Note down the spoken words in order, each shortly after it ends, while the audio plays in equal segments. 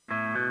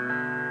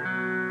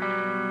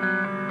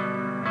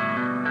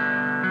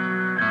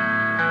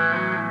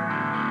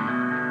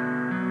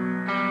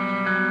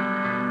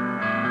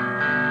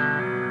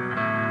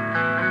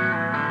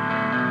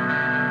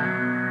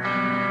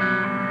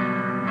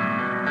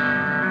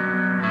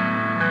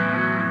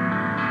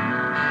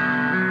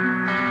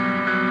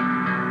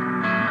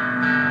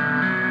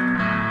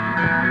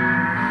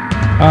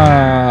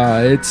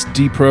It's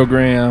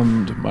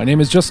Deprogrammed. My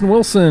name is Justin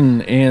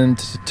Wilson, and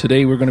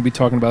today we're going to be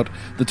talking about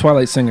the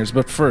Twilight Singers.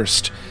 But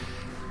first,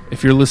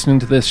 if you're listening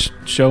to this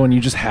show and you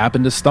just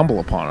happen to stumble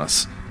upon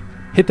us,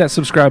 hit that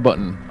subscribe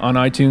button on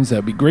iTunes. That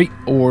would be great,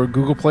 or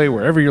Google Play,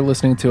 wherever you're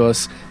listening to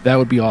us. That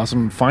would be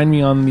awesome. Find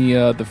me on the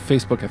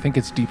Facebook. I think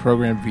it's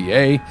Deprogrammed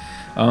VA.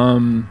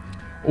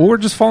 Or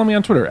just follow me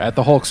on Twitter at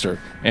the Hulkster,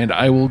 and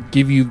I will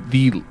give you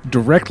the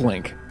direct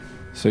link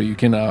so you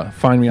can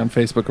find me on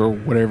Facebook or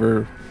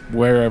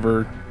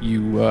wherever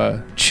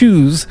you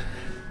choose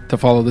to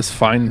follow this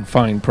fine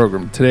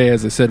program. Today,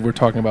 as I said, we're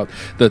talking about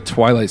the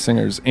Twilight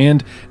Singers,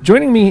 and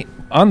joining me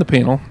on the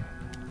panel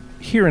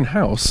here in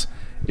house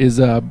is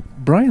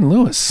Bryan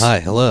Lewis. Hi,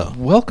 hello.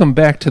 Welcome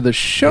back to the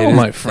show,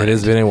 my friend. It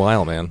has been a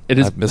while, man.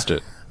 I've missed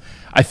it.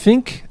 I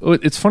think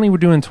it's funny we're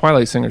doing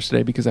Twilight Singers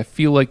today because I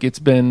feel like it's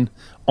been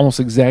almost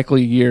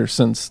exactly a year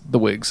since the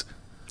Wigs.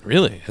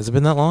 Really? Has it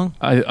been that long?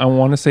 I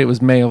want to say it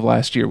was May of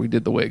last year we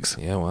did the Wigs.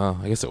 Yeah, wow.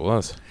 I guess it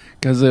was.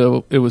 Because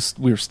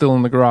we were still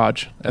in the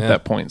garage at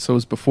that point, so it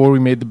was before we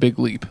made the big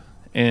leap,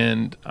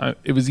 and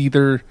it was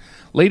either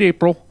late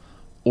April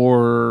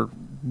or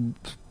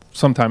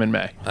sometime in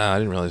May. I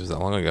didn't realize it was that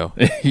long ago.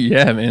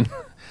 Yeah, man.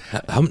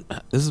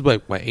 This is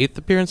like my 8th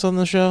appearance on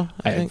the show.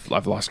 I think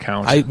I've lost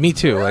count. Me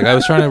too. Like I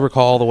was trying to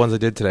recall the ones I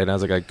did today, and I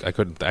was like, I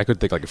could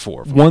think like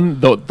 4.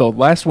 The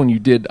last one you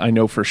did, I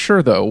know for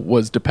sure though,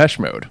 was Depeche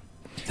Mode.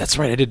 That's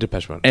right, I did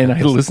Depeche Mode. And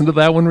I listened to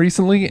that one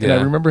recently, and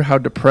I remember how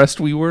depressed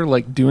we were,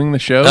 like, doing the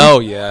show. Oh,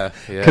 yeah.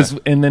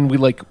 And then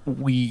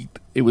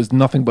it was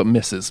nothing but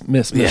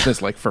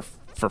miss, like, for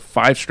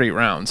 5 straight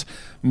rounds.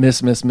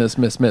 Miss.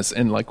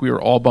 And, like, we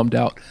were all bummed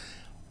out.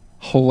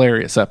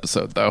 Hilarious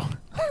episode, though.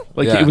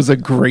 It was a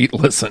great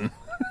listen.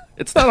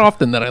 It's not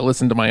often that I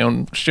listen to my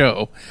own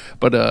show,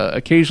 but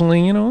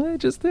occasionally, I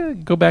just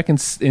go back and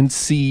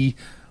see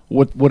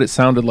what it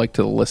sounded like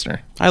to the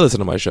listener. I listen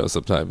to my show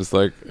sometimes.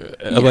 How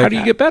do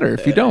you get better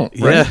if you don't?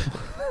 Right? Yeah.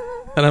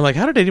 And I'm like,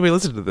 how did anybody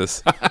listen to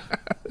this?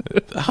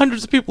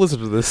 Hundreds of people listen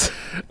to this.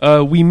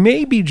 We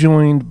may be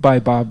joined by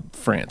Bob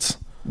France.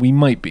 We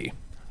might be.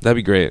 That'd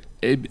be great.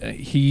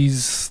 He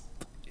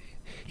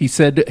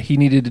said he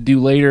needed to do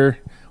later.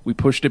 We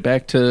pushed it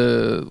back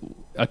to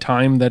a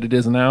time that it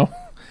is now.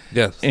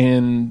 Yes.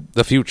 And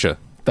the future.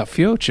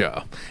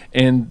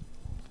 And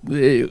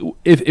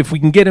if we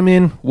can get him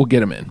in, we'll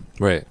get him in.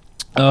 Right.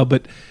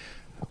 But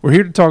we're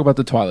here to talk about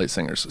the Twilight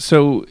Singers.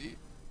 So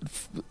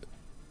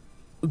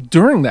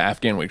during the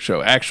Afghan Wig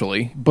show,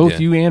 actually, both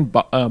you and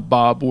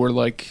Bob were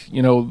like,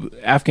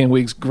 Afghan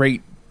Wig's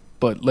great,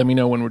 but let me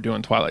know when we're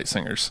doing Twilight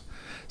Singers.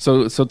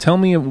 So tell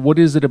me, what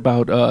is it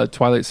about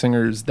Twilight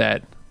Singers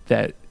that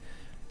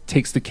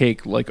takes the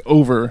cake, like,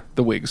 over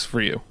the Wigs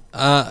for you?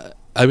 I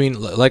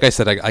mean, like I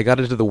said, I got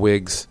into the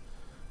Wigs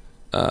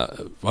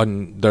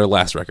on their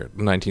last record,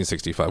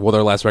 1965. Well,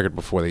 their last record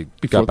before they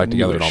got back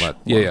together and all that.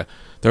 Wow. Yeah.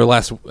 Their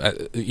last,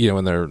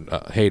 in their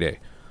heyday.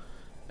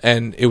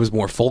 And it was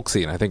more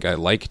folksy, and I think I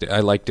liked it. I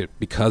liked it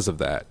because of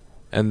that.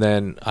 And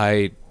then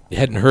I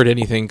hadn't heard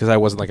anything because I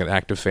wasn't like an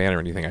active fan or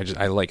anything.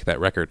 I liked that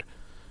record.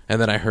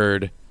 And then I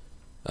heard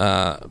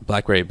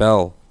Black Ray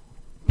Bell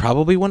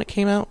probably when it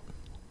came out.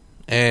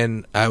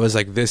 And I was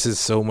like, this is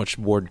so much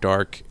more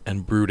dark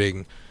and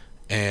brooding.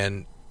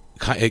 And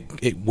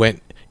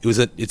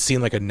it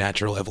seemed like a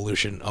natural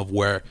evolution of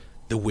where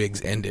the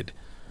Wigs ended,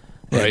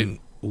 right? And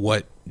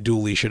what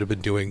Dulli should have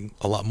been doing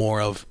a lot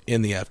more of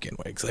in the Afghan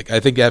Wigs. Like, I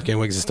think Afghan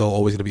Wigs is still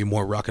always going to be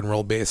more rock and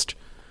roll based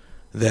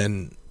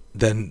than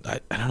I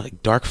don't know,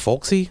 like dark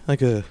folksy,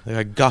 like a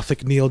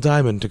gothic Neil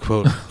Diamond, to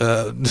quote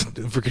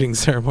forgetting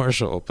Sarah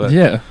Marshall. But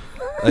yeah,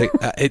 like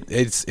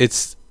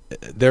it's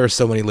there are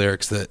so many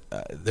lyrics that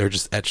they're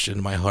just etched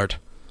into my heart.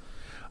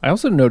 I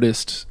also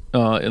noticed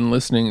in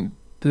listening,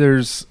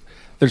 there's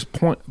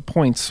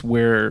points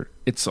where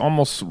it's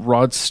almost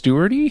Rod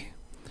Stewart-y.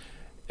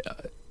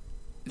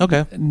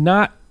 Okay.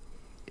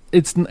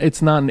 It's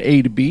not an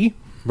A to B.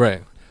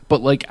 Right.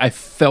 But like I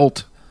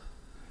felt.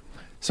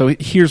 So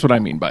here's what I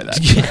mean by that.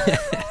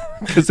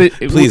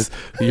 Please,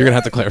 you're going to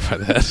have to clarify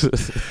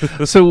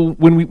that. So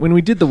when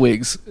we did the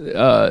Wigs,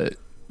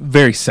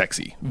 very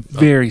sexy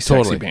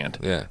totally. band.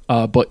 Yeah.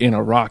 But in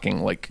a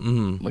rocking, like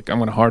I'm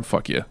going to hard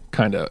fuck you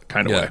kind of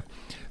way.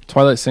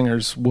 Twilight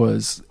Singers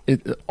was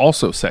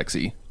also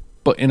sexy,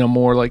 but in a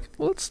more like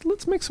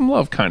let's make some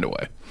love kind of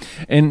way.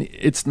 And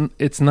it's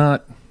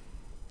not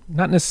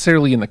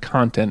necessarily in the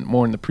content,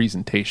 more in the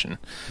presentation.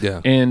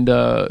 Yeah. And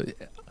I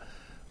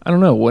don't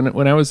know,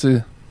 when I was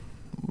a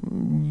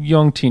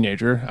young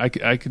teenager,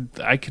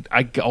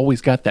 I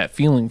always got that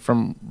feeling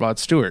from Rod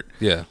Stewart.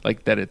 Yeah.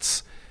 Like that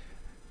it's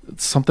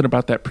something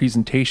about that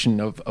presentation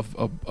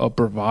of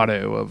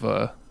bravado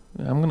of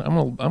I'm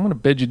gonna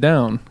bed you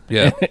down.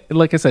 Yeah.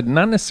 Like I said,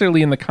 not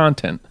necessarily in the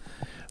content.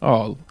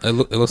 Oh, it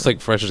looks like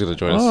Fresh is going to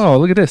join us. Oh,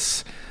 look at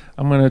this!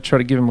 I'm gonna try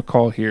to give him a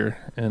call here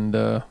and.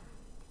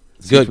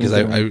 Good, because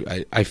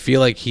I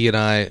feel like he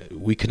and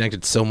we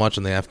connected so much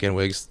in the Afghan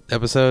Wigs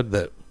episode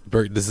that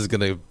this is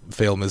going to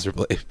fail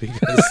miserably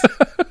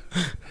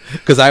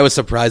because I was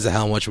surprised at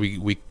how much we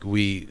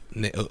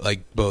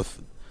like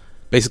both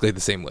basically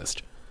the same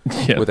list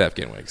with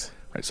Afghan Wigs.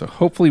 All right, so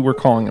hopefully we're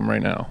calling him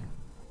right now.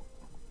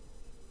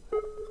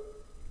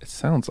 It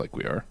sounds like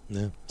we are.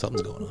 Yeah,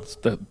 something's going on. It's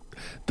the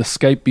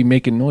Skype be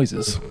making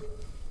noises.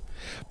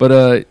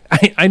 But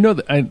I know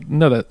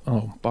that.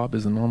 Oh, Bob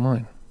isn't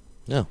online.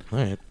 No, all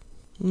right.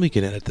 We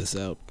can edit this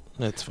out.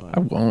 That's fine. I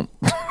won't.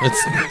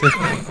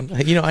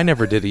 I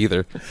never did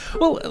either.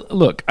 Well,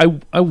 look,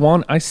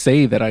 I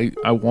say that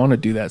I want to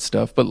do that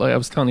stuff, but like I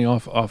was telling you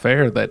off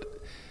air that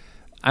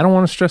I don't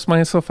want to stress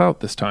myself out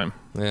this time.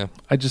 Yeah.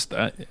 I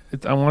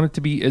want it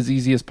to be as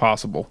easy as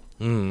possible.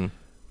 Mm.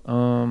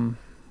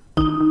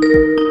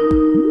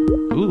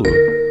 Ooh.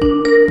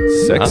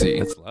 Sexy.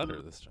 It's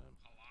louder this time.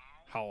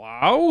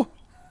 Hello?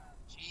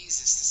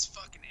 Jesus, this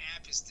fucking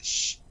app is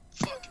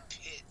the fucking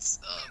pits.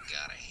 Oh,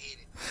 God, I hate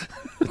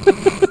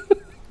it.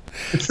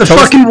 It's the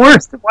fucking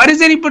worst. Why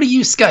does anybody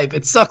use Skype?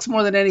 It sucks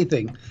more than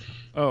anything.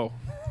 Oh,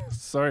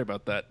 sorry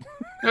about that.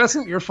 That's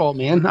not your fault,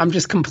 man. I'm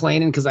just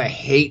complaining because I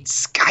hate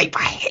Skype.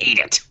 I hate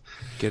it.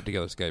 Get it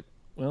together, Skype.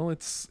 Well,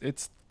 it's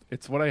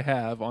what I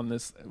have on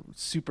this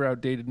super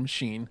outdated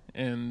machine,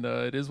 and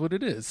it is what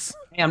it is.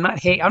 Hey,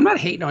 I'm not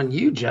hating on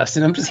you,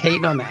 Justin. I'm just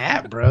hating on the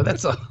app, bro.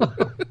 That's all.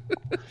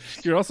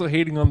 You're also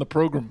hating on the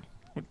program.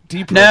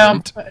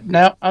 Deprogrammed.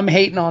 No, I'm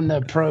hating on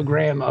the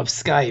program of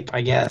Skype,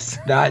 I guess.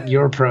 Not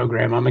your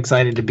program. I'm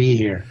excited to be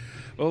here.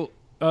 Well,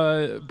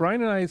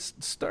 Bryan and I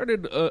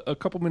started a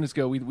couple minutes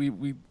ago.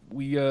 We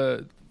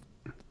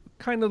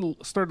kind of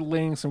started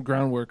laying some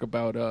groundwork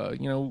about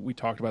we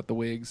talked about the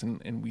Wigs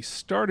and we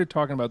started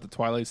talking about the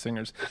Twilight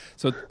Singers.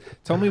 So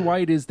tell me why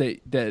it is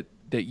that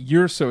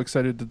you're so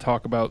excited to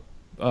talk about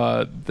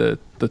the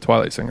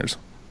Twilight Singers.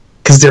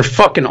 Because they're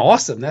fucking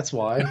awesome. That's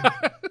why.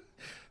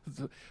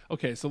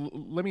 Okay, so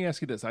let me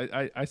ask you this.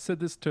 I said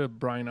this to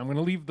Bryan. I'm going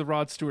to leave the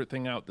Rod Stewart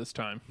thing out this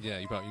time. Yeah,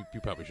 you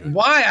probably should.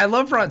 Why? I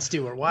love Rod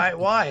Stewart.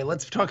 Why?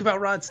 Let's talk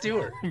about Rod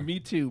Stewart. Me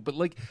too. But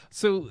like,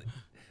 so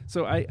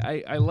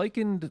I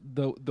likened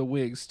the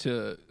Wigs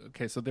to,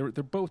 okay, so they're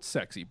both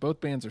sexy. Both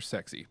bands are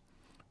sexy.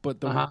 But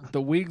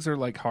the Wigs are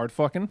like hard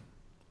fucking,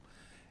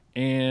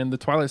 and the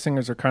Twilight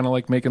Singers are kind of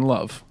like making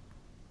love.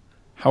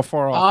 How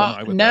far off am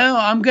I with that? No,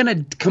 I'm going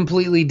to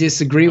completely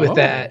disagree with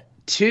that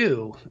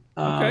too.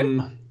 Okay.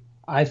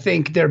 I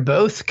think they're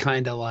both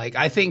kind of like,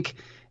 I think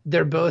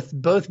they're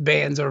both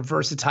bands are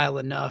versatile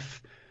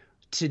enough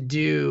to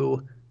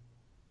do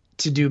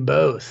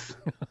both.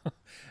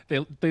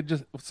 They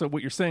just, so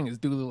what you're saying is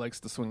Dooley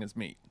likes to swing his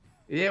meat.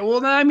 Yeah,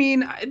 well, I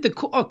mean, like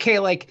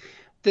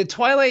the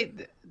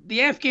Twilight,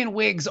 the Afghan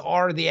Wigs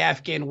are the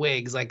Afghan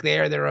Wigs. Like they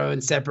are their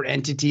own separate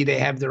entity. They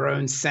have their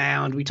own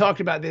sound. We talked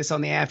about this on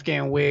the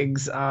Afghan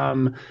Wigs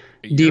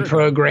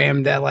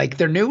Deprogrammed, that like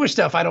their newer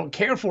stuff I don't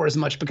care for as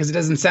much because it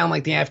doesn't sound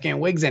like the Afghan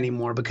Wigs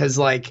anymore, because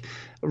like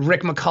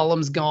Rick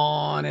McCullum's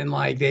gone and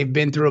like they've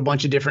been through a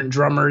bunch of different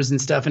drummers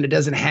and stuff, and it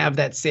doesn't have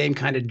that same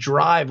kind of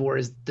drive.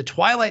 Whereas the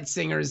Twilight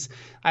Singers,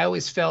 I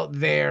always felt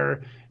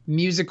their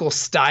musical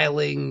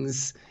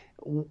stylings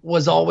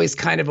was always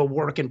kind of a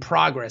work in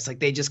progress. Like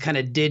they just kind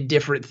of did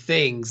different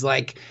things.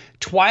 Like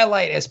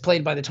Twilight, as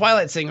played by the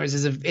Twilight Singers,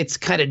 it's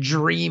kind of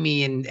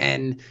dreamy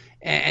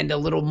and a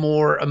little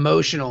more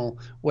emotional,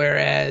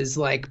 whereas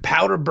like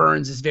Powder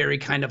Burns is very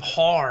kind of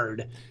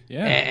hard,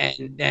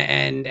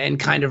 and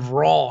kind of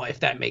raw, if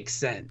that makes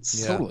sense.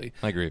 Yeah, totally,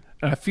 I agree.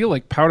 And I feel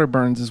like Powder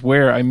Burns is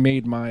where I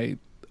made my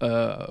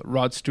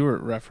Rod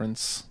Stewart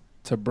reference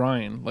to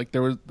Bryan. Like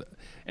there was,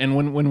 and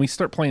when we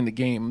start playing the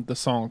game, the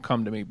song will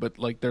come to me. But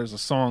like there's a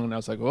song, and I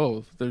was like,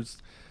 oh, there's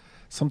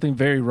something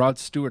very Rod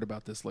Stewart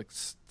about this, like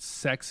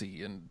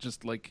sexy and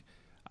just like.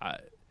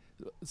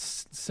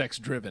 Sex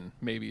driven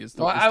maybe is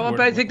the, but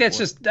I think that's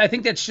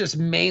just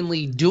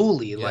mainly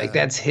Dooley. Yeah. Like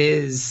that's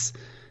his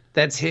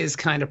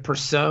kind of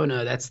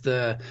persona. That's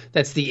the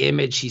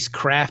image he's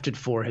crafted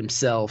for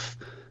himself.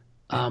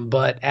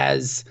 But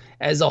as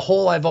a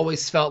whole, I've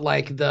always felt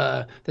like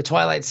the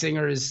Twilight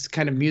Singers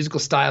kind of musical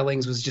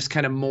stylings was just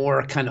kind of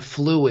more kind of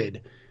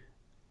fluid,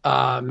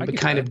 but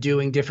kind of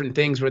doing different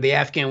things, where the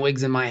Afghan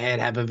Wigs in my head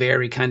have a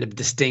very kind of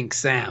distinct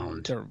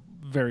sound. They're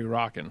very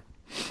rockin'.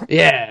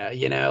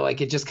 Yeah,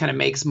 like it just kind of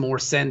makes more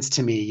sense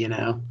to me,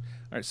 All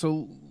right,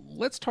 so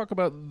let's talk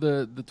about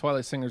the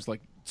Twilight Singers, like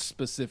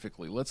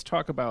specifically. Let's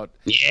talk about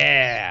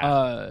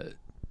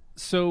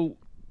so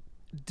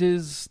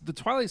does the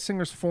Twilight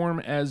Singers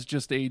form as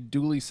just a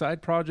Dooley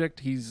side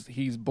project?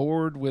 He's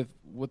bored with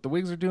what the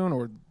Wigs are doing,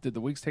 or did the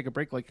Wigs take a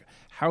break? Like,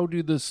 how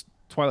do the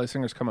Twilight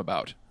Singers come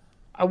about?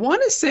 I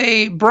want to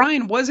say,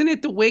 Bryan, wasn't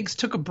it the Wigs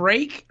took a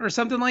break or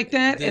something like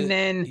that? And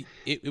then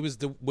it was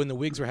when the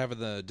Wigs were having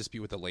the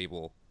dispute with the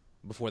label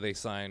before they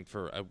signed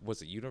for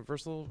was it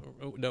Universal?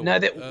 No,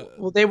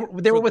 they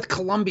were with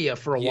Columbia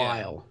for a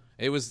while.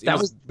 It was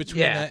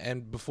between that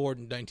and before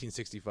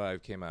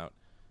 1965 came out.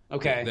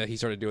 Okay, that he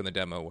started doing the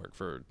demo work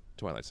for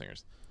Twilight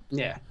Singers.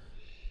 Yeah.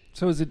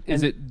 So is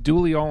it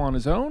Dooley all on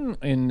his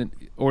own,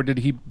 or did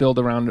he build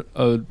around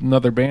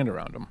another band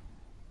around him?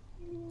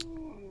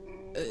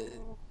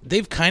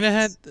 They've kind of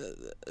had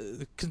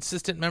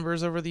consistent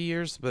members over the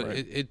years, but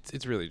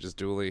it's really just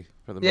Dulli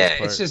for the most part.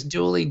 Yeah, it's just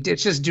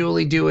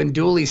Dulli doing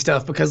Dulli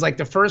stuff, because like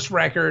the first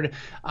record,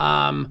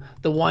 the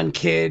one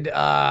kid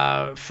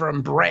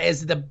from Brad,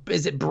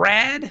 is it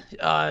Brad?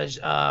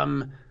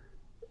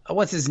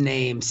 What's his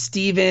name?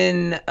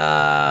 Steven.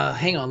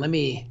 Hang on, let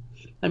me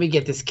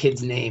get this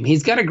kid's name.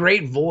 He's got a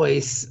great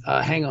voice.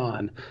 Hang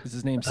on. Is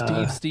his name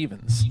Steve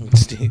Stevens?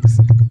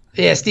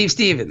 Yeah, Steve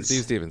Stevens.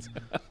 Steve Stevens.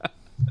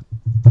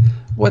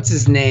 What's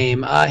his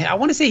name? I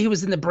want to say he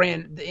was in the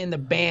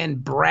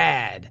band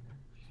Brad.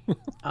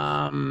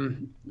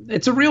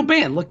 It's a real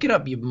band. Look it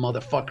up, you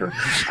motherfucker.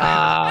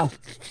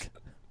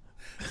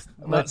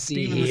 Let's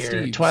see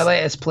here.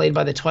 Twilight is played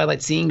by the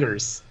Twilight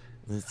Singers.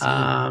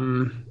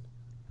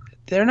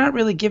 They're not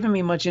really giving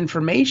me much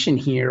information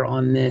here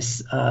on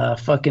this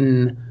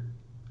fucking.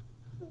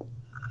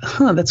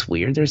 Huh, that's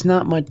weird. There's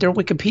not much. Their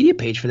Wikipedia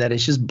page for that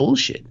is just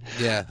bullshit.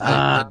 Yeah,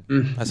 I saw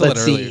let's that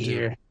earlier see too.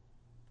 here.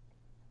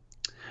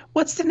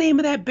 What's the name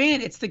of that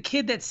band? It's the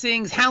kid that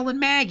sings Howlin'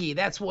 Maggie.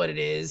 That's what it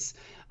is.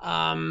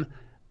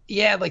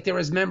 Yeah, like there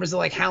was members of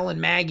like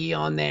Howlin' Maggie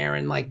on there,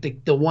 and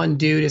like the one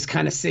dude is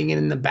kind of singing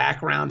in the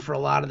background for a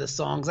lot of the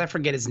songs. I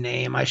forget his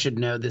name. I should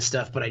know this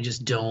stuff, but I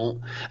just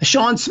don't.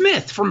 Sean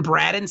Smith from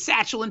Brad and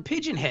Satchel and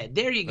Pigeonhead.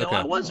 There you go. Okay.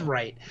 I was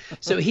right.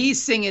 So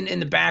he's singing in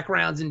the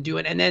backgrounds and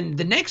doing. And then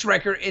the next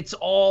record, it's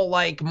all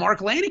like Mark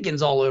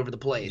Lanigan's all over the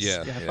place.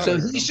 Yeah. So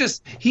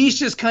he's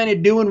just kind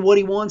of doing what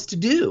he wants to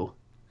do.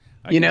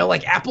 You know,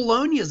 like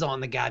Apollonia's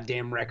on the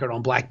goddamn record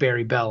on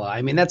Blackberry Bella.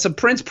 I mean, that's a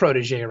Prince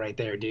protege right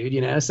there, dude.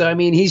 You know, so I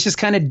mean, he's just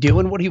kind of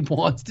doing what he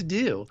wants to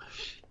do.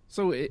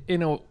 So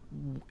in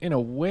a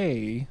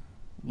way,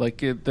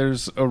 like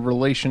there's a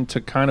relation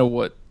to kind of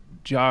what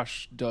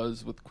Josh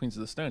does with Queens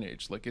of the Stone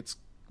Age. Like it's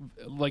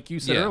like you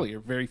said earlier,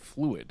 very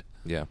fluid.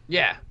 Yeah.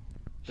 Yeah.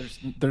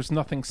 There's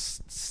nothing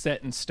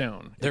set in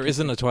stone. There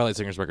isn't a Twilight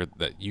Singers record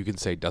that you can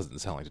say doesn't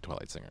sound like the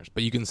Twilight Singers,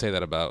 but you can say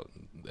that about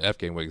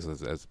Afghan Wigs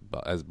as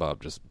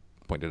Bob just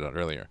pointed out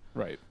earlier.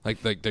 Right.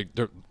 Like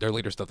their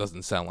later stuff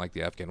doesn't sound like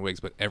the Afghan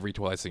Wigs, but every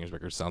Twilight Singers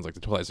record sounds like the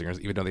Twilight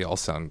Singers, even though they all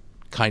sound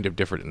kind of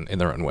different in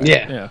their own way.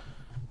 Yeah.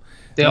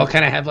 They all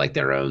kind of have like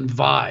their own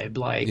vibe.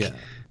 Like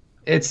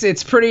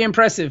it's pretty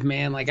impressive,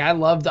 man. Like I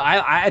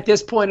at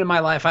this point in my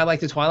life, I like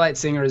the Twilight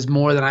Singers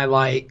more than I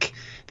like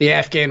the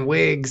Afghan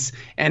Wigs,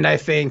 and I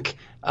think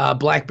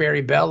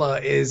Blackberry Bella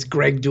is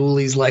Greg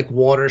Dulli's like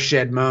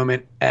watershed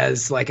moment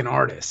as like an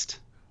artist.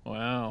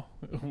 Wow.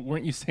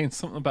 Weren't you saying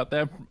something about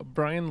that,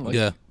 Bryan? Like,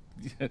 yeah.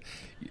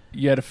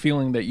 You had a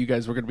feeling that you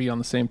guys were going to be on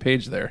the same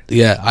page there.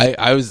 Yeah,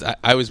 I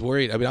was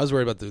worried. I mean, I was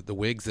worried about the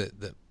wigs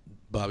that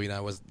Bobby and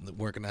I was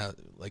working out,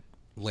 like,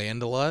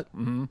 land a lot,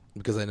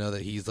 because I know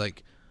that he's,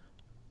 like,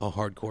 a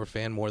hardcore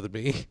fan more than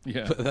me.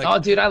 Yeah. Like, oh,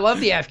 dude, I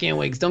love the Afghan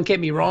Wigs. Don't get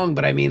me wrong,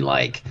 but I mean,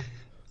 like,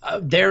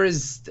 there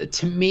is,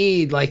 to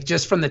me, like,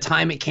 just from the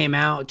time it came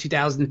out,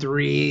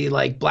 2003,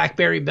 like,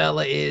 Blackberry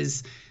Bella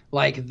is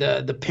like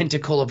the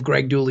pinnacle of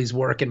Greg Dulli's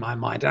work in my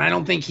mind. And I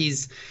don't think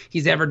he's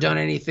ever done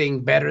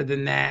anything better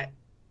than that.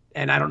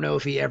 And I don't know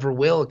if he ever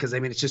will, because I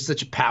mean, it's just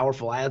such a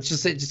powerful,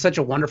 it's such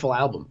a wonderful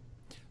album.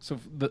 So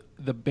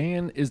the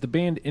band, is the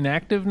band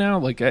inactive now?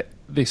 Like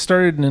they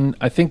started in,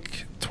 I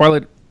think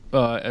Twilight,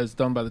 as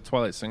done by the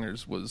Twilight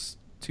Singers, was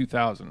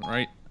 2000,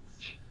 right?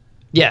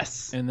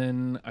 Yes. And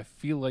then I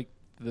feel like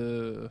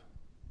the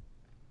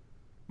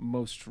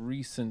most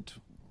recent,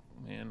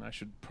 man, I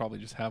should probably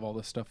just have all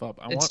this stuff up.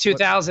 It's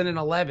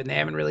 2011. They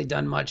haven't really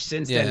done much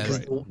since then, because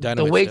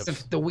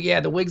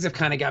the Wigs have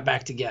kind of got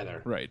back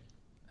together. Right.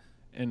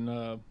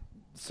 And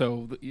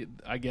so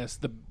I guess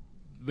the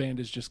band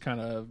is just kind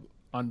of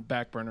on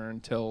back burner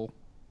until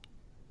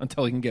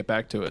he can get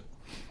back to it.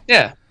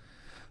 Yeah.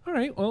 All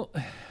right. Well,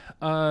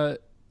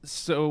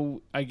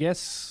 so I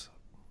guess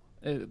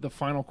the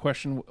final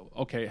question.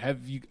 Okay, have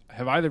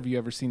either of you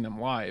ever seen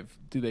them live?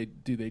 Do they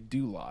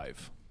do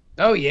live?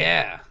 Oh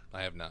yeah.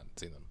 I have not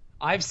seen them.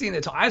 I've seen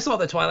I saw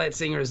the Twilight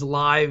Singers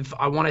live,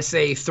 I want to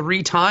say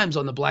 3 times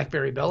on the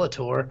Blackberry Bella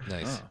tour.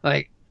 Nice.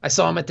 Like I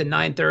saw them at the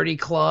 930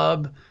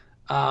 Club.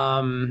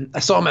 I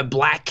saw them at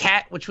Black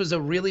Cat, which was a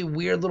really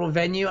weird little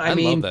venue. I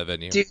mean, love that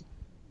venue. Dude,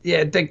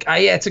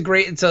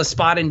 it's a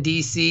spot in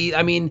DC.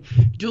 I mean,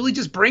 Dulli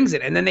just brings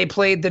it. And then they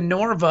played the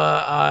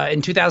Norva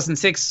in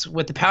 2006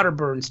 with the Powder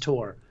Burns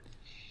tour.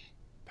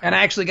 And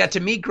I actually got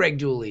to meet Greg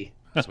Dulli.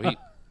 Sweet.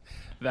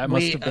 That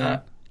must have been.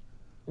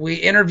 We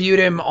interviewed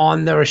him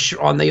on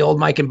the old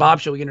Mike and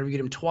Bob show. We interviewed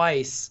him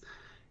twice,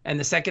 and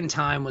the second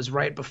time was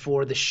right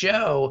before the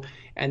show.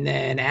 And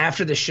then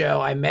after the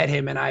show, I met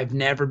him, and I've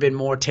never been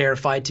more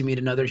terrified to meet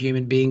another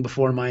human being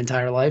before in my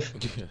entire life.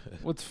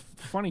 What's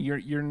funny,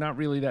 you're not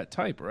really that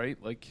type, right?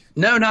 Like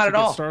no, not at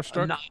all.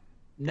 Starstruck?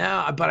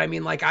 No, but I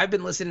mean, like I've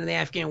been listening to the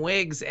Afghan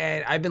Wigs,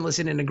 and I've been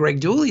listening to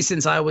Greg Dulli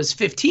since I was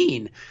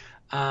 15.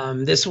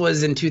 This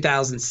was in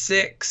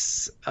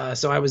 2006,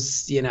 so I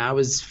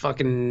was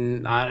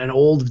fucking an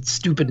old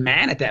stupid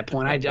man at that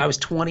point. I was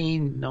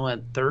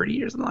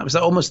 30 or something. I was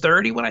almost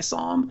 30 when I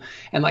saw him,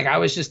 and like I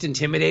was just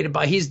intimidated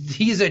by.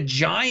 He's a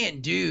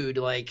giant dude.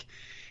 Like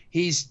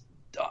he's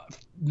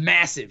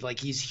massive, like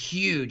he's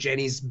huge, and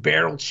he's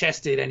barrel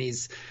chested, and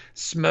he's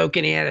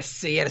smoking. He had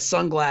a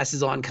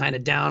sunglasses on, kind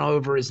of down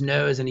over his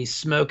nose, and he's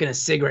smoking a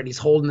cigarette. He's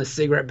holding the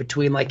cigarette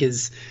between like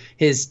his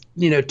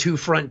two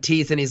front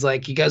teeth, and he's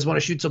like, "You guys want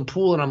to shoot some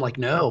pool?" And I'm like,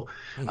 "No."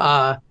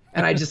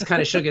 And I just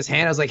kind of shook his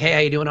hand. I was like, "Hey, how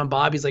you doing? I'm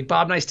Bob." He's like,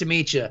 "Bob, nice to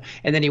meet you."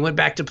 And then he went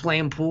back to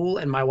playing pool,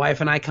 and my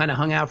wife and I kind of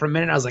hung out for a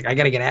minute. I was like, "I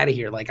got to get out of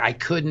here." Like, I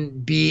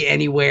couldn't be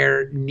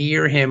anywhere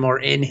near him or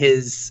in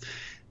his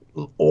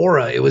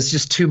aura. It was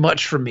just too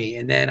much for me.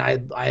 And then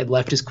I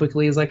left as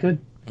quickly as I could.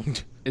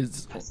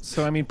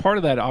 So I mean, part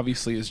of that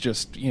obviously is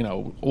just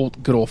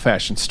good old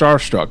fashioned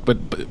starstruck, but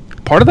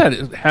part of that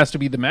has to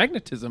be the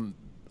magnetism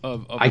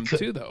of him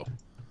too, though.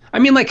 I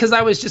mean, like, because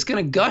I was just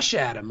gonna gush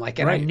at him, like,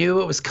 and right. I knew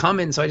it was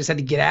coming, so I just had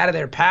to get out of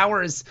there.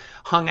 Powers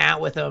hung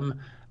out with him,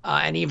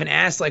 and even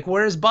asked, like,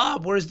 "Where's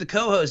Bob? Where's the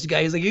co-host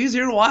guy?" He's like, "He was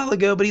here a while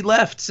ago, but he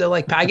left." So,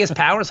 like, I guess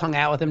Powers hung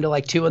out with him till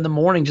like 2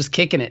 a.m, just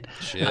kicking it.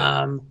 Shit.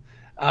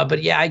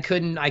 But yeah, I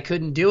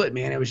couldn't do it,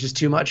 man. It was just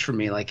too much for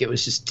me. Like, it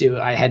was just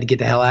I had to get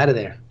the hell out of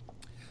there.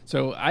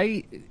 So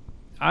I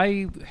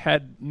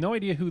had no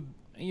idea who.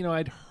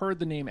 I'd heard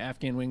the name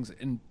Afghan Wings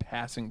in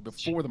passing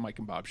before the Mike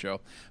and Bob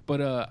show,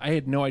 but I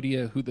had no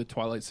idea who the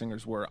Twilight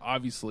Singers were,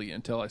 obviously,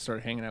 until I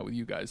started hanging out with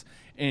you guys.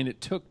 And it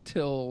took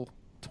till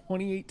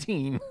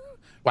 2018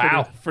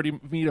 wow. for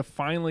me to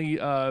finally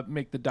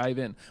make the dive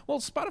in. Well,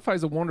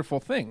 Spotify's a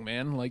wonderful thing,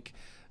 man. Like,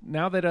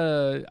 now that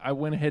I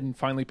went ahead and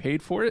finally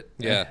paid for it,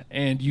 yeah,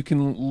 and you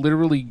can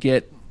literally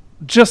get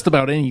just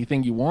about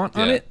anything you want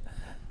on it.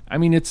 I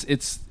mean, it's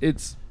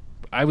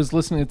I was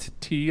listening to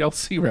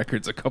TLC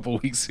records a couple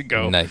weeks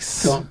ago.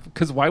 Nice.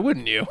 Because why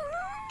wouldn't you?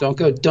 Don't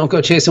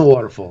go chasing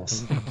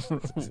waterfalls.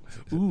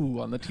 Ooh,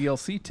 on the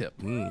TLC tip.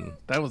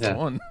 That was the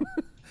one.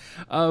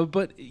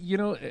 But,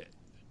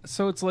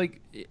 so it's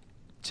like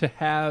to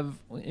have,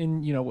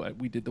 and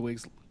we did the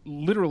Wigs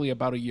literally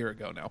about a year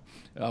ago now,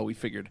 we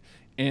figured.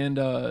 And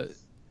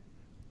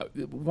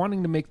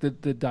wanting to make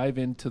the dive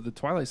into the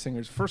Twilight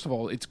Singers, first of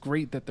all, it's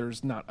great that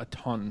there's not a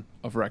ton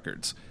of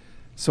records.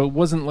 So it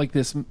wasn't like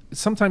this.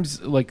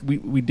 Sometimes, like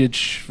we're doing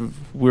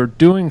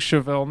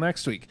Chevelle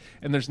next week,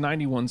 and there's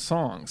 91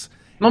 songs.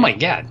 Oh my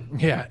God!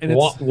 Yeah, and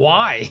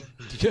why?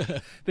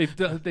 they've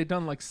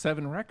done like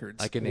 7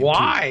 records. I can name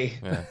why?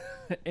 2. Yeah.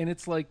 And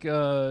it's like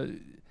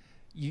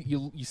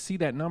you see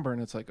that number,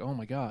 and it's like, oh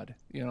my God,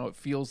 it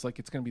feels like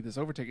it's going to be this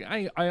overtaking.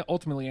 I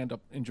ultimately end up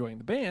enjoying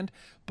the band,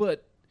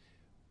 but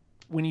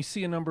when you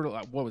see a number,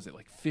 what was it,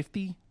 like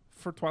 50?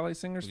 For Twilight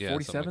Singers,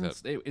 47. Like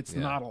it's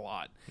not a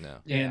lot. No.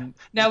 And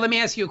now let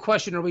me ask you a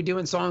question: are we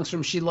doing songs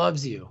from "She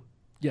Loves You"?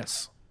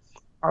 Yes.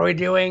 Are we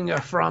doing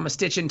from "A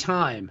Stitch in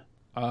Time"?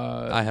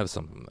 I have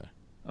some from there.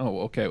 Oh,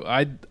 okay.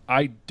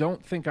 I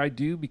don't think I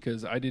do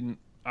because I didn't.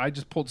 I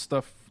just pulled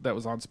stuff that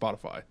was on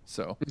Spotify.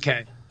 So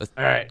okay,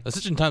 all right. A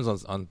Stitch in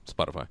Time's on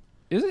Spotify.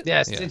 Is it?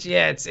 Yes.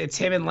 Yeah. It's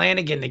him and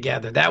Lanigan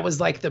together. That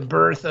was like the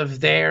birth of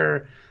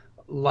their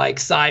like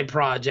side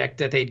project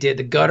that they did,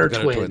 the Gutter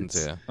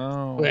Twins. Yeah.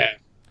 Oh. Yeah.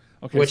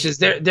 Okay, which is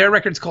their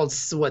record's called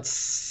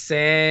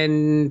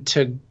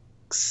Santa.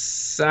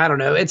 I don't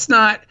know. It's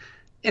not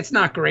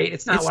great.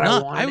 It's not what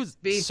I wanted. I was it to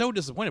be. So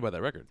disappointed by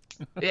that record.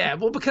 Yeah,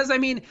 well, because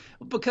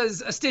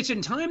A Stitch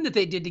in Time that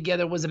they did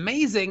together was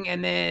amazing,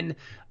 and then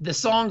the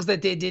songs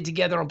that they did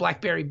together on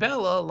Blackberry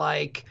Bella,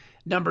 like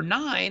Number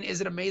 9,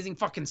 is an amazing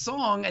fucking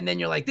song, and then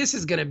you're like, this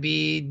is gonna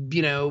be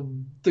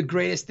the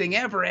greatest thing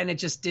ever, and it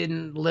just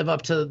didn't live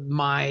up to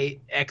my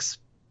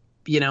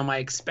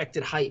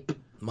expected hype.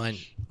 Mine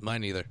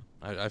either.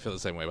 I feel the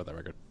same way about that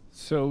record.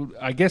 So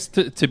I guess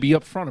to be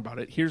upfront about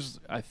it, here's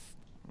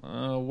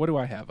what do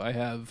I have? I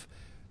have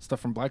stuff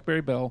from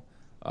Blackberry Bell,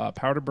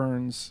 Powder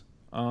Burns,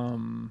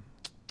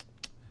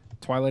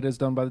 Twilight is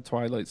done by the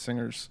Twilight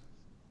Singers.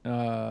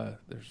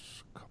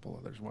 There's a couple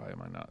others. Why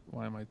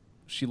am I?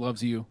 She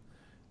Loves You,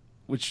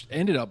 which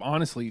ended up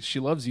honestly, She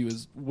Loves You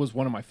was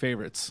one of my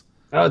favorites.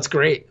 Oh, it's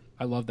great.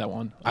 I love that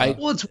one.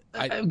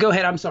 Go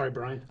ahead. I'm sorry,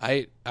 Brian.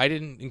 I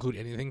didn't include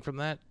anything from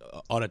that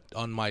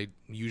on my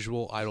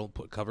usual. I don't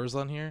put covers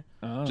on here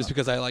just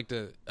because I like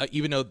to.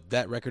 Even though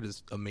that record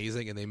is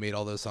amazing and they made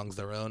all those songs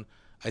their own,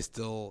 I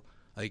still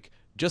like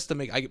just to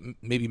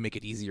maybe make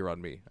it easier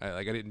on me.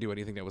 I didn't do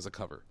anything that was a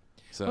cover.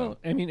 So well,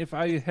 I mean, if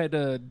I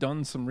had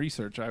done some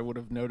research, I would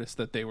have noticed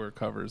that they were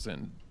covers,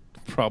 and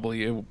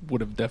probably it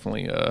would have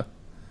definitely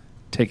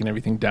taken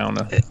everything down.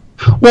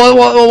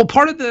 Well,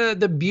 part of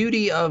the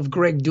beauty of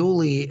Greg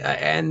Dulli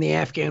and the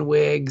Afghan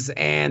Wigs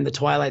and the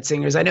Twilight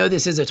Singers, I know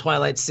this is a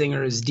Twilight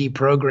Singers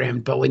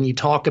deprogrammed, but when you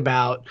talk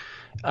about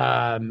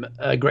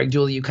Greg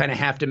Dulli, you kind of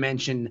have to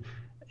mention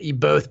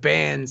both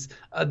bands.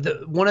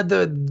 One of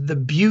the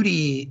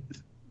beauty,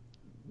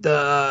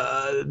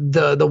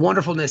 the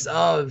wonderfulness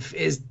of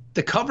is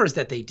the covers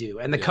that they do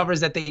and the covers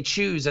that they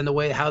choose and the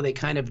way how they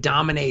kind of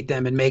dominate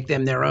them and make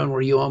them their own,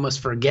 where you almost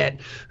forget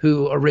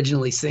who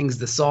originally sings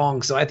the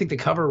song. So I think the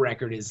cover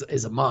record is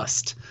a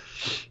must.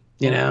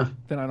 Then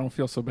I don't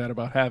feel so bad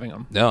about having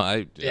them. No,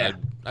 I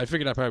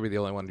figured I'd probably be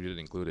the only one who didn't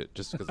include it,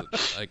 just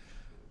because like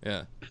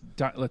Yeah.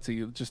 Let's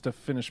see. Just to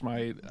finish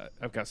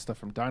I've got stuff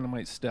from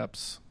Dynamite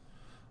Steps.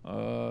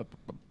 I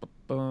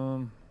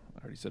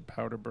already said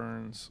Powder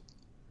Burns.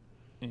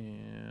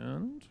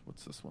 And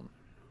what's this one?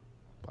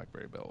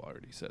 Blackberry Bell, I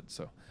already said.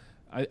 So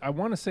I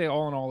want to say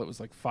all in all it was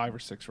like 5 or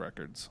 6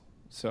 records.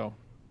 So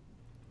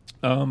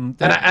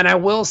and I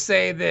will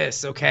say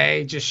this,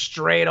 okay, just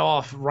right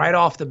off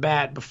the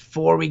bat,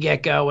 before we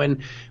get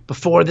going,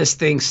 before this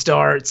thing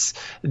starts,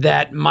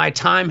 that My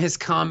Time Has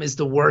Come is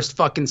the worst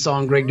fucking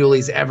song Greg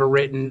Dulli's ever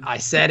written. I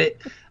said it.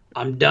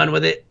 I'm done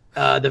with it.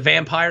 The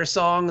vampire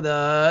song,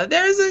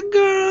 There's a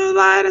Girl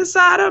Lying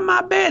Inside of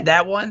My Bed,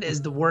 that one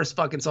is the worst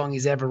fucking song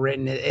he's ever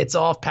written. It's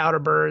off Powder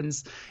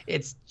Burns.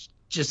 It's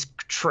just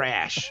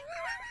trash.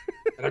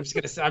 And I'm just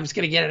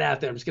gonna get it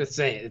out there. I'm just gonna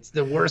say it. It's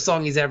the worst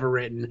song he's ever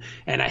written,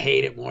 and I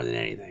hate it more than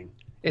anything.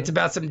 It's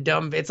about some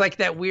dumb. It's like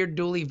that weird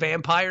Dulli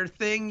vampire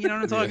thing. You know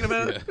what I'm talking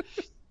about? Yeah.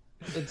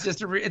 It's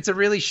just it's a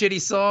really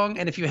shitty song,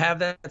 and if you have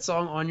that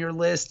song on your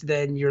list,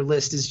 then your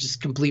list is just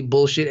complete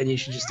bullshit, and you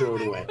should just throw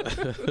it away.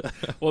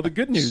 Well, the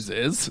good news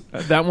is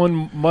that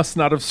one must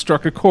not have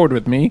struck a chord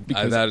with me.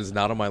 Because that is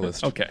not on my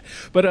list. Okay,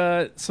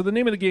 but so the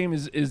name of the game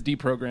is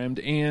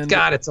Deprogrammed, and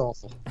God, it's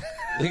awful.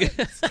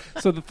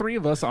 So the three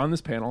of us on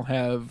this panel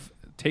have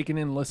taken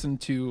and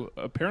listened to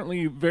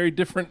apparently very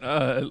different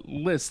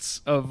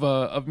lists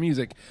of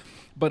music,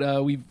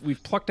 but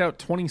we've plucked out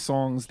 20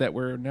 songs that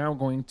we're now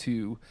going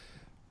to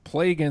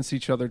play against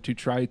each other to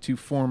try to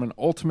form an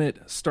ultimate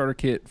starter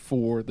kit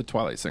for the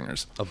Twilight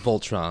Singers. A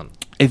Voltron.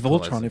 A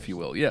Voltron, if you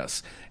will,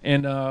 yes.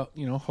 And,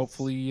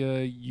 hopefully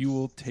you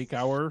will take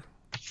our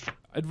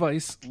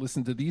advice,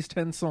 listen to these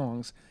 10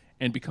 songs,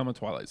 and become a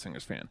Twilight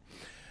Singers fan.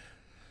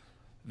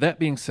 That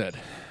being said,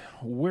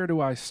 where do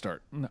I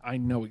start? I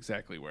know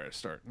exactly where I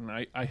start, and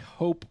I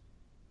hope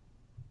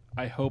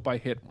I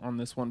hit on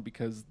this one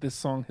because this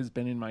song has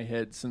been in my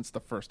head since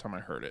the first time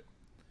I heard it.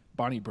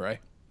 Bonnie Bray.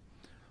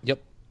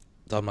 Yep.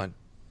 It's on mine.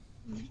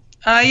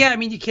 Yeah, I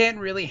mean, you can't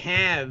really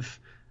have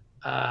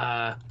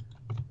an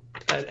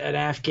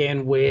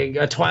Afghan Wig,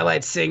 a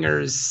Twilight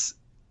Singers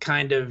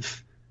kind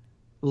of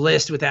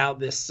list without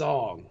this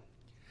song.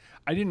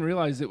 I didn't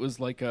realize it was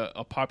like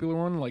a popular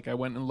one. Like I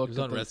went and looked. It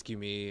was on Rescue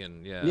Me,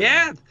 and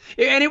yeah,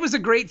 and it was a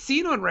great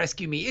scene on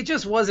Rescue Me. It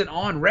just wasn't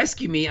on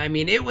Rescue Me. I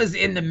mean, it was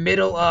in the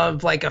middle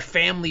of like a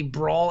family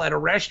brawl at a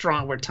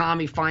restaurant where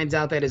Tommy finds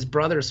out that his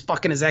brother is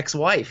fucking his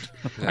ex-wife.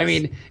 Yes. I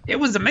mean, it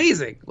was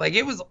amazing. Like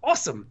it was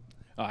awesome.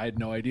 I had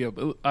no idea,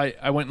 but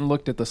I went and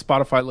looked at the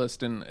Spotify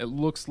list, and it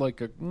looks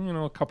like a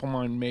couple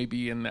mine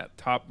maybe in that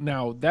top.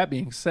 Now that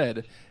being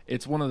said,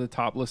 it's one of the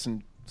top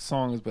listened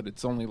songs, but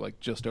it's only like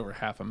just over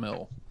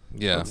 500,000.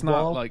 Yeah, so it's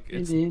not like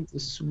it's into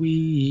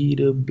sweet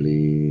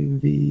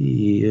oblivion.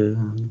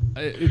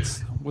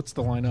 It's what's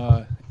the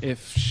line?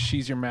 If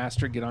she's your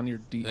master, get on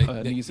your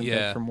knees and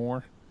beg for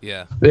more.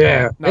 Yeah.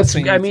 It's.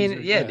 I mean,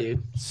 yeah,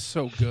 dude.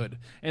 So good.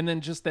 And then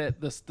just that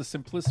the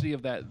simplicity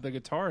of that the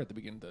guitar at the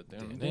beginning.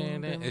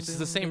 It's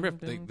the same riff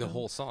the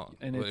whole song,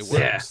 and it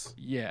works.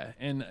 Yeah.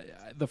 And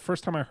the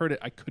first time I heard it,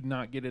 I could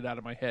not get it out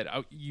of my head.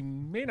 You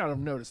may not have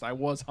noticed I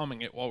was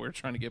humming it while we were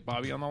trying to get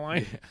Bobby on the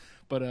line.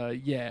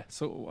 But yeah.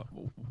 So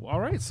all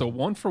right. So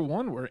 1 for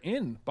 1, we're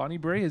in. Bonnie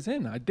Bray is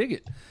in. I dig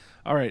it.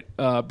 All right,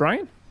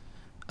 Bryan.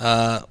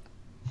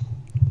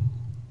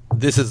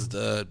 This is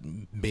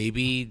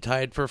maybe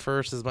tied for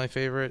first as my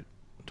favorite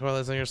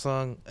Twilight Singer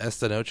song,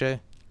 Esta Noche.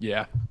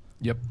 Yeah.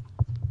 Yep.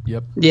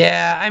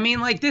 Yeah, I mean,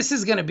 like this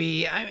is gonna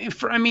be.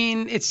 I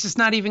mean, it's just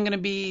not even gonna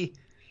be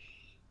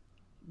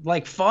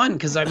like fun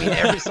because I mean,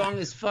 every song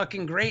is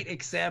fucking great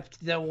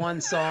except the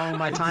one song,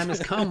 "My Time Has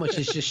Come," which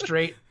is just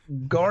straight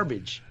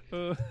garbage.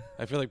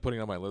 I feel like putting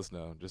it on my list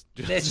now.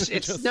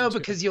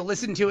 Because you'll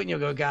listen to it and you'll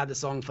go, God, the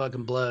song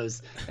fucking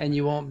blows, and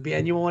you won't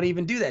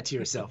even do that to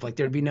yourself. Like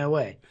there'd be no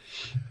way.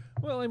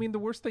 Well, I mean, the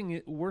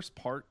worst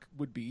part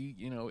would be,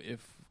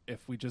 if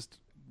we just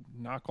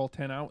knock all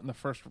 10 out in the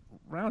first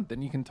round,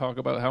 then you can talk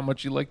about how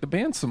much you like the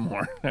band some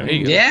more. I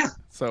mean, yeah.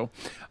 So,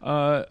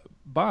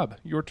 Bob,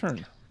 your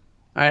turn.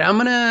 All right, I'm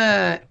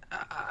gonna.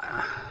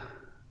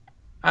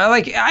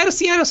 I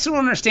still don't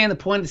understand the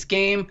point of this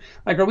game.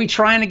 Like, are we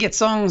trying to get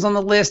songs on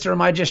the list, or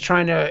am I just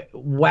trying to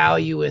wow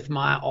you with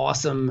my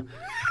awesome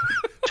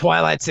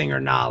Twilight Singer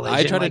knowledge?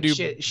 I try to do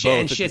shit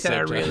that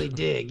I really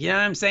dig. You know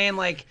what I'm saying?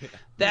 Like,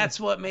 that's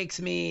what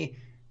makes me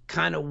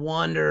kind of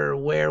wonder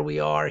where we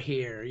are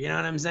here. You know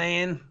what I'm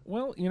saying?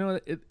 Well,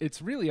 it's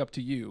really up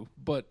to you.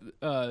 But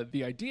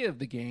the idea of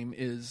the game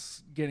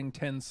is getting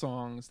 10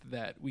 songs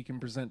that we can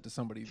present to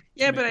somebody.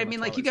 Yeah, but I mean,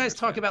 like you guys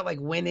talk about like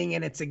winning,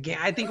 and it's a game.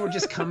 I think we're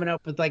just coming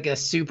up with like a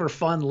super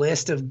fun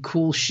list of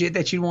cool shit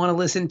that you want to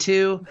listen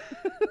to.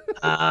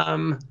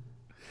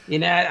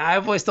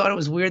 I've always thought it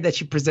was weird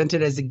that you present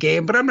it as a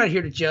game, but I'm not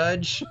here to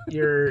judge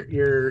your for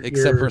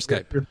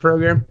Skype. Your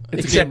program.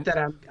 Except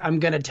that I'm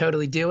gonna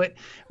totally do it.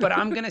 But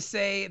I'm gonna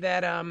say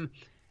that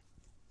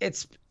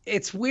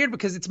it's weird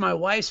because it's my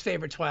wife's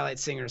favorite Twilight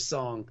Singers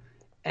song,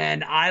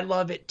 and I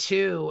love it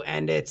too.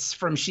 And it's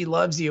from "She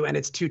Loves You," and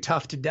it's "Too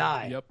Tough to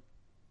Die."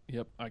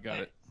 Yep, I got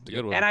it. It's a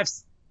good one. And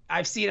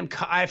I've seen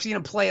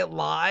him play it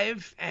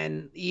live,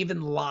 and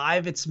even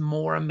live, it's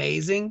more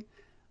amazing.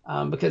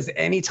 Because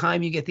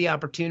anytime you get the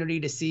opportunity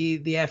to see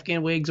the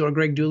Afghan Wigs or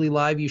Greg Dulli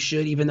live, you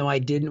should. Even though I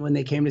didn't when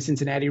they came to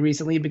Cincinnati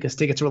recently, because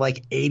tickets were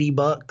like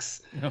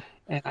 $80,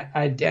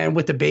 and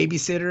with the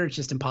babysitter, it's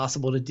just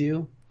impossible to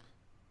do.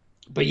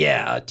 But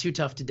yeah, Too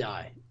Tough to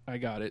Die. I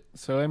got it.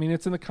 So I mean,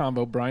 it's in the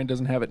combo. Brian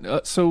doesn't have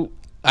it. So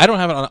I don't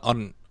have it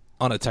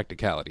on a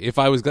technicality. If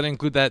I was going to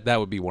include that, that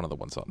would be one of the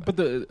ones on there. But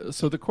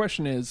the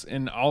question is,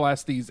 and I'll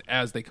ask these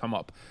as they come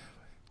up.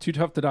 Too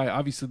Tough to Die.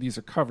 Obviously, these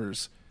are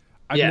covers.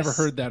 I've never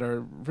heard that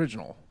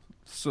original.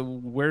 So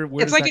where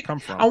does that come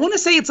from? I want to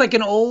say it's like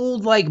an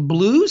old like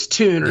blues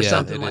tune or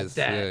something like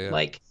that. Yeah.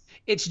 Like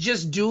it's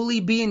just Dooley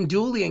being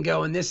Dooley and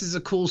going, "This is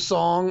a cool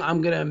song.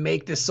 I'm gonna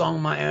make this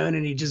song my own,"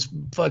 and he just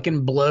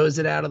fucking blows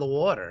it out of the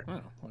water.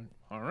 Oh,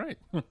 all right.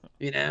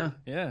 You know?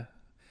 Yeah.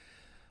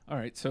 All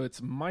right. So it's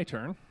my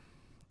turn,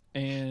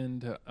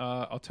 and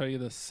I'll tell you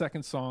the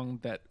second song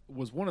that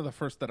was one of the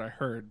first that I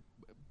heard,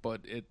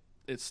 but it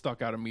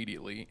stuck out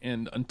immediately,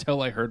 and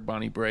until I heard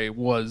Bonnie Bray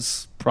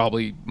was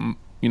probably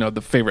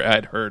the favorite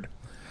I'd heard.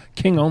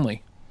 King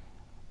Only.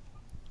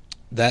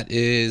 That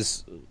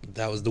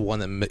was the one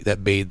that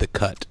made the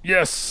cut.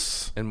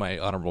 Yes, in my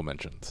honorable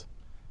mentions.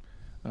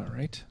 All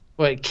right.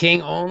 Wait,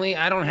 King Only?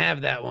 I don't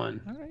have that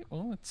one. All right.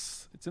 Well,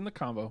 it's in the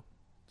combo.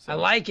 So. I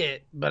like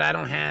it, but I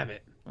don't have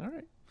it. All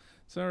right.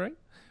 It's all right.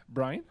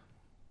 Brian.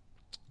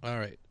 All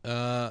right.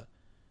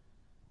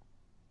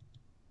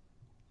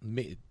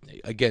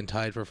 Again,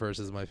 tied for first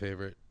is my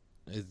favorite.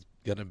 Is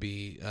gonna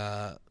be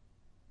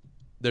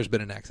 "There's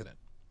Been an Accident."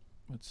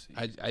 Let's see.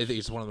 I think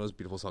it's one of the most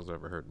beautiful songs I've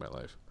ever heard in my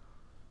life.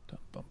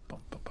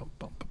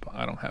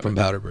 I don't have from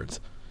it. Powder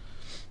Birds.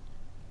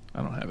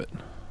 I don't have it.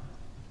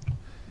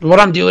 What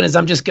I'm doing is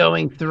I'm just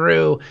going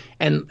through,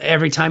 and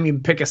every time you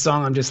pick a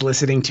song, I'm just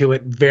listening to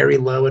it very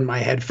low in my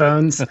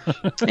headphones.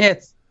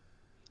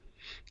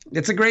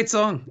 It's a great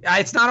song.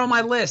 It's not on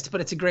my list,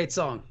 but it's a great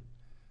song.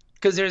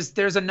 Because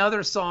there's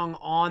another song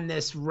on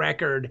this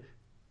record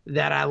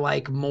that I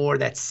like more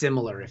that's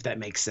similar, if that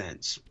makes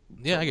sense.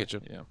 Yeah, I get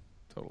you. Yeah,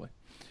 totally.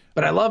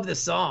 But I love this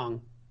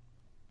song.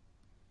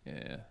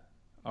 Yeah.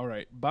 All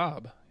right,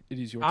 Bob, it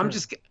is your I'm turn.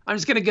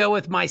 just gonna go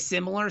with my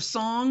similar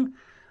song.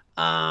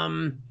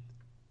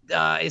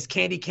 Is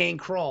Candy Cane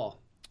Crawl.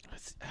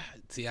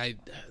 See,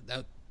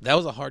 that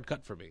was a hard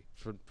cut for me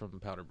from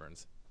Powder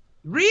Burns.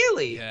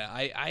 Really? Yeah,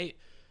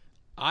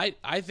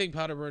 I think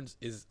Powder Burns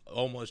is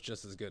almost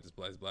just as good as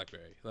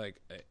Blackberry.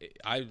 Like,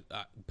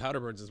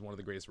 Powder Burns is one of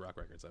the greatest rock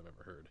records I've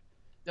ever heard.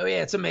 Oh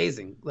yeah, it's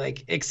amazing.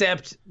 Like,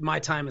 except My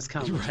Time Has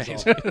Come.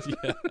 Right.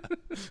 Yeah.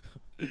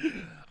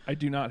 I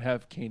do not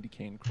have Candy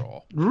Cane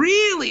Crawl.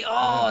 Really?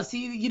 Oh,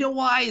 see, you know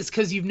why? It's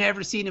because you've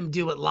never seen him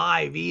do it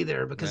live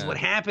either. Because what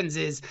happens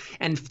is,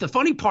 and the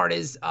funny part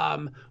is,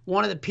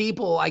 one of the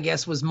people, I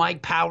guess, was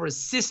Mike Power's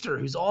sister,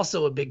 who's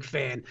also a big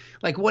fan.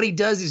 Like, what he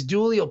does is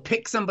Dooley will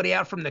pick somebody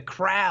out from the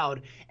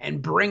crowd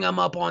and bring them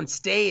up on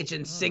stage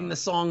and sing the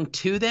song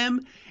to them.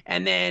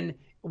 And then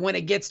when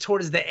it gets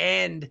towards the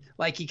end,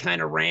 like, he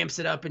kind of ramps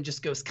it up and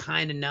just goes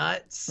kind of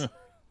nuts.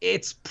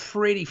 It's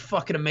pretty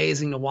fucking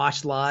amazing to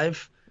watch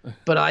live.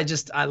 But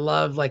I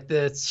love, like,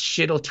 the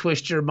shit'll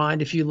twist your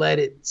mind if you let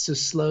it, so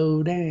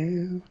slow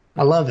down.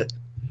 I love it.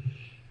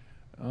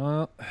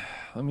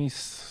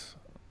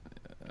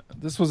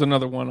 This was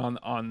another one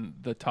on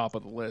the top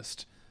of the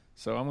list,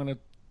 so I'm gonna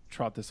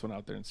trot this one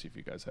out there and see if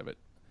you guys have it.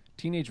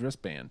 Teenage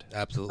Wristband.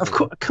 Absolutely. Of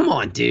course, come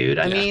on, dude.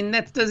 I mean,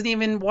 that doesn't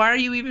even. Why are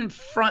you even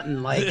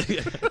fronting?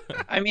 Like,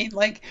 I mean,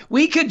 like,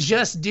 we could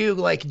just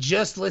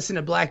listen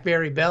to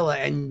Blackberry Bella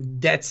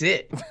and that's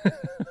it.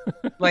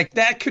 Like,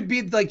 that could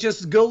be like,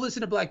 just go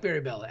listen to Blackberry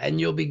Bella and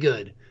you'll be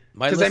good.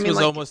 My list was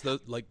almost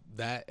like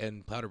that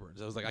and Powder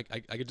Burns. I was like,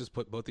 I could just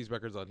put both these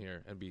records on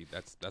here and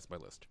that's my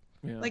list.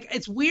 Yeah. Like,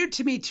 it's weird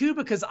to me too,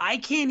 because I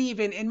can't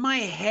even, in my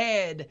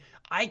head,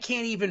 I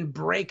can't even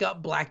break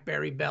up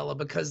Blackberry Bella,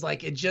 because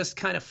like it just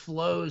kind of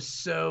flows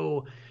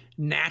so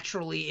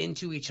naturally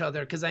into each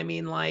other. Because I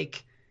mean,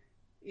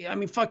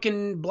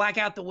 fucking black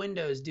out the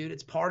windows, dude.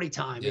 It's party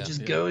time. It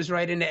just goes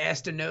right into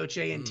Esta Noche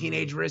and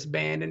Teenage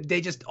Wristband, and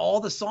they just,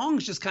 all the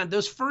songs just kind of,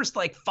 those first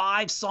like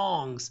 5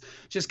 songs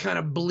just kind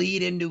of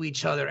bleed into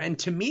each other. And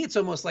to me, it's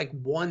almost like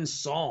one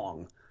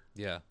song.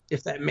 Yeah.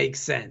 If that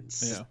makes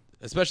sense. Yeah.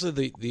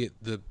 Especially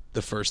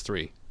the first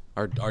 3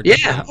 are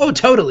yeah. Oh,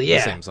 totally. Yeah.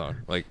 The same song,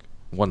 like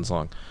one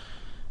song.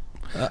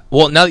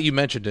 Well, now that you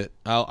mentioned it,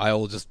 I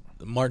will just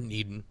Martin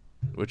Eden,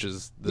 which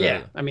is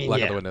the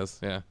Black Out the Windows.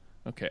 Yeah.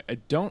 Okay, I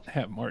don't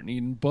have Martin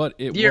Eden, but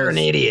you're an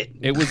idiot.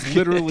 It was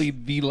literally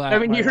the last. I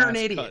mean, you're an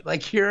idiot. Cut.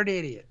 Like, you're an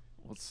idiot.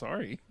 Well,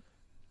 sorry.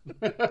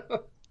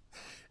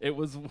 It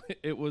was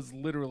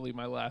literally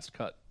my last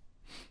cut.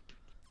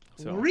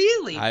 So,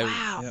 really?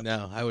 Wow.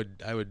 No, I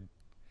would.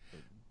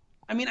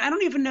 I mean, I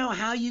don't even know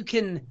how you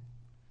can.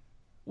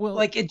 Well,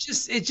 like, it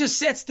just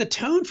sets the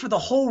tone for the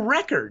whole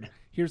record.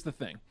 Here's the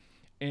thing,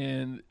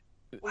 and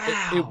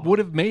wow, it would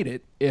have made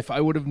it if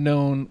I would have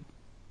known.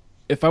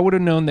 if I would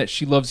have known that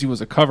She Loves You was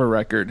a cover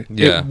record,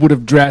 Yeah. it would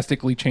have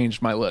drastically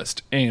changed my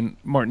list, and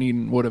Martin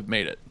Eden would have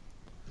made it.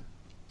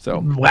 So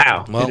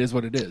Wow. Well, it is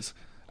what it is.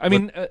 I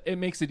mean, it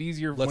makes it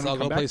easier. Let's when all we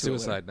come go back play to it later.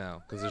 Suicide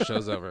now because the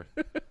show's over.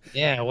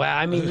 Yeah, wow.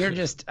 I mean, you're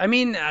just. I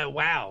mean,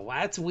 wow.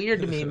 That's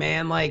weird to me,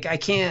 man. Like, I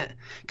can't,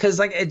 because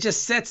like it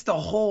just sets the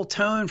whole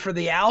tone for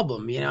the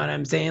album. You know what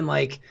I'm saying?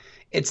 Like,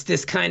 it's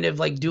this kind of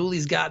like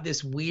Dulli's got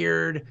this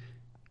weird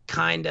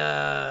kind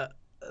of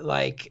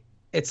like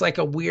it's like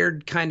a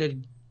weird kind of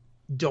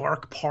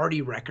dark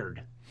party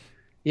record.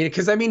 Yeah,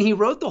 because I mean, he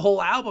wrote the whole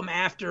album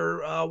after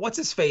what's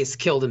his face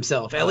killed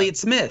himself, Elliott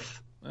Smith.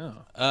 Oh.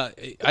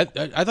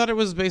 I thought it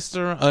was based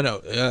on. Oh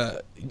no,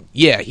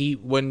 yeah.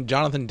 When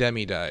Jonathan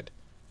Demme died,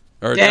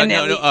 or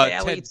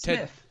Elliott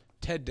Smith.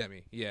 Ted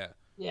Demme. Yeah.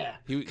 Yeah,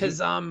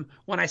 because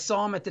when I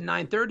saw him at the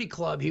 930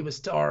 Club, he was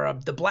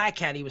the Black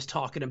Hat. He was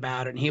talking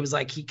about it, and he was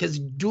like, because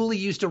Dulli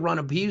used to run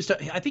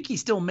I think he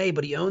still may,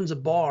 but he owns a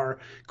bar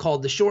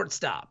called the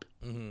Shortstop,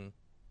 and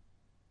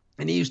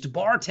he used to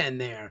bartend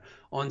there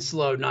on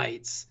slow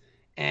nights.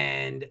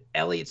 And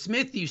Elliott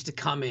Smith used to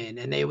come in,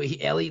 and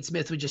Elliott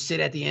Smith would just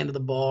sit at the end of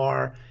the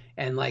bar,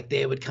 and like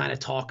they would kind of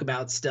talk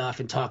about stuff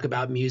and talk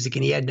about music.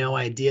 And he had no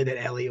idea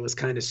that Elliott was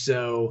kind of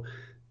so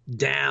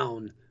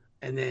down.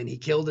 And then he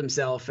killed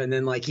himself, and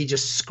then like he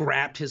just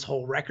scrapped his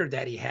whole record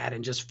that he had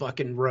and just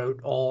fucking wrote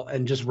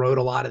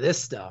a lot of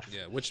this stuff.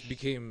 Yeah, which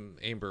became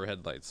Amber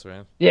Headlights,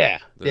 right? Yeah,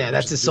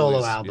 that's his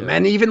solo album. Yeah.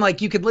 And even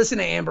like you could listen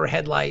to Amber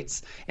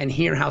Headlights and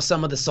hear how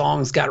some of the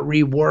songs got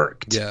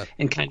reworked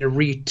and kind of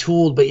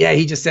retooled. But yeah,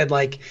 he just said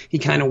like he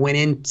kind of went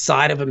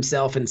inside of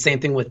himself, and same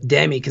thing with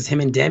Demme, because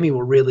him and Demme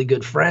were really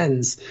good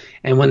friends.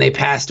 And when they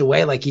passed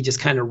away, like he just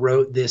kind of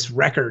wrote this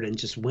record and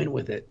just went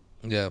with it.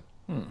 Yeah.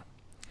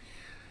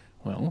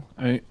 Well,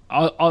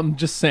 I'm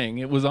just saying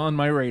it was on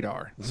my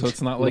radar, so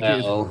it's not like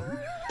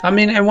I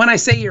mean, and when I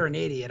say you're an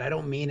idiot, I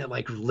don't mean it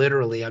like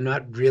literally. I'm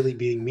not really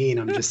being mean.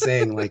 I'm just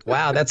saying like,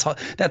 wow, that's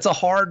a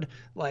hard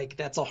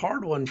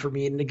one for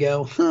me to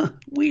go,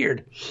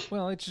 weird.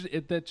 Well,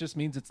 that just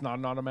means it's not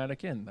an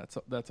automatic in.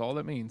 That's all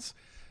that means.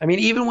 I mean,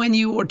 even when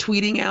you were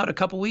tweeting out a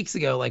couple weeks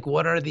ago, like,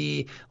 what are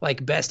the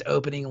like best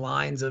opening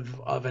lines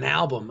of an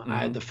album?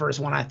 The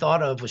first one I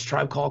thought of was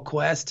Tribe Called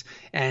Quest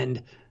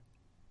and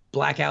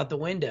Black Out the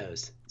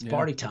Windows. It's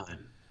party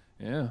time.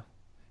 Yeah.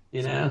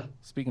 You know?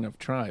 Speaking of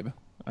Tribe,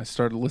 I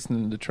started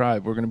listening to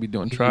Tribe. We're going to be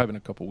doing Tribe in a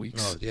couple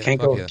weeks. Oh, yeah,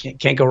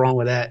 can't go wrong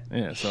with that.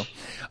 Yeah, so.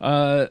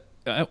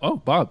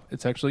 Bob,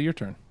 it's actually your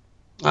turn.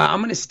 I'm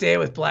going to stay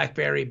with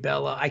Blackberry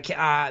Bella.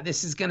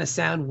 This is going to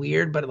sound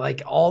weird, but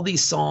like all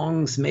these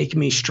songs make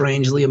me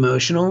strangely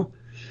emotional.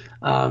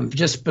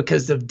 Just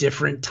because of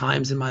different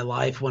times in my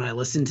life when I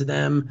listen to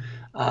them.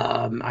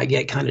 I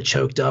get kind of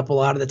choked up a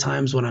lot of the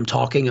times when I'm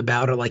talking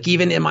about it, like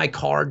even in my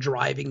car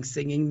driving,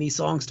 singing these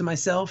songs to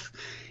myself.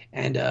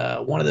 And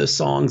one of those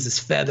songs is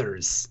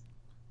Feathers.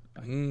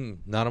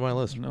 Not on my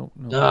list. No.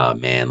 Oh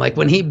man, like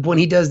when he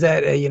does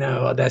that,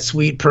 that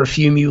Sweet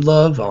Perfume You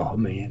Love. Oh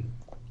man.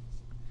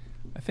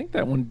 I think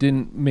that one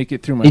didn't make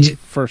it through my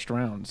first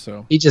round,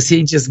 so he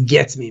just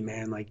gets me,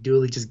 man. Like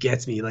Dulli just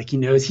gets me. Like he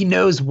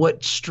knows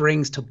what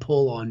strings to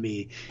pull on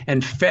me.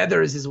 And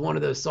Feathers is one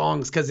of those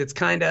songs because it's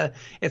kind of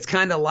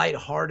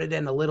lighthearted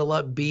and a little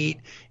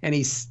upbeat. And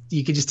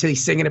you could just tell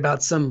he's singing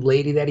about some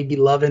lady that he'd be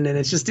loving, and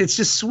it's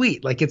just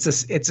sweet. Like it's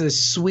a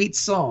sweet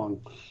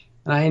song,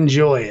 and I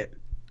enjoy it.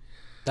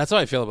 That's how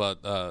I feel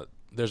about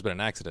There's Been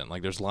an Accident.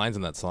 Like there's lines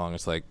in that song.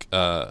 It's like.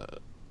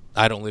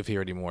 I don't live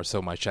here anymore,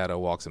 so my shadow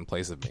walks in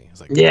place of me. It's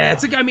like, yeah,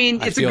 it's a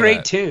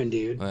great tune,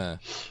 dude.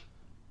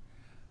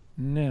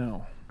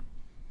 Now,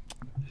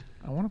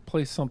 I want to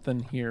play something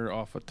here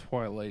off of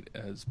Twilight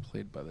as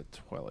played by the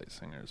Twilight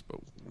Singers,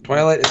 but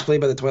Twilight is played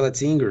by the Twilight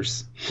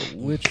Singers. But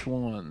which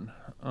one?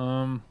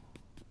 I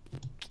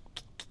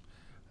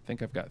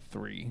think I've got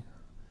three.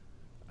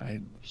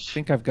 I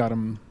think I've got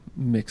them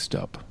mixed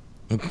up,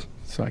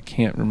 so I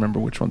can't remember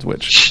which one's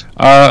which.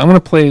 I'm going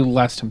to play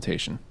Last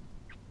Temptation.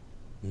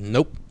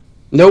 Nope.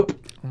 Oh,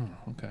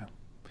 okay.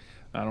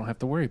 I don't have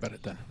to worry about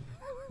it then.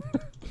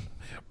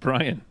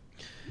 Bryan.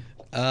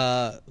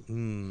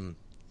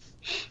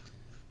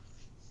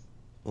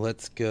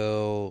 Let's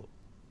go.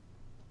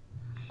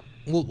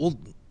 We'll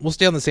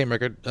stay on the same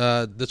record.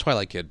 The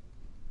Twilight Kid.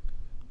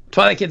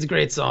 Twilight Kid's a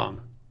great song.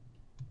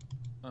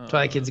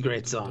 Twilight Kid's a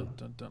great song.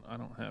 I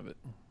don't have it.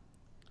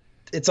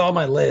 It's on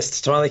my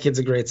list. Twilight Kid's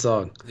a great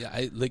song. Yeah,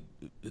 I like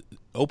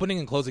opening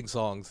and closing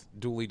songs.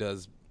 Dulli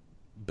does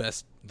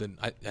best than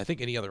I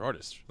think any other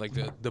artist. Like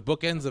the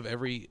bookends of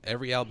every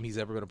album he's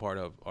ever been a part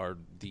of are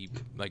the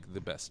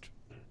best.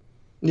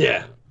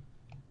 Yeah.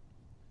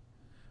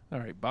 All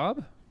right,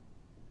 Bob.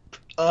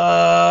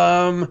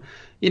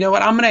 You know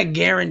what? I'm gonna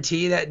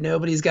guarantee that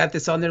nobody's got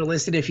this on their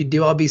list, and if you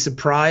do, I'll be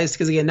surprised.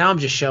 Because again, now I'm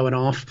just showing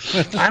off.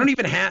 I don't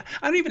even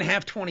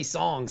have 20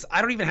 songs.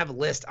 I don't even have a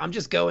list. I'm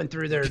just going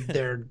through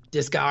their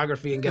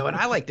discography and going,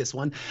 I like this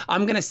one.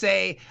 I'm gonna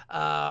say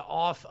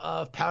off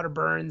of Powder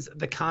Burns,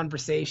 The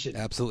Conversation.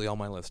 Absolutely on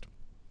my list.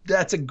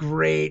 That's a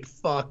great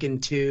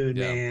fucking tune,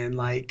 man.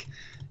 Like,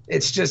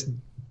 it's just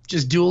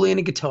just Dulli and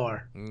a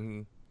guitar.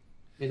 Mm-hmm.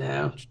 You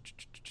know,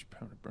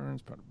 Powder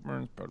burns, powder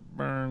burns, powder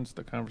burns.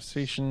 The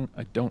conversation.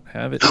 I don't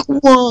have it.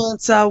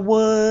 once I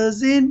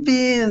was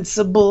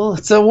invincible.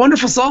 It's a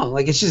wonderful song.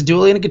 Like, it's just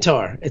Dulli and a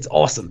guitar. It's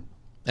awesome.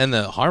 And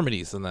the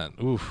harmonies in that.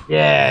 Oof.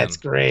 Yeah, man. it's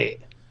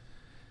great.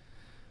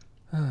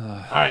 All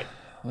right.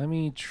 Let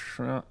me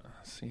try.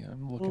 See,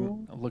 I'm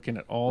looking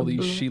at all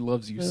these "She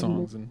Loves You"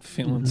 songs and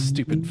feeling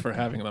stupid for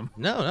having them.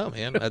 No,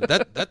 man.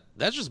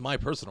 That's just my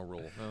personal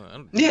rule.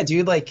 Yeah,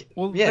 dude. Like,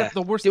 Well, yeah,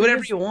 the worst do thing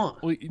whatever is- you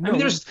want. well, I no, mean,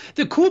 there's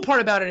the cool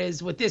part about it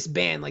is with this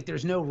band, like,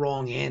 there's no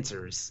wrong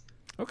answers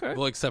Okay.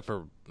 Well, except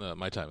for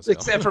my time has come.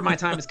 except for "My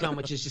Time Has Come,"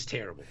 which is just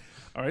terrible.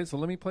 All right. So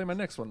let me play my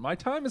next one. My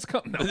time has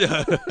come. No.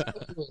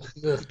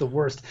 Ugh, the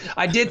worst.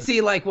 I did see,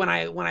 like, when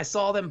I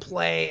saw them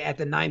play at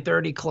the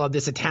 930 Club,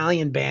 this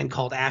Italian band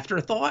called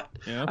Afterthought.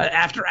 Yeah.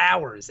 After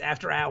Hours.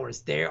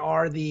 They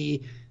are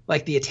the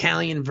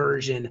Italian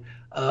version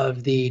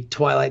of the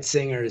Twilight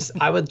Singers.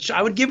 I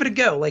would give it a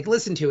go. Like,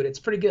 listen to it. It's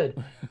pretty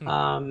good.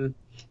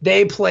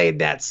 They played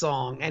that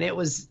song, and it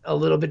was a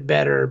little bit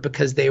better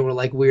because they were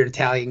like weird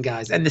Italian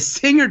guys. And the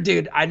singer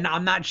dude, I'm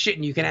not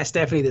shitting. You can ask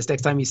Stephanie this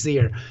next time you see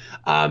her.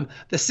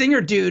 The singer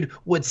dude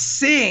would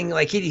sing,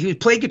 like he would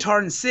play guitar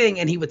and sing,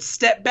 and he would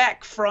step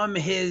back from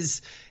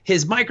his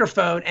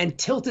microphone and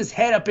tilt his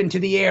head up into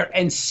the air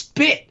and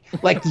spit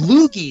like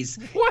loogies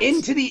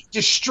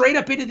just straight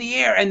up into the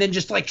air, and then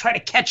just like try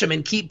to catch him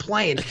and keep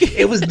playing.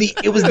 It was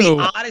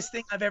the oddest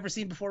thing I've ever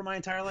seen before in my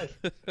entire life.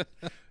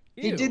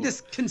 He did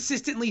this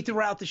consistently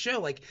throughout the show.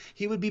 Like,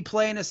 he would be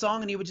playing a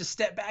song and he would just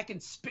step back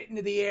and spit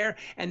into the air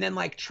and then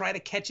like try to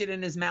catch it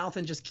in his mouth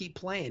and just keep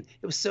playing.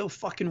 It was so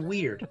fucking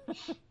weird.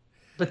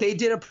 But they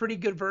did a pretty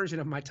good version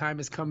of "My Time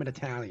Has Come" in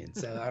Italian,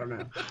 so I don't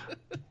know.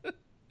 All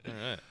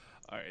right.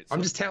 All right.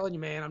 I'm just telling you,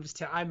 man.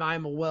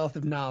 I'm a wealth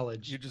of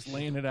knowledge. You're just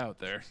laying it out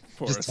there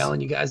for Just us. telling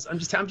you guys. I'm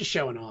just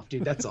showing off,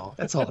 dude. That's all.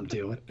 That's all I'm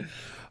doing.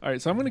 All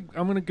right, so I'm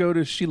gonna go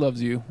to "She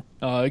Loves You."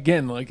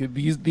 Again, like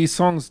these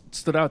songs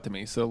stood out to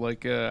me, so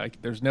like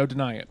there's no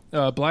denying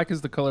it. "Black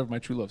is the color of my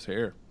true love's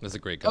hair." That's a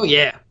great. Oh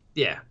Cover.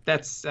 yeah.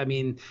 That's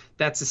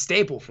a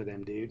staple for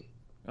them, dude.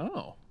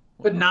 Oh.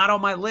 But not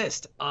on my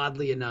list,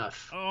 oddly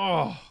enough.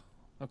 Oh.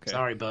 Okay.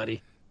 Sorry,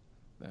 buddy.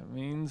 That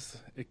means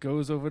it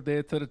goes over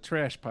there to the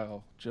trash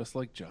pile, just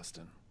like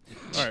Justin.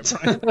 All right,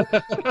 Brian.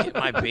 Get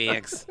my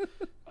bags.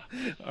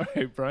 All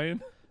right,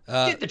 Brian.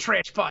 Get the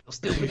trash pile,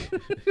 stupid.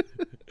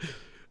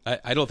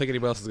 I don't think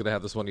anybody else is gonna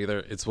have this one either.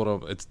 It's one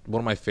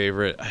of my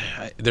favorite.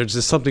 There's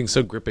just something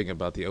so gripping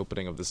about the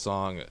opening of the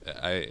song.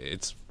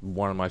 It's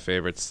one of my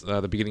favorites.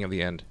 The beginning of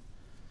the end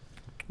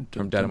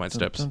from Dynamite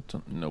Steps.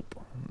 Nope.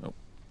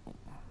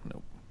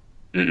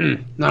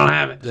 No, I don't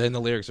have it. And the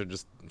lyrics are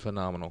just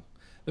phenomenal.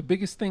 The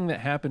biggest thing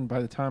that happened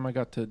by the time I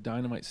got to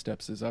Dynamite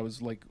Steps is I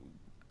was like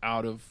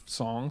out of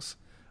songs.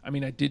 I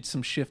mean, I did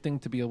some shifting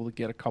to be able to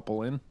get a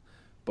couple in,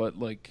 but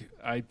like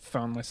I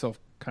found myself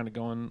kind of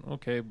going,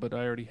 okay, but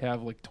I already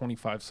have like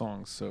 25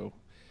 songs, so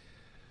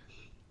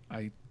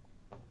I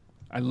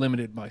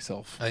limited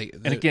myself.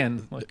 And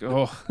again, like,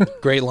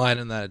 Great line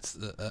in that. It's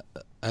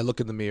I look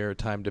in the mirror,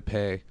 time to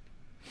pay,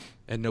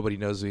 and nobody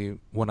knows me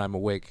when I'm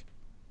awake.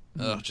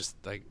 Just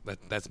like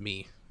that's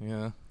me.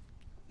 Yeah.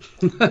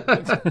 all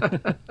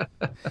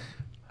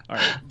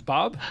right,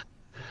 Bob.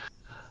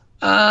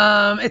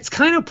 It's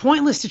kind of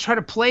pointless to try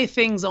to play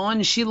things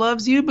on "She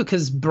Loves You"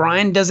 because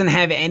Bryan doesn't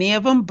have any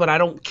of them, but I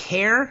don't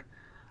care.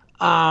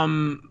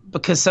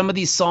 Because some of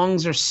these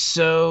songs are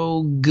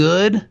so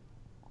good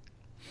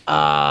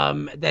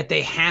that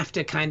they have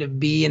to kind of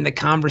be in the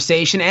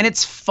conversation. And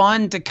it's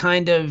fun to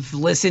kind of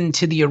listen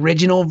to the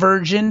original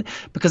version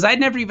because I'd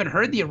never even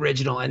heard the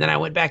original. And then I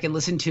went back and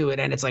listened to it,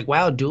 and it's like,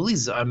 wow,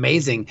 Dooley's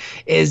amazing.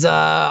 Is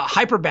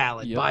Hyper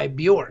Ballad by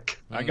Bjork.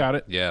 I got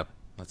it. Yeah,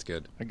 that's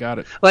good. I got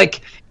it.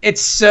 Like,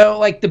 it's so,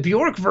 like, the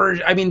Bjork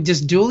version, I mean,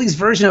 just Dooley's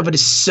version of it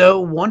is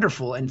so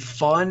wonderful and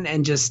fun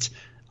and just,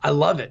 I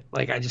love it.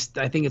 Like, I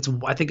think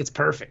it's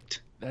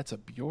perfect. That's a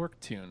Bjork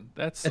tune.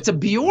 That's a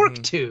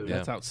Bjork tune.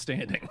 That's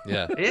outstanding.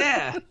 Yeah.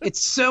 Yeah.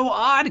 It's so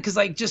odd because,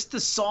 like, just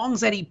the songs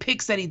that he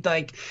picks that he's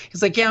like,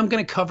 yeah, I'm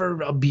going to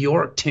cover a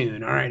Bjork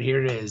tune. All right,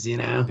 here it is, you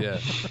know? Yeah.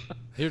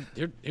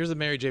 Here's a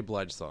Mary J.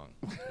 Blige song.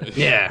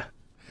 Yeah.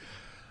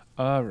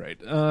 All right.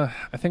 I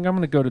think I'm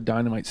going to go to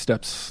Dynamite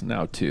Steps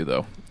now, too,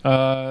 though.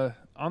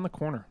 On the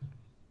Corner.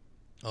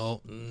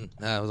 Oh,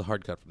 that was a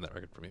hard cut from that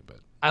record for me, but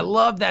I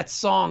love that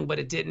song, but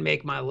it didn't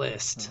make my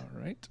list.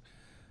 All right.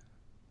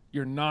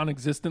 Your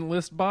non-existent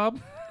list, Bob?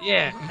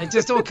 Yeah, it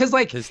just because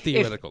like his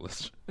theoretical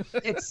list.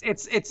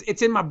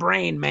 It's in my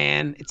brain,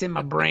 man. It's in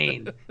my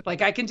brain.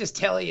 Like I can just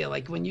tell you,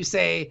 like when you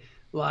say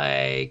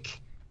like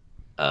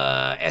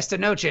Esta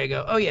Noche, I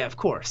go, oh yeah, of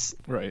course.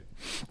 Right.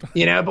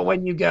 You know, but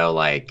when you go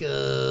like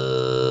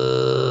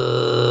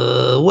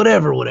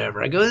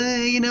whatever, I go,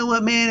 you know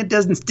what, man, it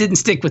didn't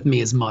stick with me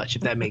as much,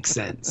 if that makes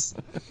sense.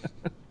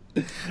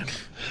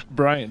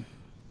 Brian.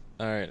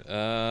 All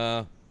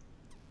right.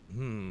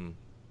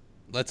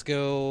 Let's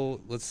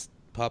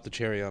pop the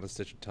cherry on a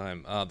Stitch of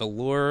Time. The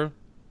Lure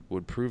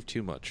would prove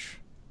too much.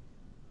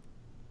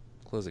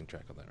 Closing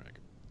track on that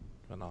record.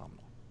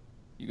 phenomenal.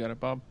 You got it,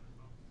 Bob?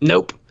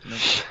 Nope.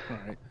 All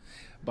right.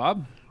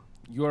 Bob,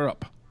 you're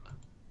up.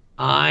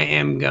 I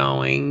am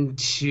going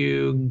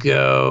to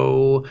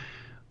go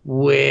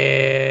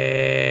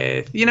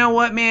with, you know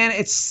what, man?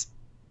 It's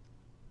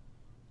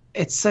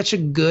such a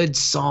good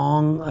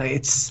song. Like,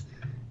 it's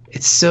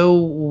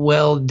so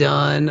well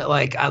done.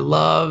 Like, I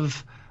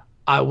love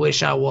I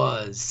Wish I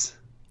Was.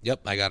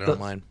 Yep, I got it on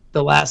mine.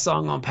 The last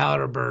song on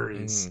Powder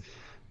Burns.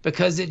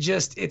 Because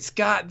it's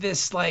got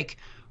this like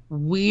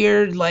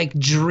weird, like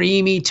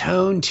dreamy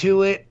tone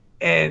to it.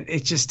 And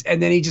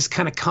and then he just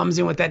kind of comes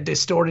in with that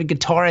distorted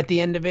guitar at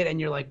the end of it.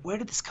 And you're like, where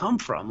did this come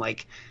from?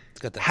 Like, it's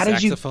got that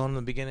saxophone in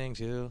the beginning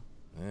too.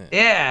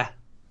 Yeah.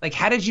 Like,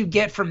 how did you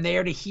get from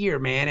there to here,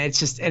 man? It's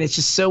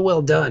just so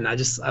well done. I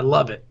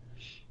love it.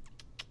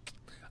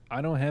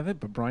 I don't have it,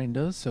 but Bryan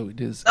does, so it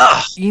is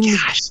in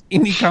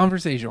the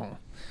conversation.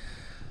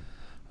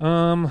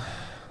 All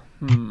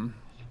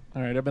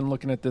right, I've been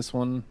looking at this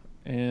one,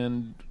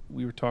 and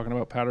we were talking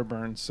about Powder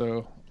Burns,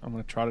 so I'm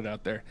going to trot it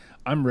out there.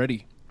 I'm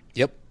ready.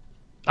 Yep.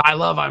 I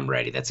love I'm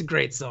Ready. That's a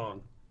great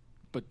song.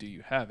 But do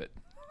you have it?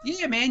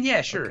 Yeah, man.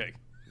 Yeah, sure. Okay.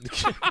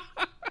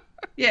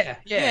 Yeah.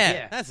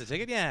 That's the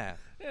ticket. Yeah,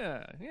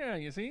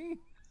 you see?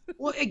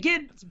 Well,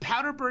 again,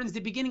 Powder Burns,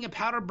 the beginning of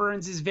Powder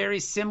Burns is very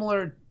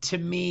similar to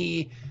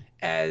me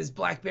as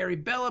Blackberry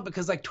Bella,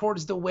 because like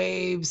Towards the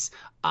Waves,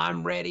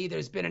 I'm Ready,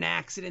 There's Been an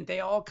Accident,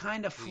 they all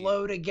kind of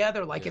flow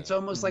together. Like it's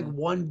almost like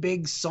one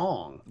big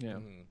song. Yeah.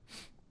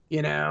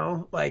 You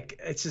know, like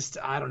it's just,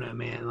 I don't know,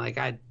 man. Like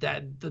like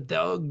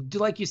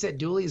you said,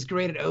 Dulli is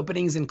great at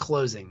openings and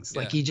closings.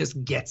 Like he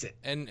just gets it.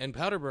 And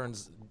Powder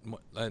Burns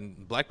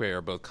and Blackberry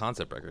are both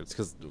concept records,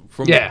 because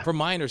from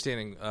my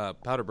understanding,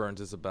 Powder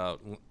Burns is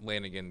about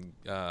Lanigan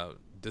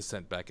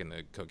descent back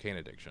into cocaine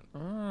addiction.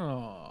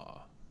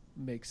 Oh,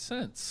 makes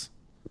sense.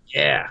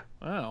 Yeah.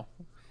 Wow.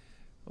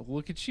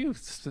 Look at you.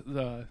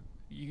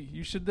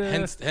 You should.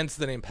 Hence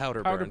the name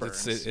Powder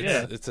Burns.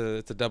 It's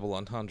a double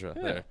entendre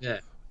there. Yeah.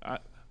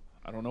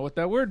 I don't know what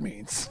that word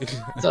means.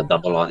 It's a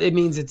double. It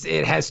means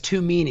it has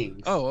two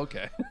meanings. Oh,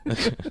 okay.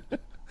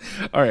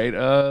 All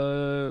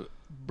right,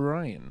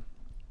 Bryan.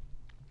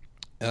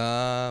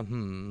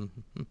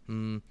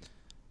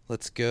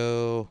 Let's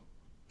go.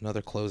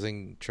 Another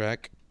closing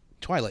track.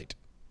 Twilight.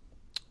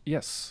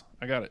 Yes,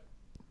 I got it.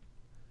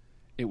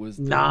 It was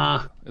It's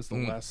the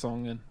last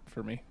song in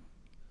for me.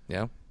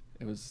 Yeah.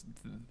 It was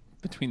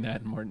between that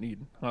and Martin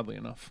Eden, oddly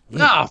enough.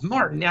 No,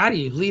 Martin. How do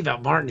you leave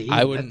out Martin Eden?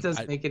 I wouldn't. That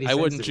doesn't make any sense. I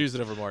wouldn't choose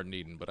it over Martin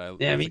Eden, but I.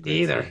 Yeah, me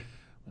neither.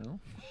 Well,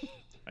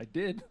 I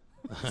did.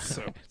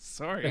 So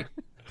sorry.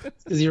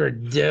 Because you're a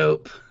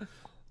dope.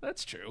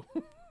 That's true.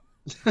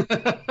 All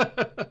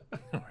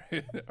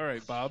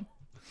right, Bob.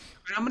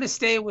 I'm going to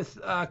stay with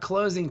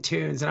closing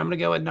tunes, and I'm going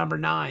to go at number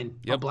 9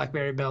 on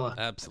Blackberry Bella.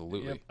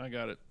 Absolutely. Yep, I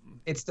got it.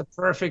 It's the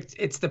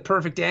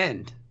perfect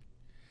end.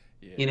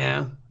 Yeah. You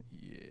know?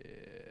 Yeah.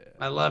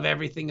 I love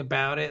everything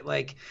about it.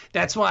 Like,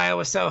 that's why I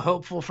was so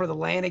hopeful for the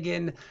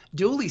Lanigan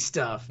Dulli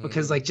stuff,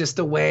 because like just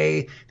the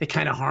way they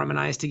kind of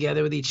harmonize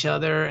together with each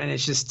other, and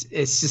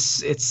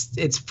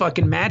it's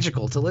fucking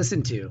magical to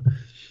listen to.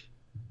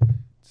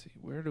 Let's see,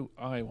 where do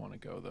I want to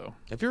go though?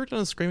 Have you ever done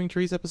a Screaming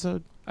Trees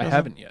episode? I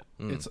haven't yet.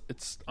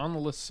 It's on the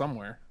list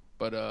somewhere,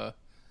 but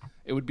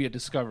it would be a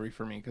discovery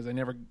for me because I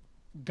never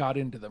got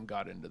into them.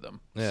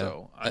 Yeah.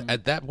 So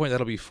at that point,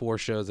 that'll be 4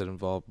 shows that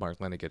involve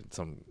Mark Lanigan in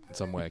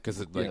some way,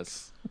 because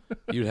yes.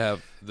 you'd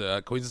have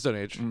the Queens of Stone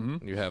Age,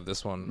 and you have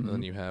this one, and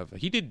then you have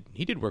he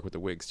did work with the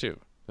Wigs too.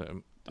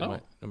 Am I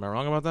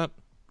wrong about that?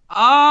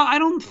 I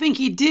don't think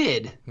he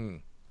did.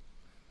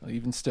 Well,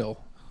 even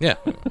still. Yeah.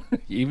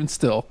 Even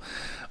still.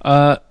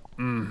 I'm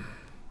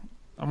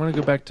gonna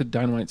go back to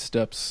Dynamite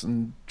Steps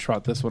and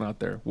trot this one out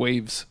there.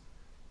 Waves.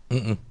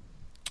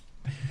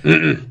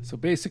 So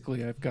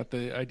basically, I've got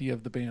the idea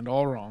of the band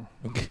all wrong.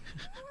 Okay.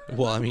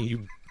 Well, I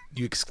mean,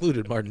 you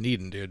excluded Martin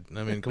Eden, dude.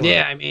 I mean, come on.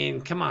 Yeah, I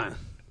mean, come on.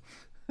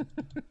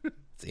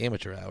 It's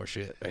amateur hour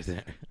shit right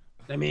there.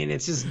 I mean,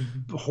 it's just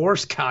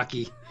horse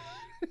cocky.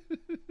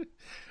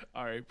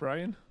 All right,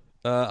 Bryan.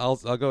 I'll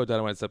go with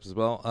Dynamite Steps as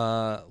well.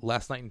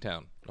 Last Night in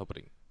Town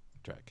opening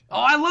track.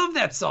 Oh, I love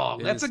that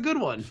song. That's a good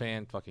one.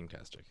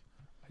 Fan-fucking-tastic.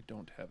 I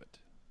don't have it.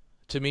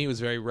 To me, it was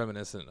very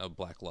reminiscent of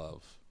Black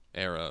Love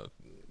era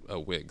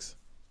Wigs.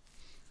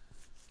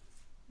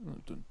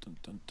 Dun, dun,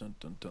 dun, dun,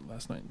 dun, dun.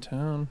 Last Night in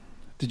Town.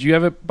 Did you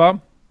have it,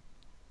 Bob?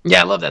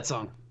 Yeah, I love that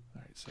song.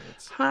 All right, so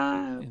it's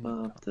high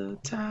above the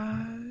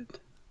tide,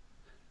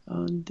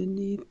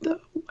 underneath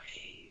the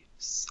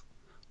waves,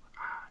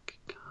 I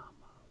could come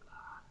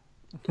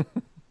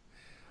alive.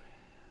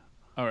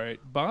 All right,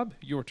 Bob,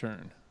 your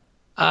turn.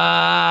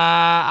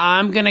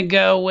 I'm gonna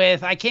go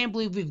with. I can't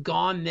believe we've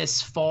gone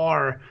this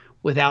far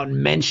without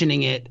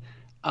mentioning it.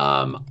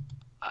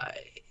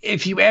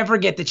 If you ever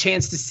get the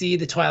chance to see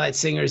the Twilight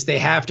Singers, they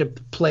have to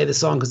play the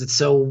song because it's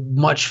so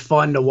much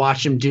fun to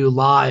watch them do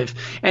live.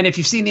 And if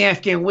you've seen the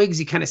Afghan Wigs,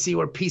 you kind of see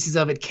where pieces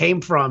of it came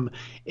from.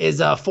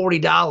 Is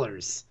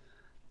 $40.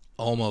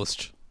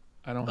 Almost.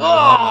 I don't.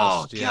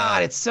 Oh Yeah.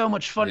 God, it's so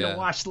much fun to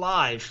watch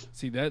live.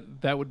 See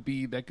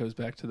that goes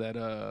back to that.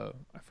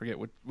 I forget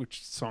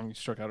which song you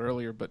struck out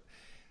earlier, but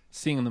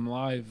seeing them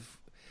live,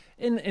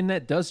 and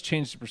that does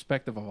change the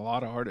perspective of a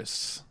lot of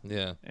artists.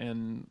 Yeah,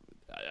 and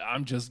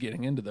I'm just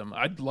getting into them.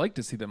 I'd like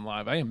to see them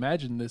live. I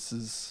imagine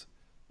that's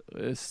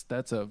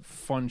a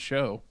fun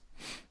show.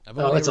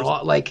 Oh, it's a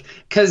lot, like,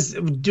 because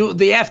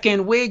the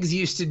Afghan Wigs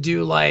used to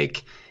do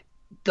like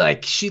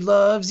She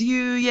Loves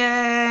You,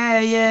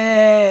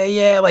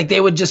 yeah, like they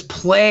would just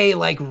play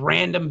like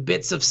random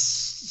bits of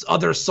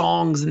other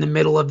songs in the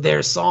middle of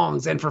their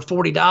songs, and for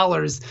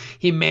 $40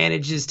 he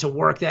manages to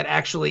work that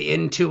actually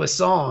into a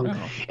song.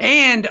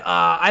 And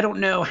I don't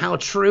know how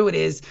true it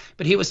is,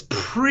 but he was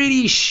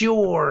pretty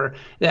sure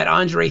that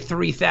Andre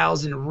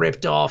 3000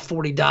 ripped off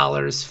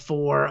 $40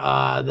 for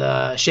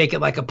the Shake It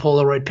Like a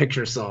Polaroid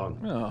Picture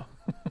song.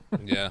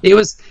 Yeah, he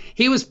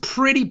was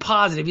pretty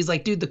positive. He's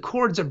like, dude, the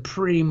chords are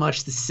pretty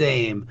much the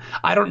same.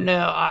 I don't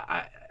know.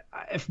 I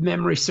if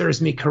memory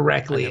serves me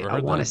correctly, I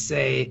want to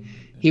say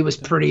he was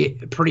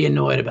pretty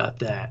annoyed about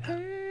that.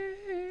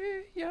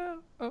 Hey, yeah.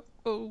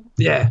 Oh.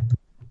 Yeah.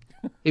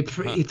 He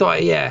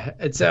thought, yeah.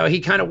 And so he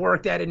kind of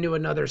worked that into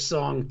another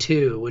song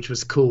too, which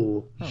was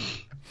cool.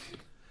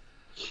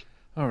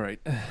 All right.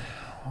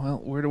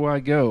 Well, where do I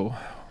go?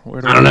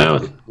 I don't know.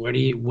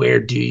 Where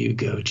do you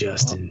go,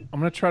 Justin? I'm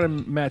gonna try to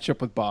match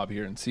up with Bob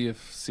here and see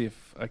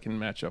if I can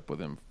match up with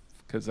him,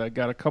 because I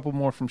got a couple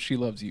more from She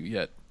Loves You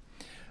yet.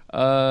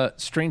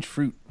 Strange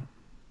Fruit.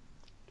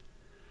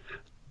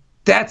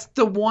 That's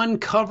the one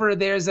cover of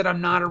theirs that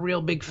I'm not a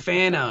real big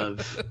fan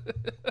of.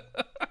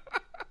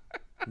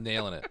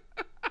 Nailing it.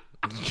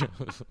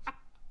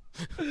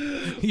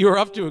 You were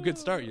up to a good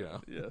start, you know.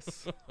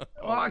 Yes.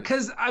 Well,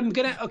 because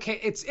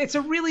it's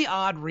a really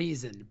odd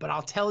reason, but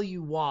I'll tell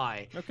you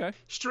why. Okay.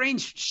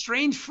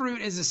 Strange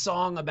Fruit is a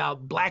song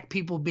about black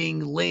people being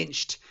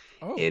lynched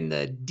in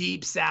the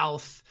Deep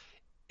South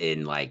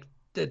in like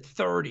the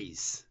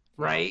 30s,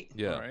 right?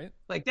 Yeah. All right.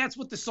 Like that's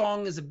what the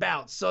song is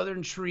about.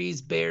 Southern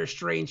trees bear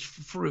strange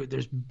fruit.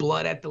 There's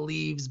blood at the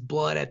leaves,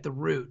 blood at the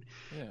root.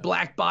 Yeah.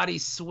 Black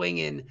bodies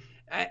swinging,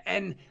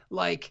 and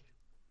like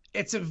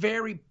it's a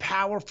very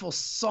powerful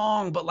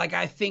song, but like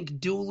I think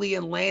Dulli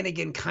and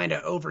Lanigan kind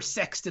of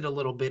oversexed it a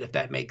little bit, if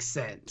that makes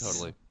sense.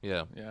 Totally.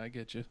 Yeah. Yeah, I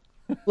get you.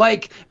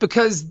 Like,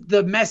 because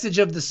the message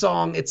of the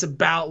song, it's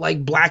about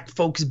like black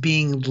folks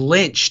being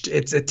lynched.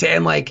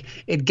 And like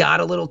it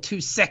got a little too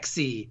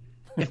sexy.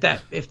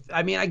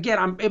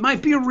 It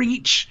might be a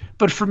reach,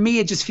 but for me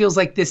it just feels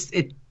like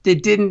it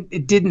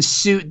didn't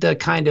suit the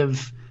kind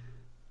of.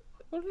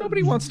 Well,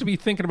 nobody wants to be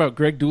thinking about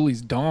Greg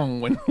Dulli's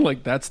dong when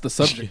like that's the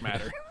subject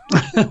matter.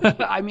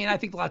 I mean, I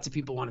think lots of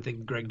people want to think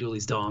of Greg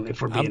Dulli's dong,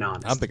 if we're being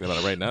honest. I'm thinking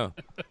about it right now.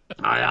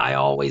 I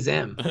always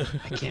am.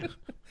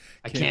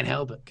 I can't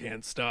help it.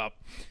 Can't stop.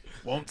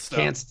 Won't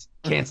stop.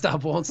 Can't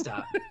stop, won't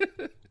stop.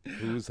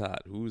 Who's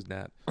hot? Who's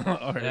not?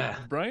 All right. Yeah.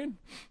 Brian?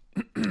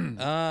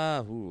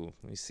 Let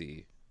me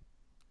see.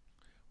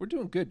 We're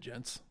doing good,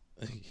 gents.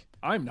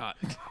 I'm not.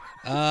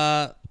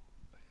 My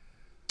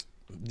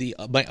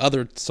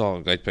other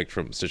song I picked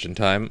from Stitch in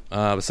Time,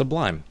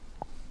 Sublime.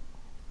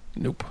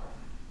 Nope.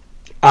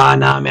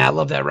 Nah, man, I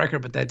love that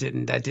record, but that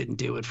didn't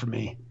do it for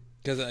me.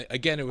 Because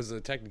again, it was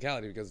a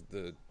technicality, because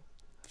the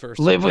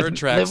first third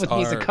tracks Live With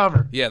Me's a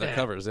cover. Yeah, they're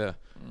covers. Yeah.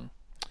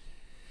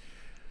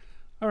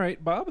 All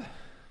right, Bob.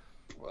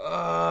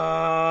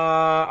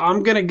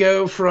 I'm gonna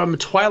go from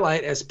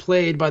Twilight, as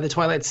played by the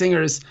Twilight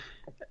Singers.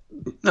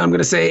 I'm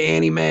gonna say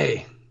Annie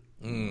Mae.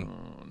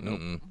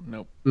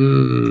 Nope.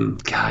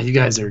 God, you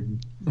guys are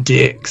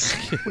dicks.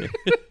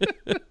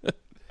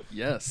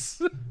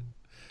 Yes.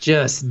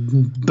 Just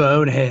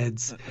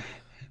boneheads.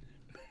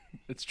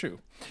 It's true.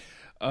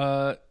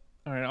 All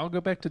right, I'll go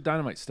back to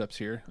Dynamite Steps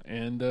here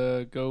and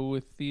go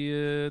with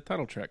the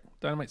title track,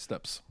 Dynamite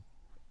Steps.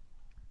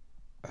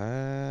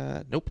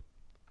 Nope.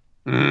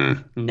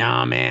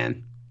 Nah,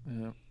 man.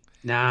 Yeah.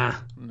 Nah.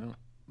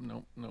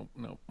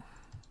 Nope.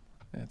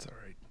 That's all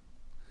right.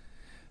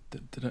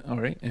 All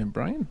right, and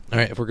Brian? All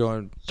right, if we're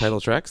going title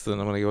tracks, then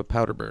I'm going to go with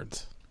Powder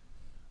Birds.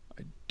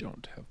 I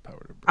don't have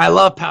Powder Birds. I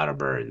love Powder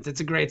Birds.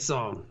 It's a great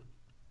song.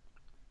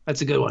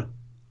 That's a good one.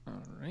 All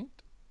right.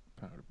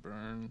 Powder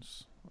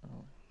Burns.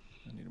 Oh,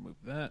 I need to move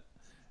that.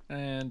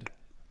 And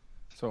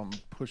so I'm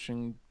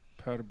pushing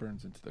Powder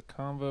Burns into the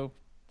convo.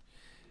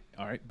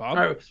 All right, Bob.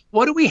 All right.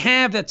 What do we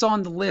have that's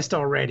on the list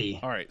already?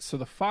 All right, so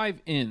the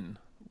 5 in.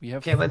 We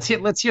have. Okay, let's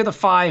hear the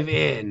 5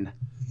 in.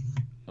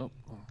 Oh,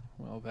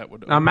 well, that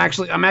would. I'm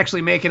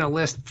actually making a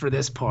list for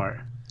this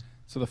part.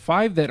 So the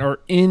 5 that are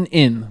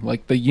in,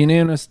 like the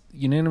unanimous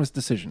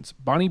decisions.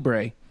 Bonnie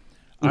Bray.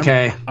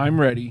 Okay. I'm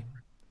ready.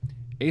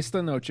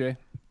 Esta Noche.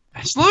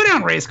 Slow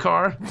down, race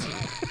car.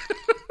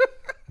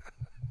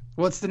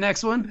 What's the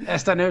next one?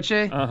 Esta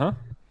Noche? Uh-huh.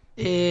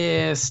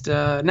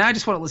 Now I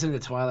just want to listen to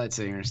the Twilight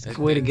Singers.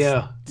 Way to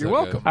go. You're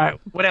welcome. All right,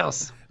 what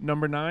else?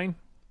 Number 9.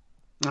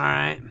 All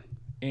right.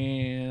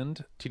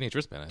 And Teenage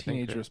Wristband, I think.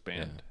 Teenage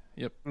Wristband.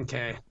 Yeah. Yep.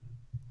 Okay.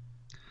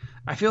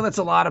 I feel that's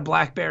a lot of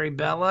Blackberry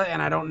Bella,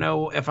 and I don't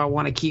know if I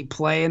want to keep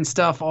playing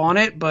stuff on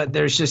it, but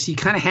there's just, you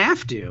kind of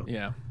have to.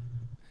 Yeah.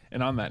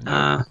 And on that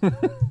note,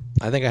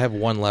 I think I have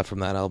one left from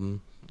that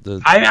album.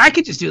 I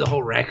could just do the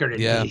whole record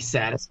and be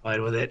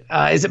satisfied with it.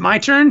 Is it my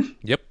turn?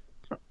 Yep.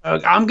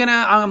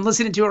 I'm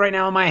listening to it right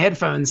now on my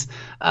headphones.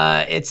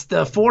 It's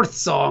the fourth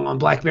song on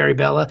Blackberry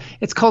Bella.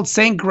 It's called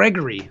St.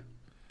 Gregory.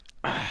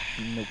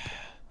 Nope.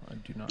 I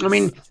do not. I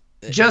mean,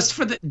 just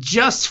for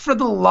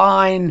the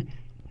line,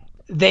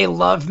 "They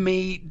love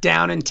me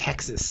down in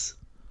Texas."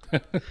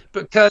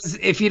 Because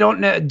if you don't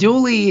know,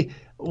 Dulli,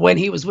 when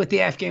he was with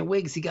the Afghan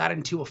Wigs, he got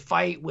into a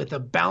fight with a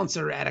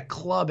bouncer at a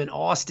club in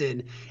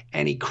Austin,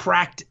 and he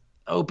cracked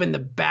open the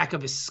back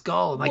of his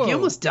skull. Like, he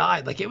almost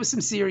died. Like, it was some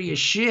serious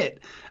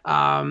shit.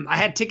 I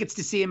had tickets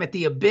to see him at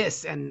the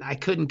Abyss, and I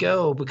couldn't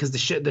go because the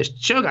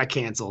show got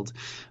canceled.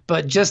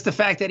 But just the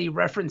fact that he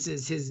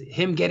references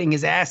him getting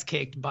his ass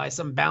kicked by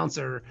some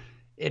bouncer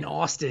in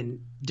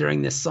Austin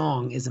during this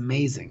song is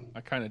amazing.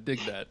 I kind of dig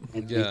that.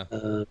 Yeah.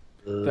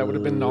 That would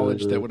have been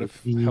knowledge that would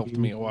have helped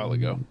me a while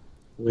ago.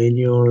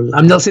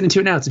 I'm listening to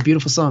it now. It's a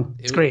beautiful song.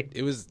 It's great.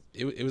 It was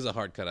a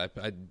hard cut.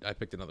 I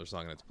picked another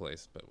song in its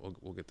place, but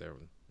we'll get there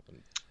when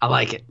I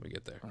like it. we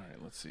get there. All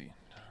right, let's see.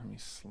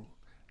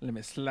 Let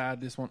me slide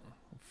this one.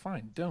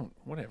 Fine, don't.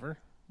 Whatever.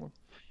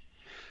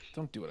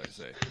 Don't do what I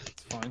say.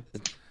 It's fine.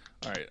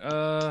 All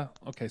right.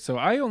 Okay, so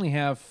I only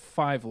have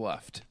 5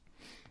 left.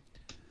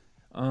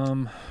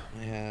 I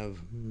have.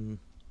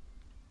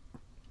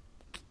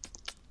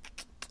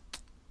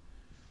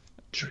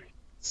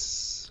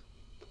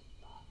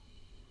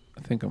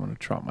 I think I'm going to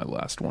trot my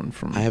last one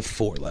from. I have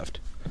 4 left.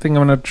 I think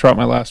I'm going to trot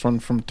my last one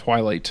from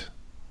Twilight,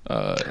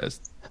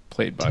 as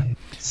played by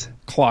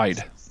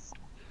Clyde.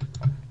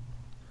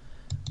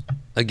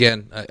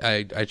 Again,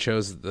 I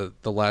chose the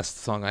last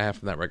song I have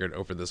from that record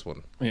over this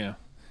one. Yeah.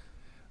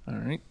 All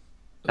right.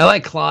 I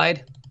like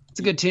Clyde. It's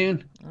a good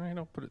tune. All right.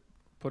 I'll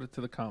put it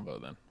to the combo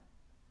then.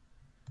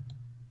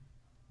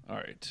 All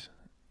right.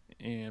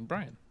 And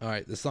Bryan. All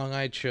right. The song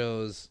I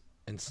chose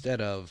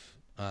instead of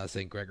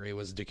St. Gregory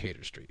was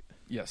Decatur Street.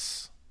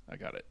 Yes, I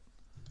got it.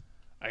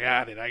 I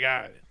got it.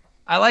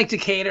 I like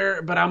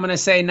Decatur, but I'm going to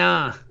say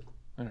nah.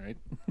 All right.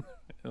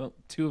 Well,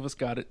 2 of us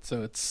got it,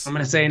 so it's... I'm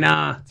going to say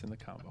nah. It's in the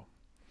combo.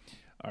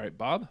 All right,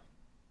 Bob?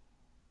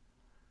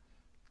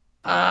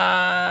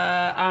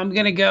 I'm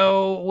going to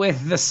go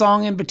with the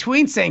song in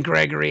between St.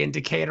 Gregory and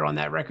Decatur on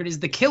that record is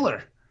The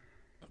Killer.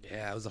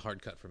 Yeah, it was a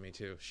hard cut for me,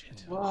 too.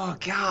 Shit. Oh,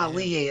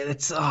 golly.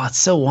 It's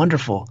so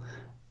wonderful.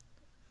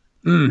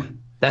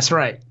 That's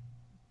right.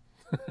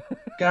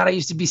 God, I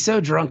used to be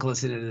so drunk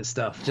listening to this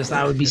stuff.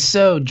 I would be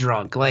so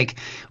drunk. Like,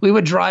 we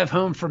would drive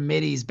home from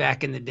Middy's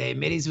back in the day.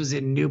 Middy's was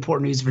in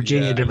Newport News,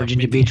 Virginia to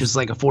Virginia Beach. Was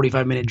like a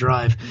 45-minute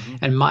drive. Mm-hmm.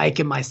 And Mike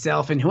and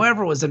myself and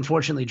whoever was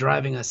unfortunately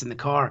driving us in the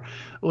car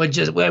we would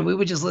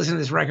just listen to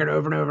this record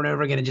over and over and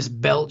over again and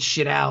just belt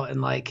shit out. And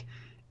like,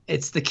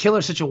 it's The Killer.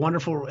 It's such a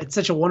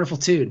wonderful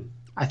tune.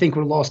 I think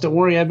we're lost. Don't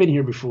worry, I've been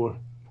here before.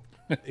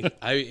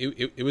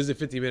 It was a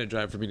 50-minute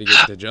drive for me to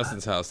get to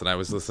Justin's house, and I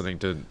was listening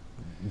to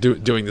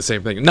doing the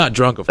same thing. Not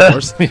drunk, of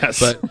course. Yes.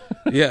 But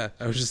yeah,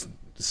 I was just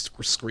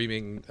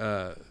screaming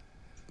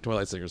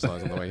Twilight Singers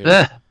songs on the way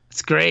here.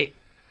 It's great.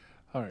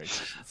 All right.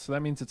 So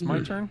that means it's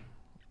my turn?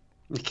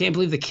 I can't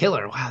believe The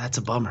Killer. Wow, that's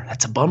a bummer.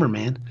 That's a bummer,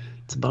 man.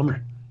 It's a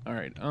bummer. All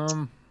right.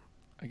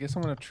 I guess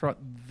I'm going to trot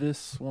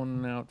this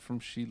one out from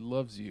She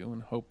Loves You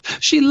and hope...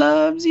 She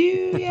loves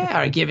you. Yeah. All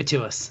right, give it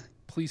to us.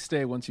 Please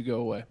stay once you go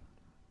away.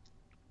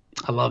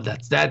 I love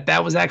that.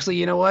 That was actually,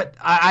 you know what?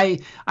 I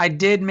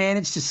did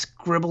manage to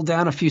scribble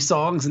down a few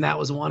songs, and that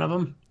was one of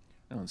them.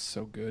 That was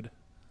so good.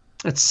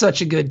 It's such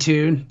a good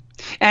tune.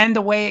 And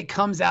the way it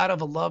comes out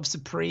of A Love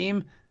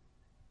Supreme,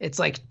 it's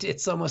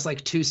almost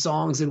like 2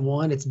 songs in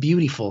one. It's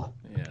beautiful.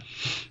 Yeah.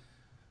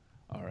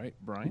 All right,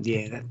 Bryan?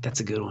 Yeah,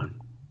 that's a good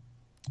one.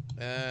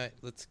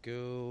 Let's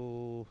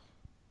go...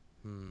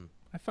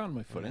 I found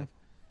my footing.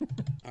 All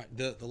right,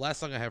 the last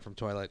song I have from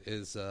Twilight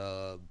is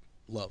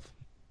Love.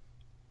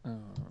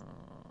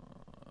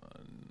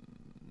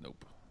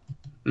 Nope.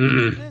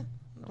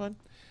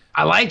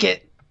 I like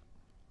it.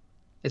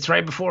 It's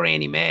right before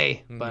Annie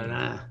Mae, but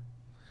all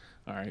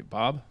right,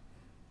 Bob.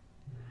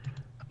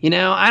 You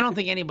know, I don't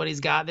think anybody's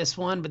got this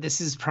one, but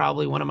this is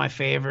probably one of my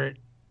favorite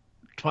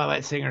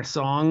Twilight Singer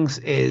songs.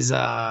 Is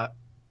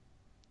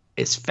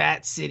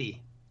Fat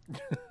City.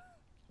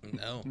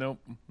 No. Nope.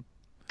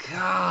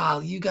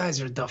 God, you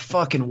guys are the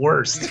fucking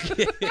worst.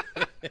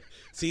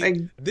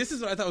 See, this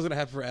is what I thought was going to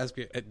happen for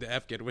the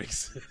Afghan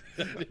Wigs.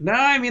 No,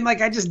 I mean,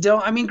 like, I just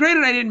don't. I mean,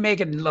 granted, I didn't make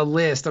a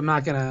list. I'm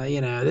not going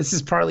to, this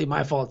is partly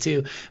my fault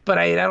too. But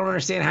I don't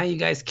understand how you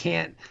guys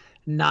can't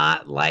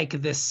not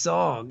like this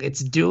song.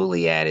 It's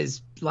Dulli at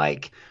his,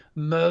 like,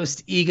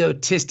 most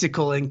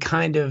egotistical and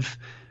kind of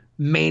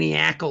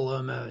maniacal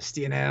almost,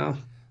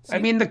 I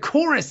mean, the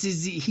chorus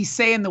he's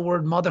saying the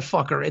word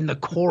motherfucker in the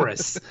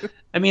chorus.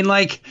 I mean,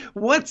 like,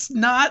 what's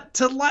not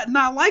to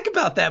not like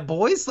about that,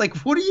 boys? Like,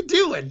 what are you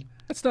doing?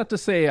 That's not to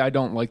say I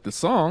don't like the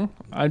song.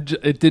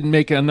 It didn't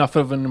make enough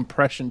of an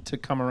impression to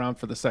come around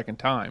for the second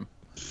time.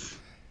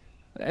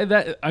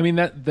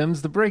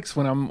 Them's the breaks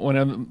when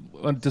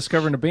I'm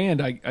discovering a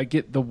band. I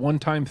get the one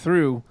time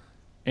through,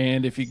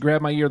 and if you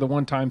grab my ear the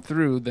one time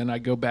through, then I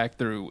go back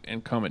through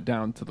and calm it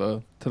down to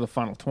the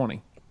final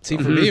 20. See,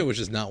 for me, it was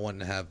just not wanting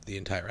to have the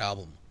entire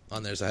album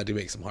on there, so I had to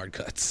make some hard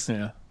cuts.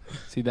 Yeah,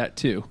 see that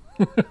too.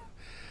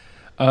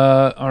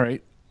 All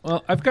right.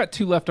 Well, I've got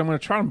 2 left. I'm going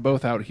to try them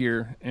both out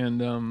here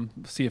and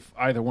see if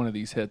either one of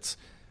these hits.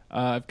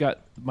 I've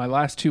got my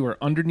last 2 are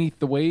Underneath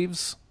the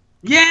Waves.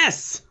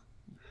 Yes!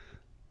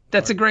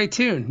 That's a great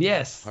tune.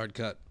 Yes. Hard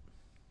cut.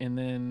 And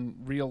then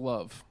Real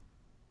Love.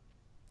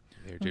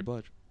 Mary J.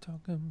 Blige.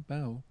 Talking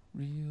about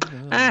real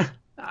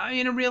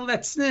love. Real,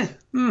 that's... No.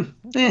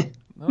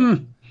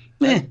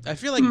 I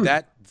feel like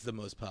that's the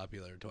most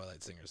popular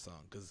Twilight Singers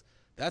song, because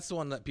that's the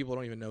one that people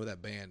don't even know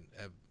that band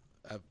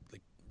have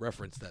like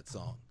referenced that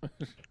song.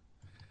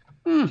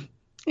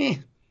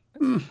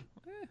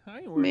 I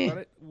ain't worried about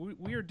it.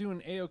 We are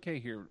doing A-okay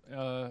here.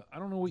 I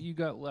don't know what you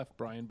got left,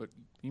 Brian, but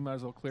you might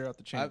as well clear out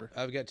the chamber.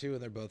 I've got 2,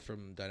 and they're both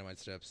from Dynamite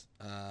Steps.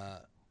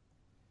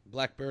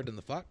 Blackbird and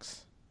the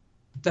Fox.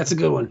 That's a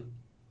good one.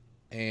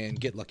 And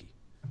Get Lucky.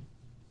 All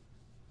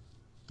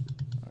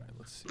right,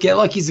 let's see. Get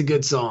Lucky's a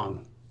good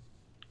song.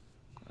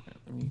 All right,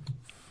 let me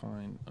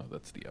find... Oh,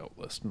 that's the out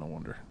list. No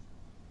wonder.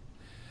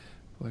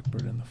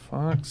 Blackbird and the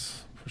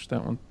Fox. Push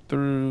that one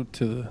through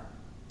to the...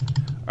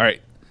 All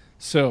right,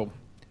 so...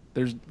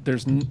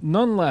 There's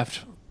none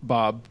left,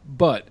 Bob,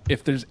 but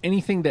if there's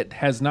anything that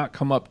has not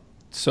come up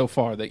so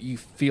far that you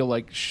feel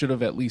like should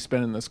have at least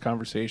been in this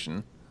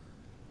conversation,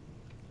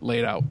 lay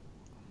it out.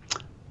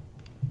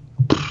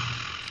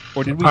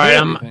 Or did we? All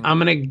right, I'm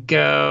gonna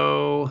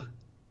go.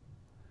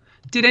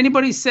 Did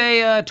anybody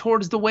say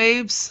 "Towards the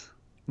Waves"?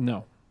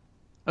 No.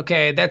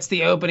 Okay, that's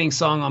the opening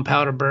song on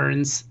Powder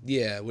Burns.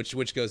 Yeah,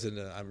 which goes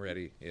into I'm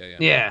Ready. Yeah.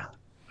 Yeah,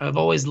 I've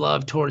always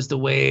loved "Towards the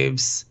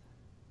Waves."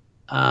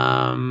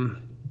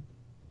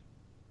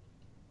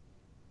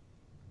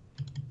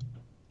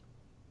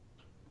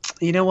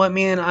 You know what,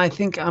 man? I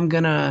think I'm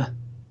gonna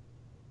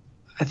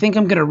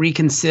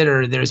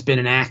reconsider There's Been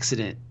an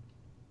Accident.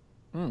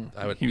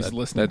 He was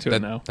listening to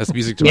it now. That's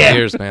music to my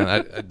ears,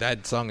 man.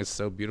 That song is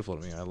so beautiful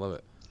to me. I love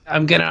it.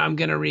 I'm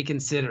gonna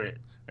reconsider it.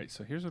 All right,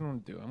 so here's what I'm gonna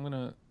do. I'm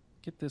gonna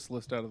get this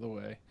list out of the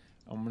way.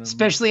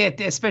 Especially at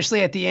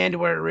the end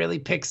where it really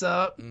picks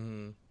up.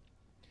 Mm-hmm.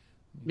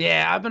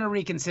 Yeah, I'm gonna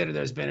reconsider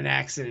There's Been an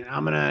Accident.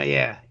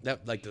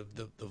 That like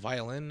the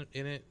violin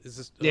in it is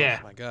just yeah.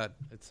 Oh my god,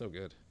 it's so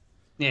good.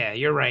 Yeah,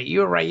 you're right. You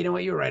were right. You know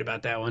what? You were right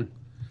about that one.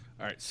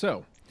 All right,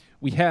 so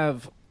we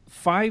have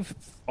 5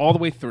 all the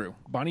way through.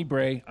 Bonnie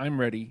Bray, I'm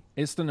Ready,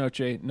 Esta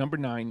Noche, Number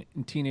 9,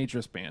 and Teenage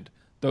Wristband.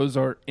 Those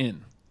are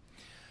in.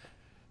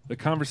 The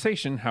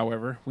conversation,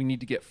 however, we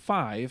need to get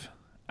 5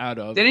 out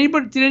of. Did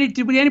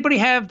anybody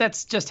have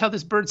That's Just How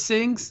This Bird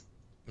Sings?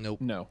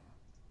 Nope. No.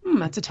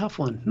 That's a tough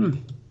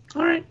one.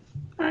 All right.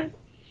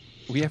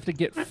 We have to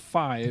get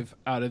 5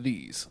 out of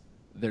these.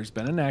 There's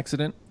Been an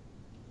Accident,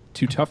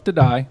 Too Tough to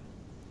Die.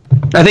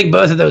 I think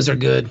both of those are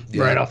good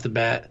right off the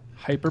bat.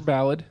 Hyper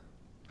Ballad,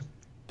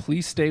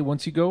 Please Stay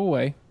Once You Go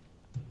Away,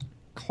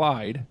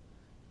 Clyde,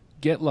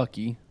 Get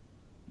Lucky,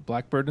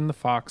 Blackbird and the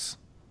Fox,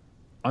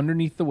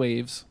 Underneath the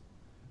Waves,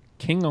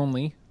 King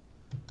Only,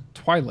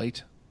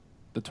 Twilight,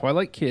 The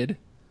Twilight Kid,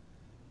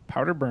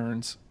 Powder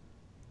Burns,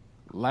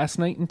 Last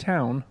Night in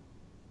Town,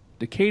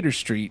 Decatur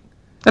Street.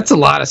 That's a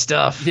lot of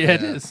stuff. Yeah,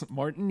 it is.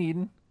 Martin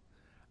Eden,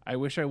 I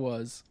Wish I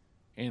Was,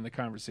 and The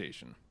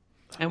Conversation.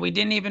 And we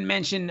didn't even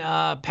mention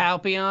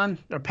Papillon.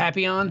 No,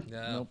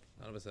 Nope.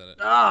 none of us said it.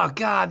 Oh,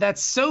 God,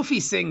 that's Sophie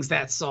sings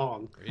that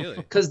song. Really?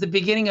 Because the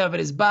beginning of it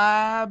is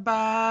Bye,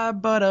 Bye,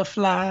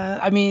 Butterfly.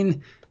 I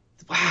mean,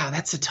 wow,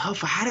 that's a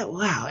tough one.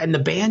 Wow. And the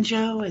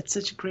banjo, it's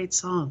such a great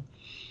song.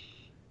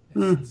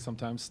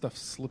 Sometimes stuff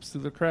slips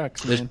through the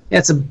cracks, man. Yeah,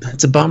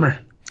 it's a bummer.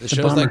 The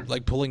show's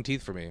like pulling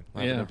teeth for me.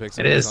 I have to pick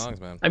some it of the is.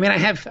 songs, man. I mean, I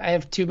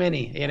have too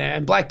many,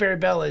 and Blackberry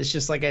Bella is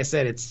just like I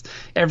said. It's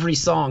every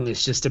song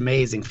is just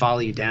amazing. Follow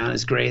You Down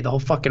is great. The whole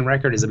fucking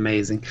record is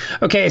amazing.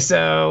 Okay,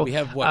 so we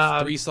have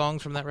 3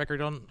 songs from that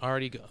record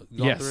already gone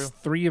yes,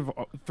 through.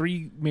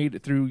 3 made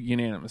it through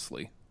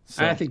unanimously.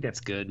 So. I think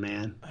that's good,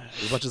 man.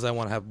 As much as I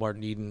want to have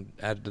Martin Eden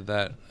added to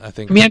that, I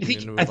think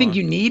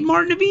you need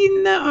Martin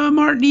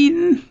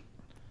Eden.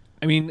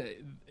 I mean,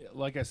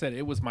 like I said,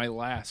 it was my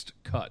last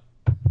cut,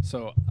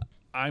 so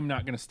I'm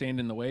not going to stand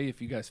in the way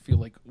if you guys feel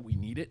like we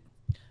need it.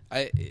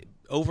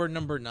 Over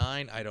Number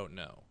 9, I don't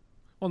know.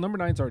 Well, Number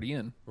 9's already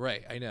in.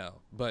 Right, I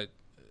know, but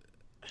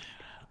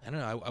I don't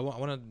know. I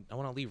want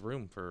to leave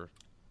room for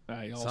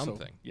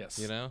something. Yes,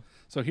 you know.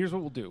 So here's what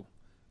we'll do: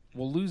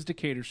 we'll lose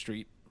Decatur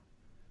Street.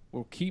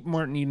 We'll keep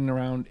Martin Eden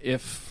around.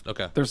 If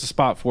there's a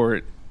spot for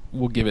it,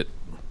 we'll give it.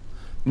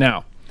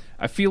 Now,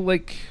 I feel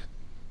like,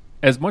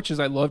 as much as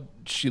I love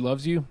She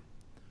Loves You,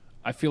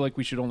 I feel like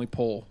we should only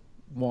pull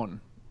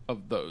one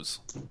of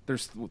those.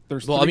 There's Well,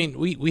 3. I mean,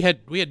 we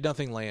had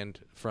Nothing Land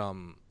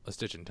from A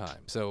Stitch in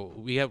Time, so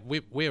we have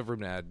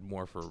room to add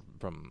more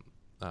from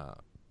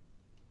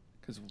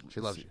because She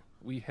Loves You.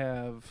 We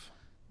have,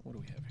 what do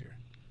we have here?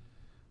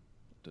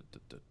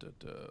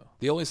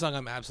 The only song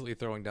I'm absolutely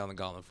throwing down the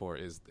gauntlet for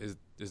is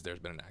There's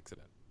Been an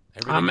Accident.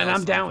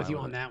 I'm down with you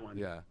on that one.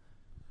 Yeah.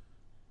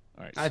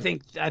 All right. I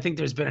think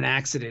There's Been an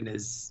Accident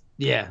is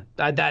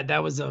that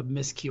was a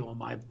miscue on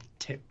my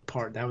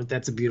part.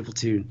 That's a beautiful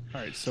tune.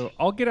 All right, so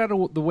I'll get out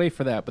of the way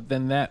for that, but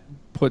then that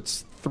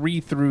puts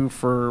 3 through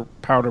for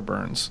Powder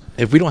Burns.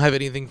 If we don't have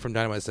anything from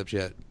Dynamite Steps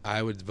yet,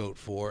 I would vote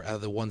for, out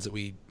of the ones that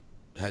we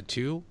had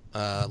 2,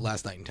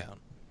 Last Night in Town.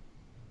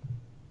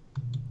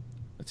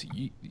 Let's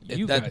see,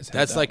 you guys.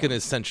 That's that like one. an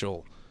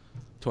essential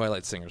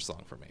Twilight Singers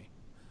song for me.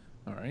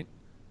 All right.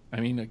 I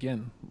mean,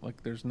 again,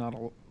 like there's not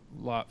a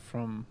lot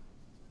from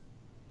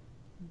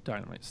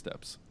Dynamite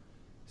Steps,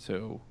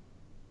 so.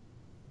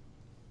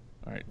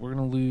 All right, we're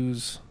going to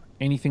lose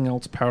anything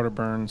else Powder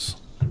Burns.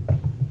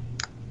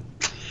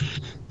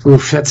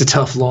 Oof, that's a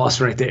tough loss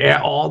right there.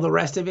 All the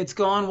rest of it's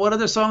gone. What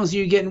other songs are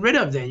you getting rid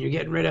of then? You're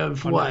getting rid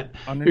of what?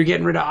 You're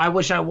getting rid of I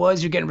Wish I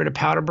Was. You're getting rid of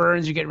Powder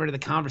Burns. You're getting rid of The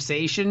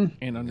Conversation.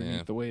 And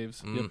Underneath the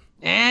Waves. Mm. Yep.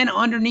 And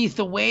Underneath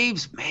the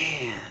Waves.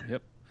 Man.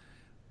 Yep.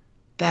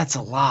 That's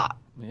a lot.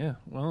 Yeah.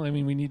 Well, I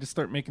mean, we need to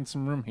start making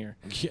some room here.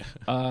 Yeah.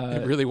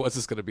 It really was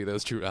just going to be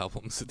those true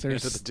albums at the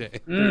end of the day.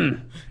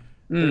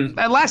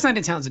 Last Night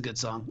in Town's a good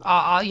song.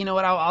 You know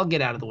what? I'll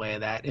get out of the way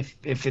of that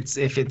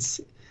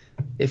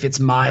if it's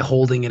my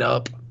holding it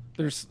up.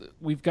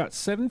 We've got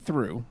 7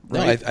 through. No,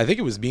 Right? I think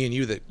it was me and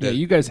you that Yeah,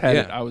 you guys had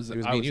yeah, it. I was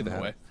me and you in that the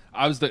had way.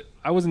 it.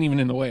 I wasn't even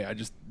in the way. I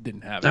just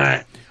didn't have it. All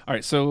right. All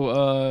right.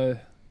 So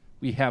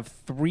we have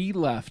 3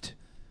 left,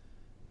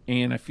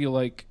 and I feel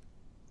like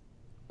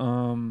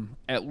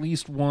at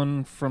least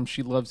one from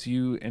She Loves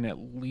You, and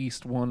at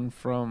least one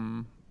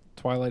from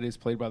Twilight is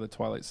played by the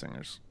Twilight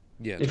Singers.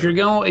 Yeah. If you're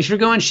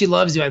going She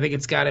Loves You, I think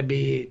it's got to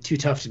be Too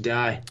Tough to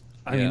Die.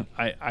 I mean,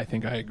 I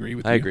think I agree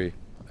with you. I agree.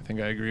 I think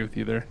I agree with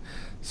you there.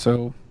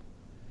 So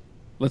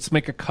let's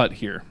make a cut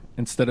here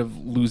instead of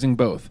losing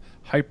both.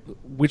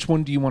 Which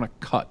one do you want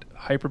to cut?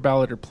 Hyper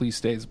Ballad or Please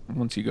Stays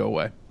once you go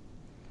away?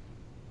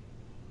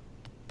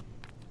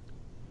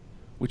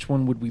 Which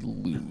one would we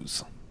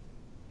lose?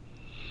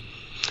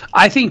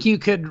 I think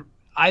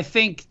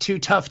Too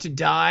Tough to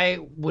Die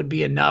would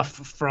be enough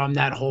from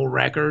that whole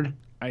record.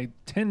 I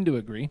tend to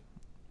agree.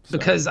 So.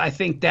 Because I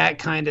think that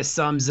kind of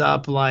sums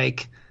up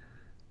like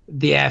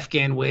the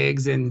Afghan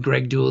Wigs and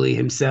Greg Dulli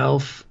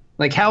himself.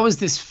 Like, how is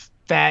this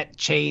fat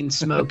chain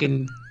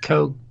smoking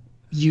coke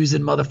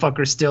using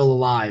motherfucker still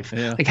alive?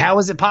 Yeah. Like, how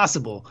is it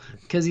possible?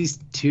 Because he's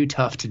too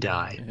tough to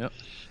die. Yep.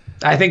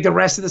 I think the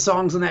rest of the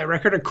songs on that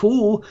record are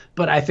cool,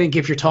 but I think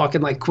if you're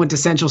talking like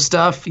quintessential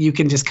stuff, you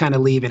can just kind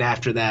of leave it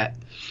after that.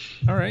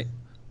 All right.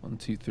 1,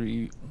 2,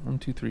 3,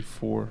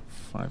 4,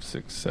 5,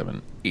 6,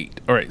 7,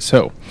 8. All right.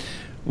 So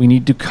we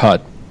need to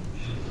cut,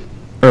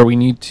 or we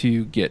need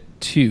to get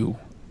 2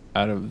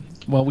 out of.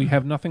 Well, we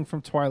have nothing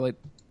from Twilight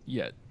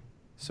yet.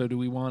 So do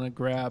we want to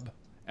grab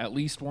at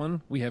least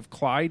one? We have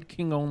Clyde,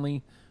 King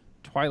Only,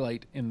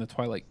 Twilight, and the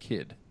Twilight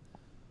Kid.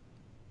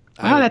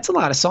 That's a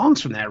lot of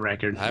songs from that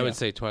record. I would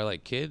say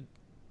Twilight Kid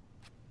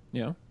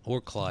Yeah. or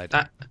Clyde.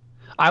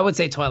 I would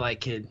say Twilight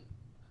Kid.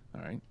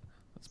 All right.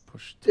 Let's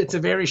push. It's a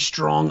very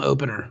strong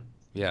opener.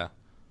 Yeah.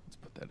 Let's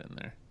put that in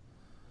there.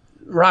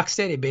 Rock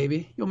steady,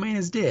 baby. Your man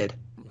is dead.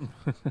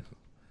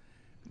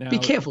 Now, Be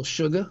careful,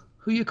 sugar.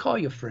 Who you call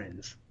your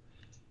friends?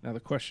 Now the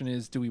question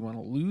is, do we want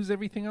to lose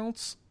everything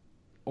else,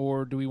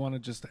 or do we want to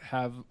just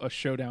have a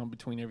showdown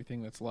between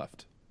everything that's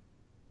left?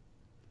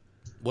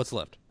 What's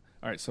left?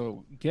 All right,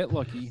 so Get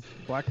Lucky,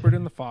 Blackbird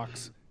and the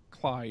Fox,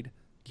 Clyde,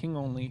 King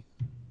Only,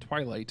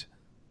 Twilight,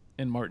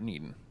 and Martin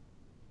Eden.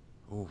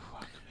 Ooh,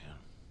 fuck, man.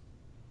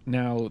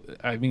 Now,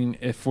 I mean,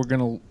 if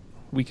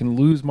we can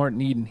lose Martin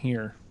Eden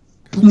here.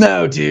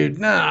 No, dude.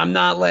 No, I'm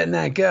not letting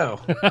that go.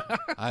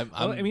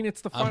 I mean,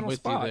 it's the final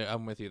spot.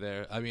 I'm with you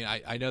there. I mean,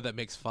 I know that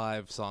makes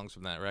 5 songs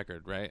from that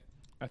record, right?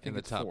 I think in the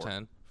it's top 4.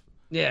 10.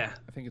 Yeah.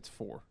 I think it's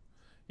 4.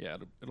 Yeah,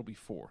 it'll be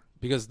 4.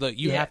 Because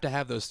you have to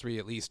have those 3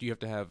 at least. You have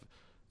to have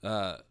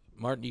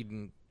Martin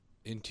Eden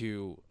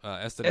into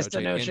Esta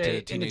Noche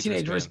into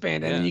Teenage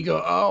Wristband, and then you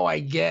go, oh, I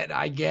get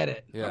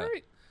it. Yeah. All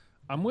right.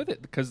 I'm with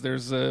it because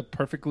there's a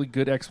perfectly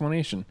good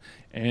explanation,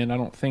 and I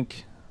don't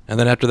think. And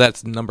then after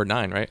that's number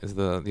 9, right? Is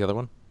the other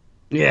one?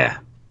 Yeah.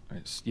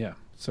 Yeah.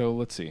 So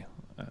let's see.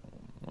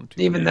 1,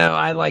 2, Even 3. though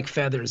I like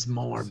Feathers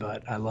more,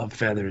 but I love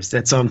Feathers.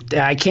 That's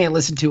I can't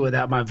listen to it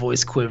without my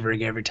voice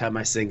quivering every time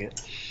I sing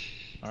it.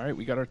 All right,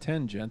 we got our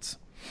 10, gents.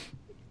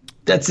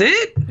 That's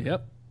it?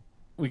 Yep.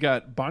 We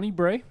got Bonnie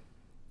Bray.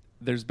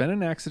 There's Been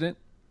an Accident.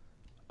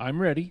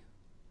 I'm Ready.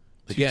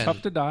 Again, Too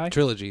Tough to Die.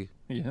 Trilogy.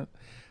 Yeah.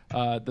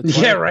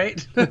 Yeah,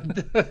 right.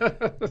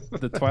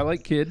 The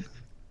Twilight Kid.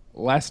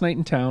 Last Night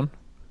in Town.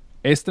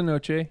 Esta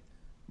Noche.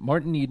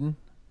 Martin Eden.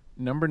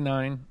 Number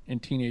 9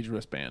 and Teenage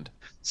Wristband.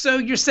 So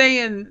you're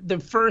saying the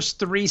first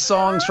 3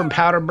 songs from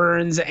Powder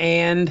Burns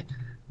and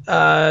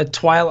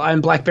Twilight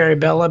and Blackberry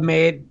Bella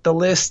made the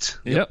list?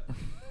 Yep. All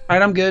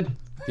right, I'm good.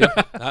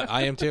 Yep,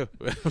 I am too.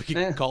 We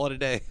can call it a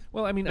day.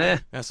 Well, I mean,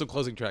 Have some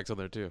closing tracks on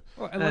there too.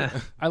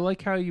 I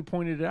like how you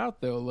pointed it out,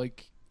 though.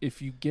 Like,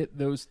 if you get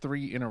those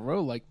 3 in a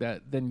row like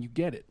that, then you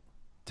get it.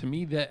 to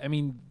me,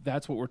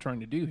 that's what we're trying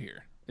to do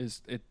here,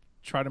 is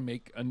try to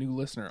make a new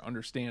listener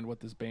understand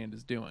what this band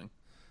is doing.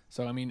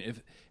 So, I mean,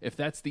 if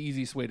that's the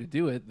easiest way to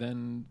do it,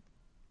 then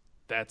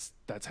that's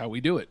how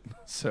we do it.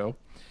 So,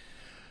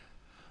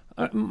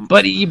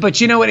 but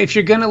you know what? If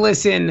you're gonna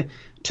listen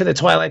to the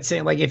Twilight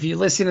Singers, like if you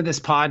listen to this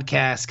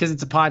podcast, because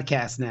it's a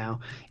podcast now,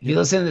 if you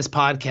listen to this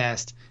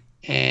podcast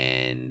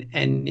and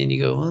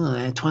you go,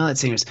 oh, Twilight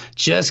Singers,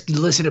 just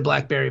listen to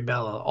Blackberry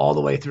Bella all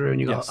the way through, and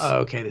you go, oh,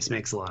 okay, this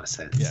makes a lot of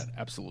sense. Yeah,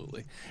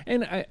 absolutely.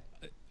 And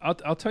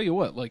I'll tell you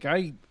what, like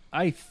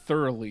I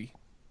thoroughly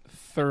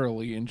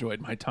enjoyed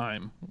my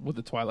time with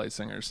the Twilight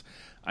Singers.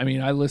 I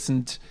mean, I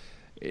listened.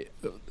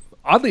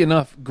 Oddly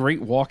enough,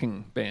 great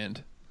walking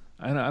band.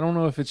 I don't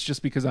know if it's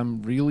just because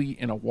I'm really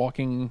in a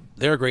walking.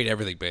 They're a great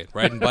everything band,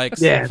 riding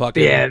bikes. Yeah,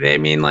 fucking yeah. I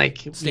mean, like,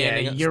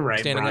 standing, you're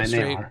right, standing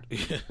Bryan. up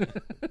straight. They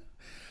are.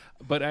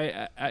 But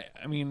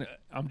I mean,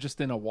 I'm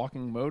just in a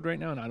walking mode right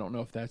now, and I don't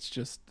know if that's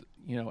just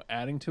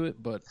adding to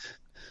it. But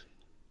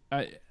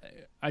I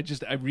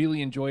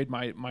really enjoyed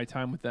my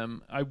time with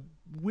them. I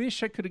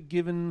wish I could have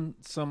given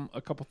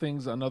a couple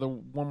things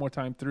one more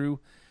time through.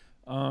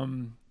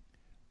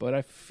 But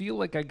I feel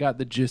like I got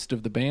the gist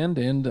of the band,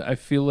 and I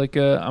feel like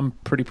I'm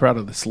pretty proud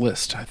of this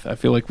list. I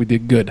feel like we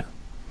did good.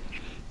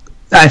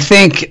 I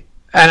think,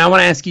 and I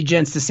want to ask you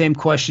gents the same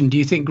question. Do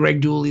you think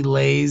Greg Dulli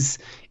lays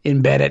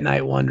in bed at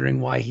night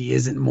wondering why he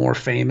isn't more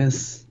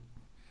famous?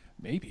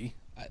 Maybe.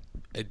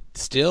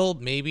 Still,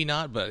 maybe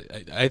not, but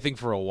I think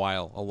for a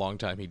long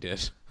time he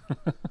did.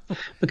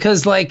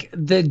 Because, like,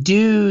 the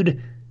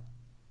dude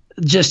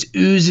just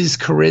oozes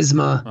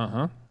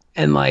charisma,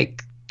 and,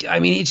 like, I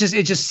mean, it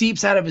just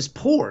seeps out of his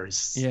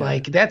pores. Yeah.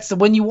 Like, that's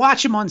when you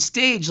watch him on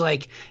stage,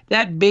 like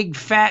that big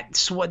fat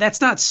sweat.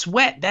 That's not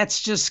sweat.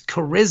 That's just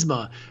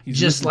charisma. He's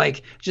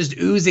just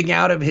oozing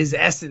out of his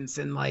essence.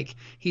 And like,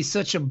 he's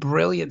such a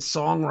brilliant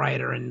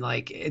songwriter. And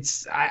like,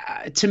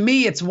 to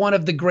me, it's one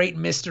of the great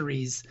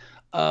mysteries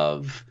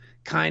of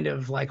kind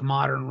of like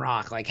modern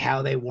rock, like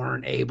how they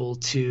weren't able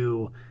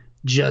to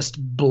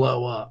just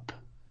blow up.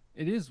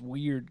 It is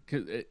weird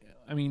because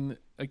I mean,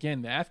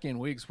 again, the Afghan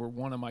Wigs were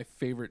one of my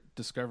favorite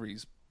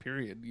discoveries,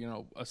 period,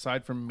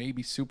 aside from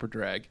maybe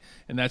Superdrag,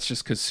 and that's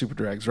just because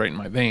Superdrag's right in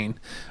my vein.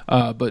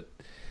 But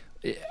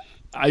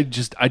I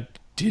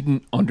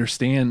didn't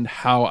understand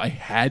how I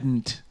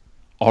hadn't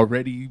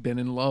already been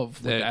in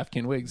love with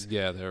Afghan Wigs.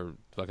 Yeah, they're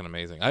fucking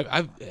amazing.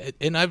 I've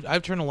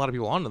turned a lot of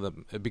people onto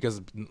them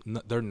because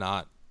they're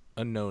not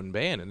a known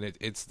band, and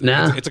it's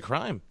a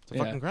crime. It's a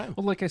fucking crime.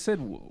 Well, like I said,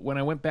 when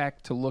I went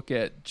back to look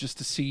at just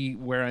to see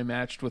where I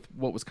matched with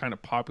what was kind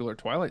of popular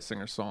Twilight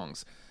Singer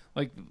songs,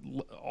 like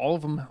all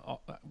of them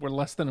were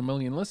less than 1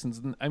 million listens.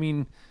 And I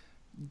mean,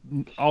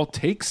 I'll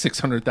take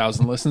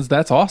 600,000 listens.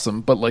 That's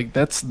awesome, but like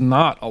that's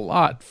not a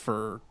lot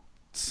for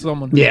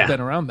someone who's been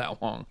around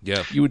that long.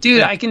 Yeah,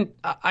 dude, I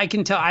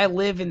can tell. I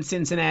live in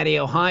Cincinnati,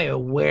 Ohio,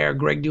 where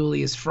Greg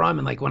Dulli is from,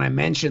 and like when I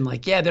mention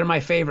like, yeah, they're my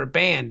favorite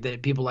band,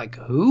 that people are like,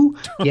 who?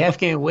 The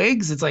Afghan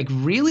Wigs? It's like,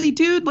 really,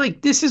 dude? Like,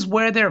 this is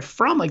where they're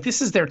from. Like,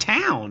 this is their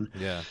town.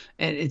 Yeah,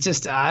 and it's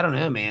just, I don't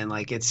know, man.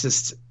 Like, it's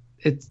just.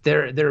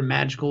 They're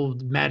magic.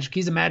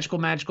 He's a magical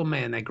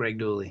man, that Greg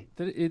Dulli.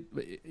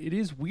 It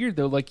is weird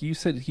though. Like you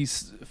said,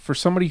 he's for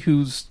somebody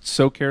who's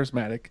so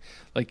charismatic.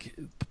 Like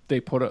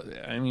they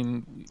I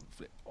mean,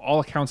 all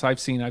accounts I've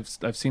seen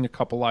a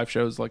couple live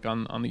shows like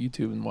on the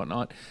YouTube and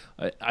whatnot.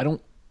 I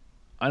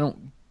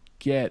don't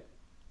get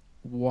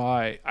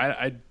why.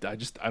 I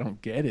don't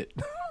get it.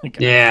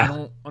 Like, I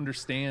don't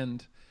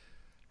understand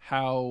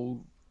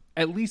how.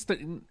 At least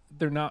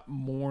they're not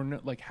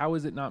more like. How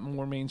is it not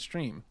more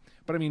mainstream?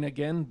 But I mean,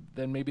 again,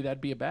 then maybe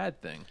that'd be a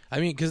bad thing. I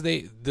mean, because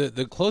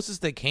the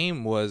closest they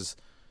came was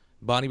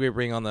Bonnie Bear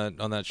on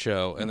that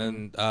show, and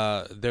then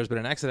There's Been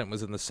an Accident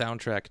was in the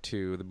soundtrack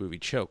to the movie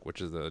Choke,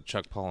 which is the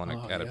Chuck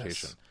Palahniuk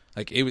adaptation. Yes.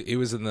 Like it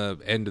was in the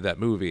end of that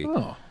movie.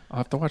 Oh, I'll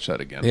have to watch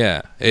that again.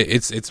 Yeah,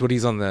 it's when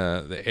he's on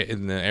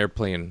in the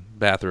airplane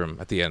bathroom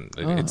at the end.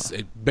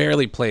 It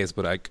barely plays,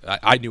 but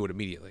I knew it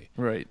immediately.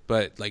 Right.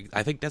 But like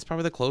I think that's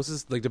probably the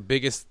closest, like the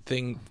biggest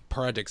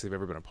projects they've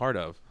ever been a part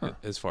of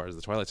as far as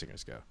the Twilight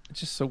Singers go.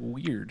 It's just so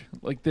weird.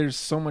 Like there's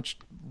so much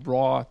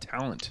raw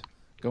talent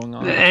going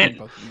on. And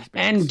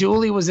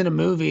Dulli was in a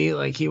movie.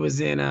 Like he was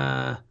in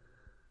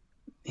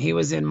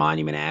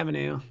Monument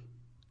Avenue.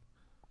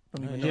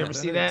 Did you ever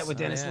see that with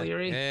Dennis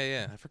Leary?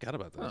 Yeah. I forgot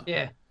about that.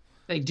 Yeah.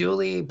 Like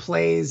Dulli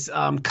plays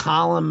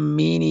Colin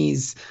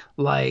Meaney's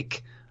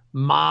like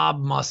mob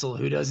muscle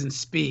who doesn't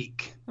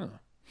speak. Huh.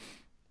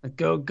 Like,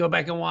 go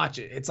back and watch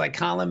it. It's like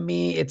Colin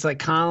Meaney,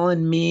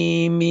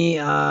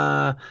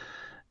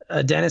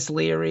 Dennis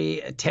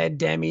Leary, Ted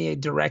Demme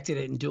directed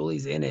it, and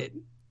Dulli's in it.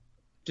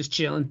 Just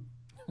chilling.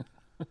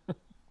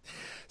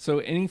 So,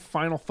 any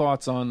final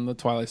thoughts on the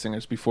Twilight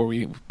Singers before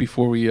we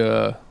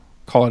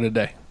call it a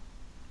day?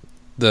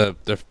 They're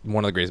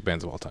one of the greatest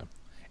bands of all time.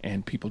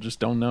 And people just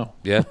don't know.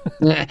 Yeah.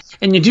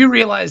 And you do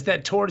realize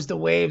that Towards the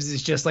Waves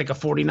is just like a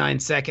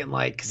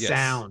 49-second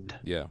sound.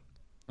 Yeah.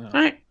 All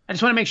right. I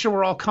just want to make sure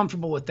we're all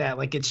comfortable with that.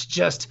 Like it's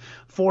just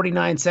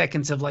 49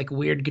 seconds of like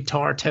weird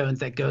guitar tones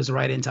that goes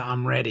right into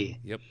I'm ready.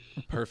 Yep,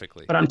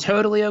 perfectly. But I'm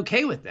totally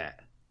okay with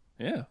that.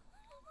 Yeah.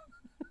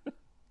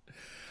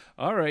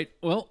 All right.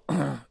 Well,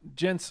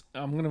 gents,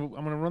 I'm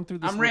gonna run through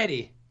this. I'm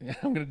ready. Yeah,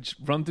 I'm gonna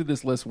run through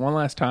this list one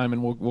last time,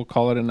 and we'll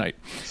call it a night.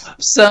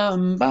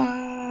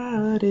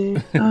 Somebody,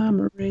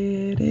 I'm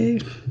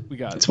ready. We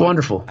got it's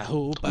wonderful. I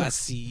hope I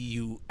see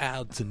you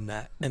out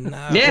tonight, and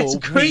I it's a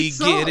hope great we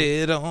song. get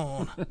it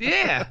on.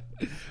 Yeah.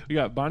 We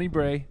got Bonnie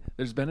Bray.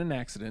 There's been an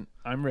accident.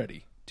 I'm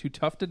ready. Too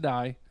Tough to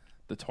Die.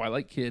 The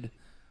Twilight Kid.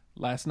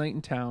 Last Night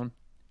in Town.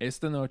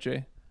 Esta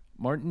Noche.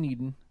 Martin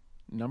Eden.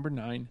 Number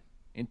 9.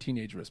 And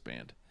Teenage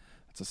Wristband.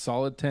 It's a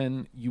solid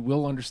 10. You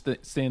will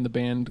understand the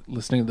band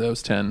listening to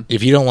those 10.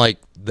 If you don't like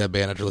that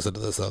band after listening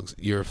to those songs,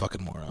 you're a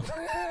fucking moron.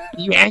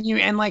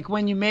 And like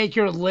when you make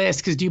your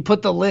list, because do you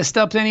put the list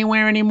up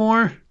anywhere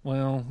anymore?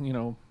 Well,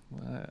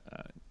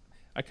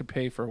 I could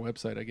pay for a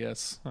website, I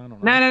guess. I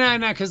don't know.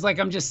 No. Because like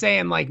I'm just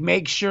saying, like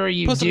make sure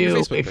you Post it on do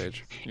your Facebook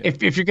page.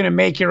 If you're gonna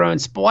make your own.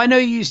 Well, I know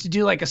you used to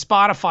do like a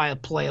Spotify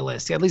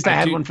playlist. At least I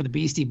had do. one for the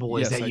Beastie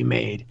Boys Yes, that you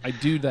made. I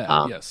do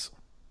that. Yes.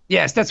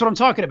 Yes, that's what I'm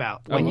talking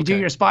about. When you do okay.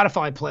 your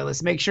Spotify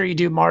playlist, make sure you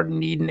do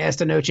Martin Eden,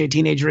 Esta Noche,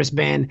 Teenage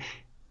Wristband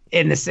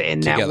in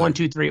that 1,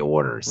 2, 3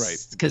 orders,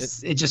 Right?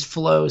 Because it just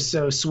flows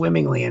so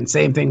swimmingly. And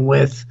same thing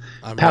with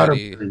I'm Powder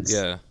ready. Burns.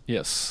 Yeah.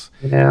 Yes.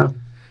 Yeah.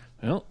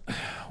 Well,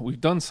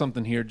 we've done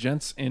something here,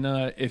 gents. And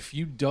if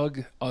you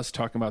dug us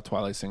talking about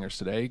Twilight Singers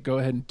today, go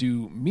ahead and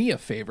do me a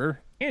favor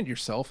and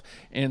yourself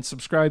and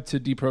subscribe to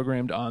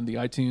Deprogrammed on the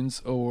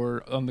iTunes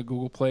or on the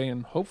Google Play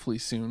and hopefully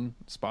soon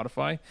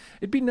Spotify.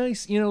 It'd be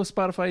nice,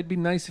 Spotify, it'd be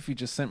nice if you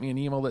just sent me an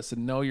email that said,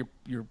 no, your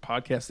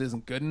podcast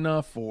isn't good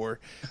enough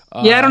or...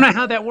 Yeah, I don't know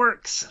how that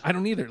works. I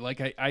don't either.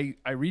 Like I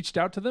reached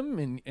out to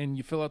them and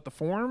you fill out the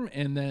form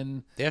and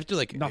then... They have to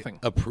like Nothing.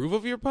 approve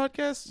of your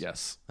podcast?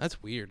 Yes.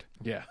 That's weird.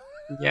 Yeah.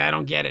 Yeah, I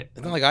don't get it.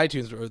 It's not like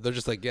iTunes where they're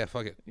just like, yeah,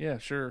 fuck it. Yeah,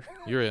 sure.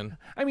 You're in.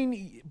 I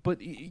mean, but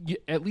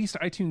at least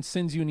iTunes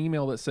sends you an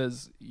email that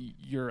says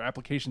your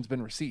application's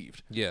been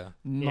received. Yeah.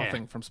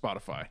 Nothing from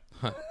Spotify.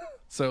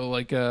 So,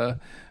 like, I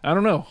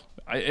don't know.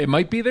 It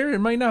might be there. It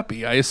might not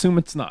be. I assume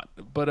it's not.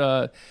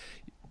 But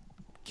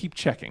keep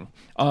checking.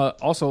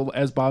 Also,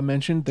 as Bob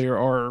mentioned, there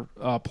are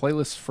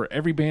playlists for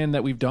every band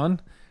that we've done.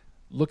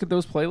 Look at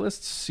those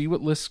playlists, see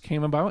what lists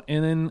came about,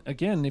 and then,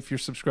 again, if you're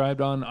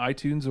subscribed on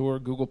iTunes or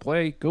Google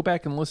Play, go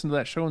back and listen to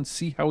that show and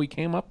see how we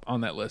came up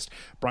on that list.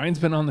 Brian's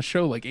been on the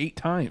show like 8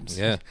 times.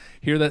 Yeah.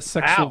 Hear that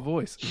sexual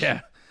voice.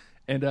 Yeah.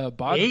 And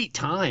Bob... 8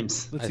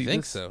 times. Let's I see,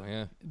 think so,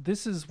 yeah.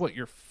 This is, what,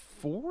 your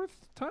 4th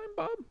time,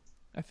 Bob?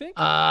 I think?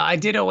 I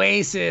did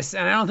Oasis,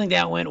 and I don't think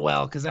that went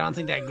well because I don't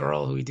think that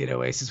girl who we did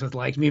Oasis with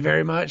liked me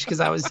very much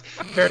because I was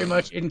very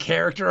much in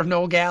character of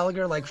Noel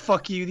Gallagher. Like,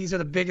 fuck you, these are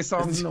the biggest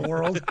songs in the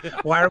world.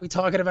 Why are we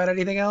talking about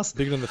anything else?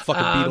 Bigger than the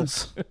fucking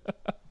Beatles.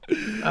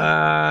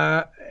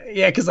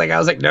 Yeah, because like I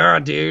was like, nah,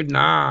 dude,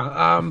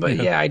 nah. But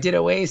yeah, I did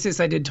Oasis,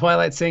 I did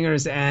Twilight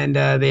Singers, and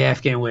the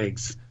Afghan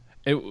Wigs.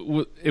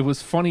 It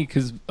was funny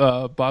because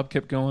Bob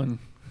kept going,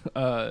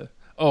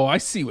 oh, I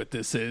see what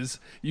this is.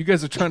 You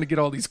guys are trying to get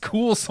all these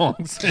cool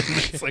songs. And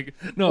it's like,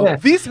 no,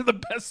 these are the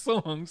best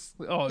songs.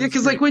 Oh, yeah,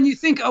 because like when you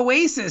think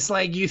Oasis,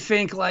 like you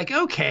think like,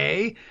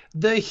 okay,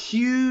 the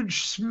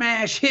huge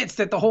smash hits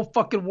that the whole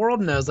fucking world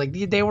knows. Like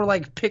they were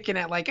like picking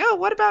at like, oh,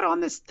 what about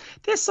on this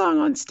song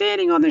on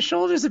Standing on the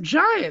Shoulders of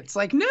Giants?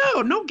 Like,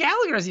 no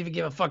Gallagher doesn't even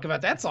give a fuck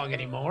about that song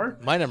anymore.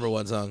 My number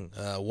one song,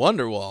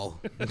 Wonderwall.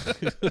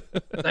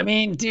 I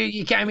mean, dude,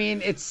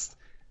 it's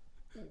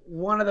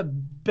one of the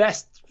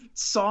best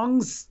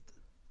songs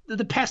of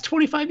the past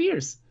 25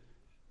 years.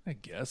 I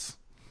guess.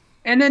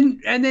 And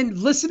then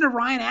listen to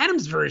Ryan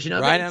Adams' version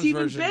of Ryan it. Adams' It's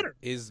even version better.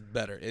 It's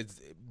better.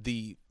 It's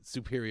the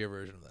superior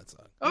version of that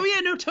song. Oh yeah,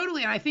 no,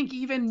 totally. And I think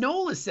even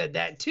Noel has said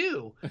that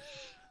too.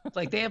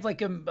 Like they have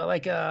like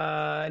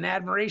an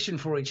admiration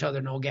for each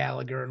other, Noel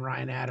Gallagher and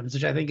Ryan Adams,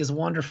 which I think is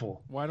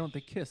wonderful. Why don't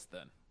they kiss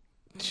then?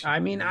 I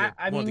mean, Want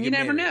to you get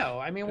never married. know.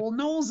 I mean, well,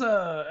 Noel's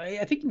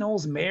I think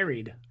Noel's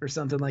married or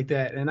something like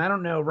that, and I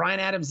don't know. Ryan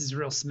Adams is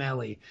real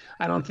smelly.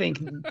 I don't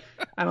think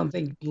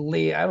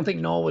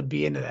Noel would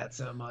be into that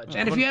so much.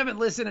 And if you haven't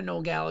listened to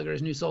Noel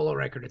Gallagher's new solo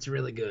record, it's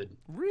really good.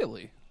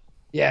 Really?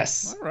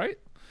 Yes. All right.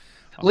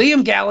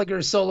 Liam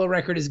Gallagher's solo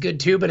record is good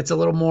too, but it's a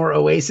little more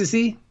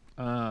Oasis-y.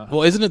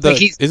 Well, isn't it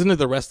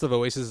the rest of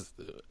Oasis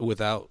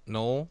without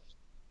Noel?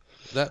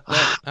 That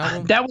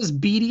album? That was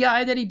Beady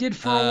Eye that he did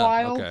for a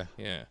while. Okay,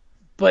 yeah.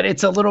 But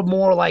it's a little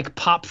more like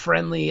pop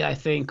friendly, I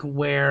think,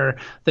 where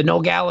the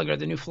Noel Gallagher,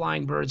 the new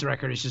Flying Birds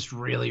record is just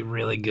really,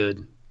 really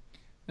good.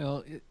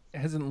 Well,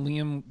 hasn't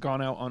Liam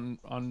gone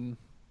on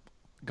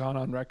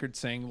record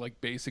saying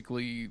like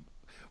basically,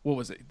 what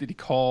was it? Did he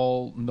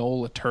call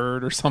Noel a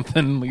turd or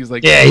something? He's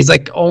like, yeah, he's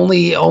like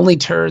only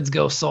turds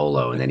go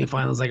solo, and then he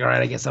finally was like, all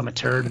right, I guess I'm a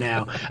turd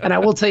now. And I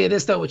will tell you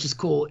this though, which is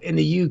cool. In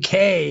the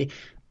UK,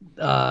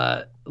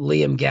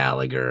 Liam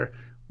Gallagher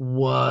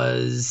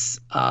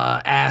was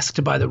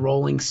asked by the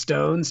Rolling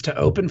Stones to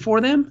open for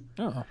them.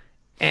 oh,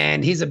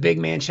 and he's a big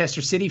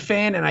Manchester City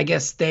fan. And I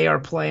guess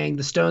the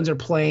Stones are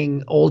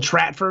playing Old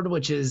Trafford,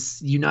 which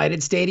is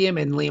United Stadium.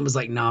 And Liam was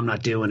like, "No, I'm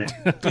not doing it."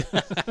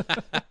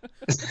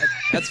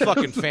 That's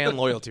fucking fan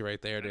loyalty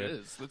right there,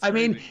 dude. I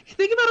mean,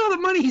 think about all the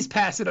money he's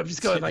passing up.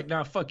 Just going like,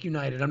 "No, fuck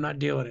United. I'm not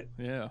doing it."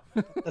 Yeah.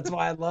 That's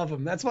why I love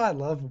him. That's why I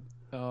love him.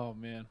 Oh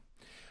man.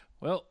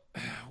 Well,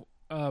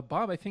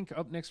 Bob, I think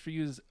up next for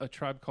you is A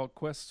Tribe Called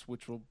Quest,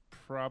 which will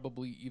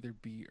probably either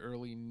be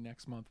early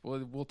next month.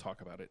 We'll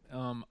talk about it.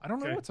 I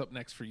don't know what's up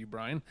next for you,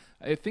 Brian.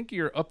 I think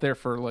you're up there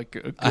for like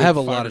a good I have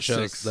a 5 lot or of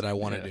shows 6. that I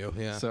want to do.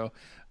 Yeah. So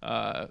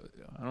I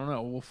don't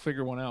know. We'll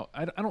figure one out.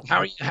 I don't. How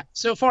are you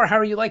so far? How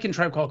are you liking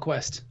Tribe Called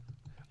Quest?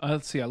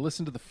 Let's see. I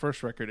listened to the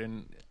first record,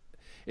 and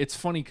it's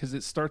funny because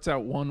it starts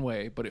out one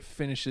way, but it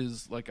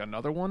finishes like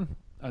another way,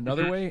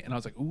 and I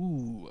was like,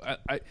 ooh,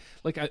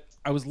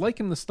 I was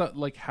liking the stuff,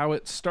 like how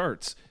it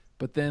starts,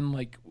 but then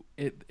like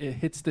it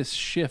hits this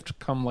shift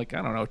come like,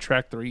 I don't know,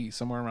 track 3,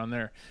 somewhere around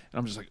there, and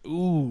I'm just like,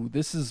 ooh,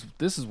 this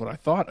is what I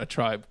thought A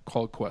Tribe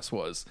Called Quest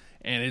was,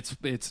 and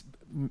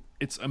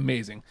it's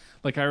amazing.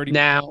 Like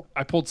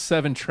I pulled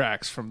 7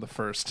 tracks from the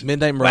first.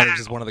 Midnight Marauders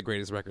is one of the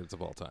greatest records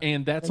of all time.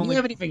 And that's you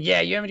haven't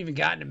even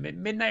gotten to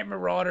Midnight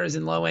Marauders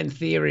and Low End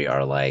Theory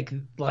are like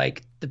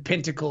the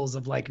pinnacles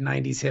of like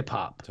 90s hip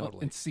hop.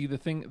 Totally. And see,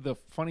 the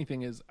funny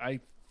thing is,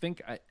 I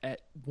think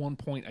at one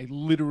point I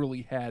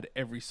literally had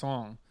every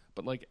song,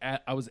 but like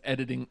I was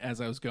editing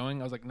as I was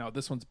going. I was like, no,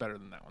 this one's better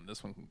than that one.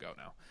 This one can go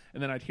now.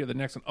 And then I'd hear the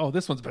next one. Oh,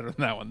 this one's better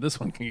than that one. This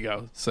one can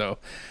go. So,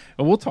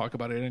 and we'll talk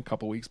about it in a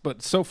couple weeks.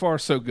 But so far,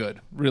 so good.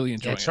 Really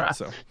enjoying it.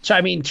 So,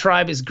 I mean,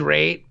 Tribe is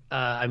great.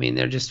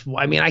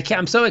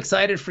 I'm so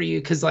excited for you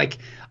because like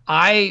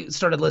I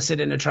started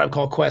listening to Tribe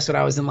Called Quest when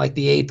I was in like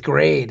the 8th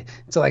grade.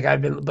 So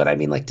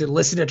like to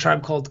listen to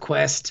Tribe Called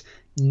Quest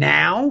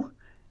now.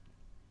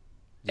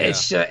 Yeah.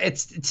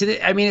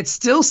 It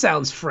still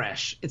sounds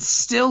fresh. It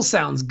still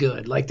sounds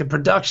good. Like the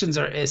productions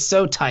is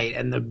so tight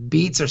and the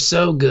beats are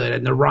so good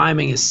and the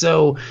rhyming is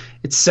so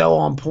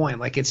on point.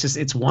 Like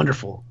it's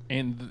wonderful.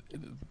 And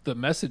the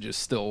message is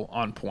still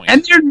on point.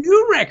 And their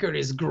new record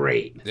is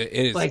great. It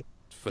is like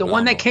phenomenal. The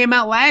one that came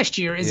out last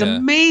year is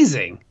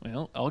amazing.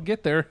 Well, I'll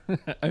get there.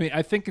 I mean,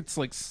 I think it's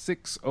like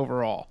 6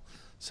 overall.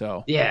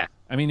 So yeah.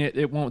 I mean,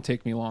 it won't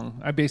take me long.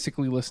 I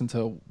basically listen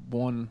to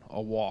one a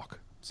walk.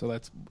 So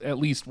that's at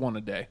least one a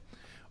day.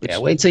 Yeah,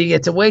 wait till you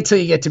get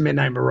to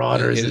Midnight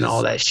Marauders and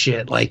all that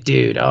shit. Like,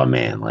 dude, oh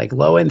man, like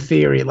Low End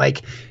Theory,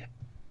 like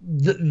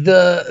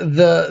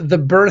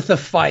the birth of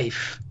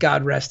Fife,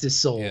 God rest his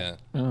soul,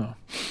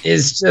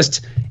 is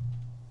just,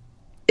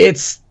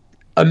 it's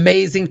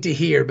amazing to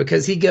hear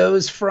because he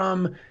goes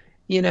from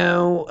the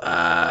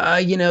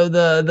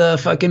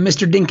fucking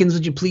Mr. Dinkins,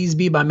 would you please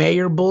be my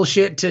mayor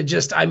bullshit to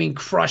just, I mean,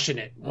 crushing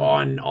it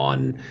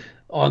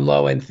on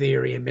Low End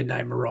Theory and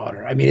Midnight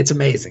Marauder. I mean, it's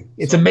amazing.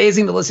 It's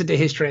amazing to listen to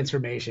his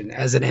transformation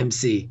as an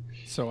MC.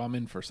 So I'm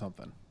in for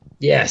something.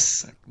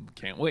 Yes. I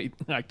can't wait.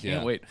 I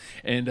can't wait.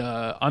 And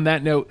on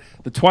that note,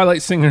 the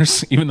Twilight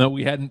Singers, even though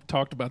we hadn't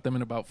talked about them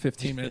in about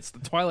 15 minutes, the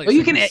Twilight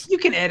Singers... you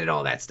can edit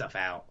all that stuff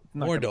out.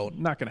 Don't.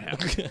 Not going to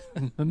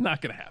happen.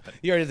 Not going to happen.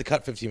 You already had to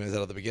cut 15 minutes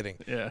out of the beginning.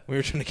 Yeah. We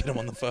were trying to get him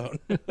on the phone.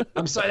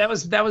 I'm sorry. That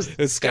was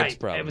Skype.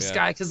 Problem, it was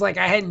Skype because like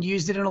I hadn't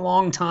used it in a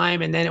long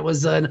time, and then it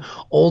was an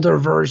older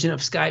version of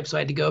Skype, so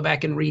I had to go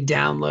back and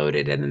re-download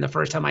it. And then the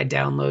first time I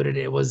downloaded it,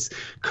 it was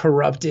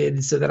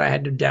corrupted, so that I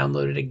had to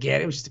download it again.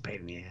 It was just a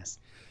pain in the ass.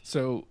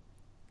 So,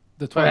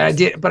 but I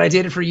did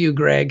it for you,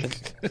 Greg.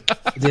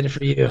 I did it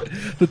for you.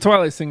 The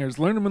Twilight Singers,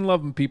 learn them and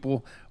love them,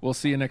 people. We'll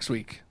see you next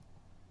week.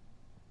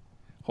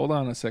 Hold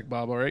on a sec,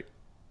 Bob. All right?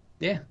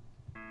 Yeah.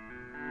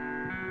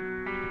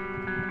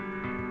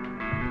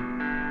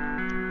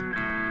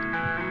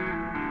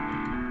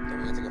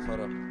 Don't we take a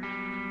photo?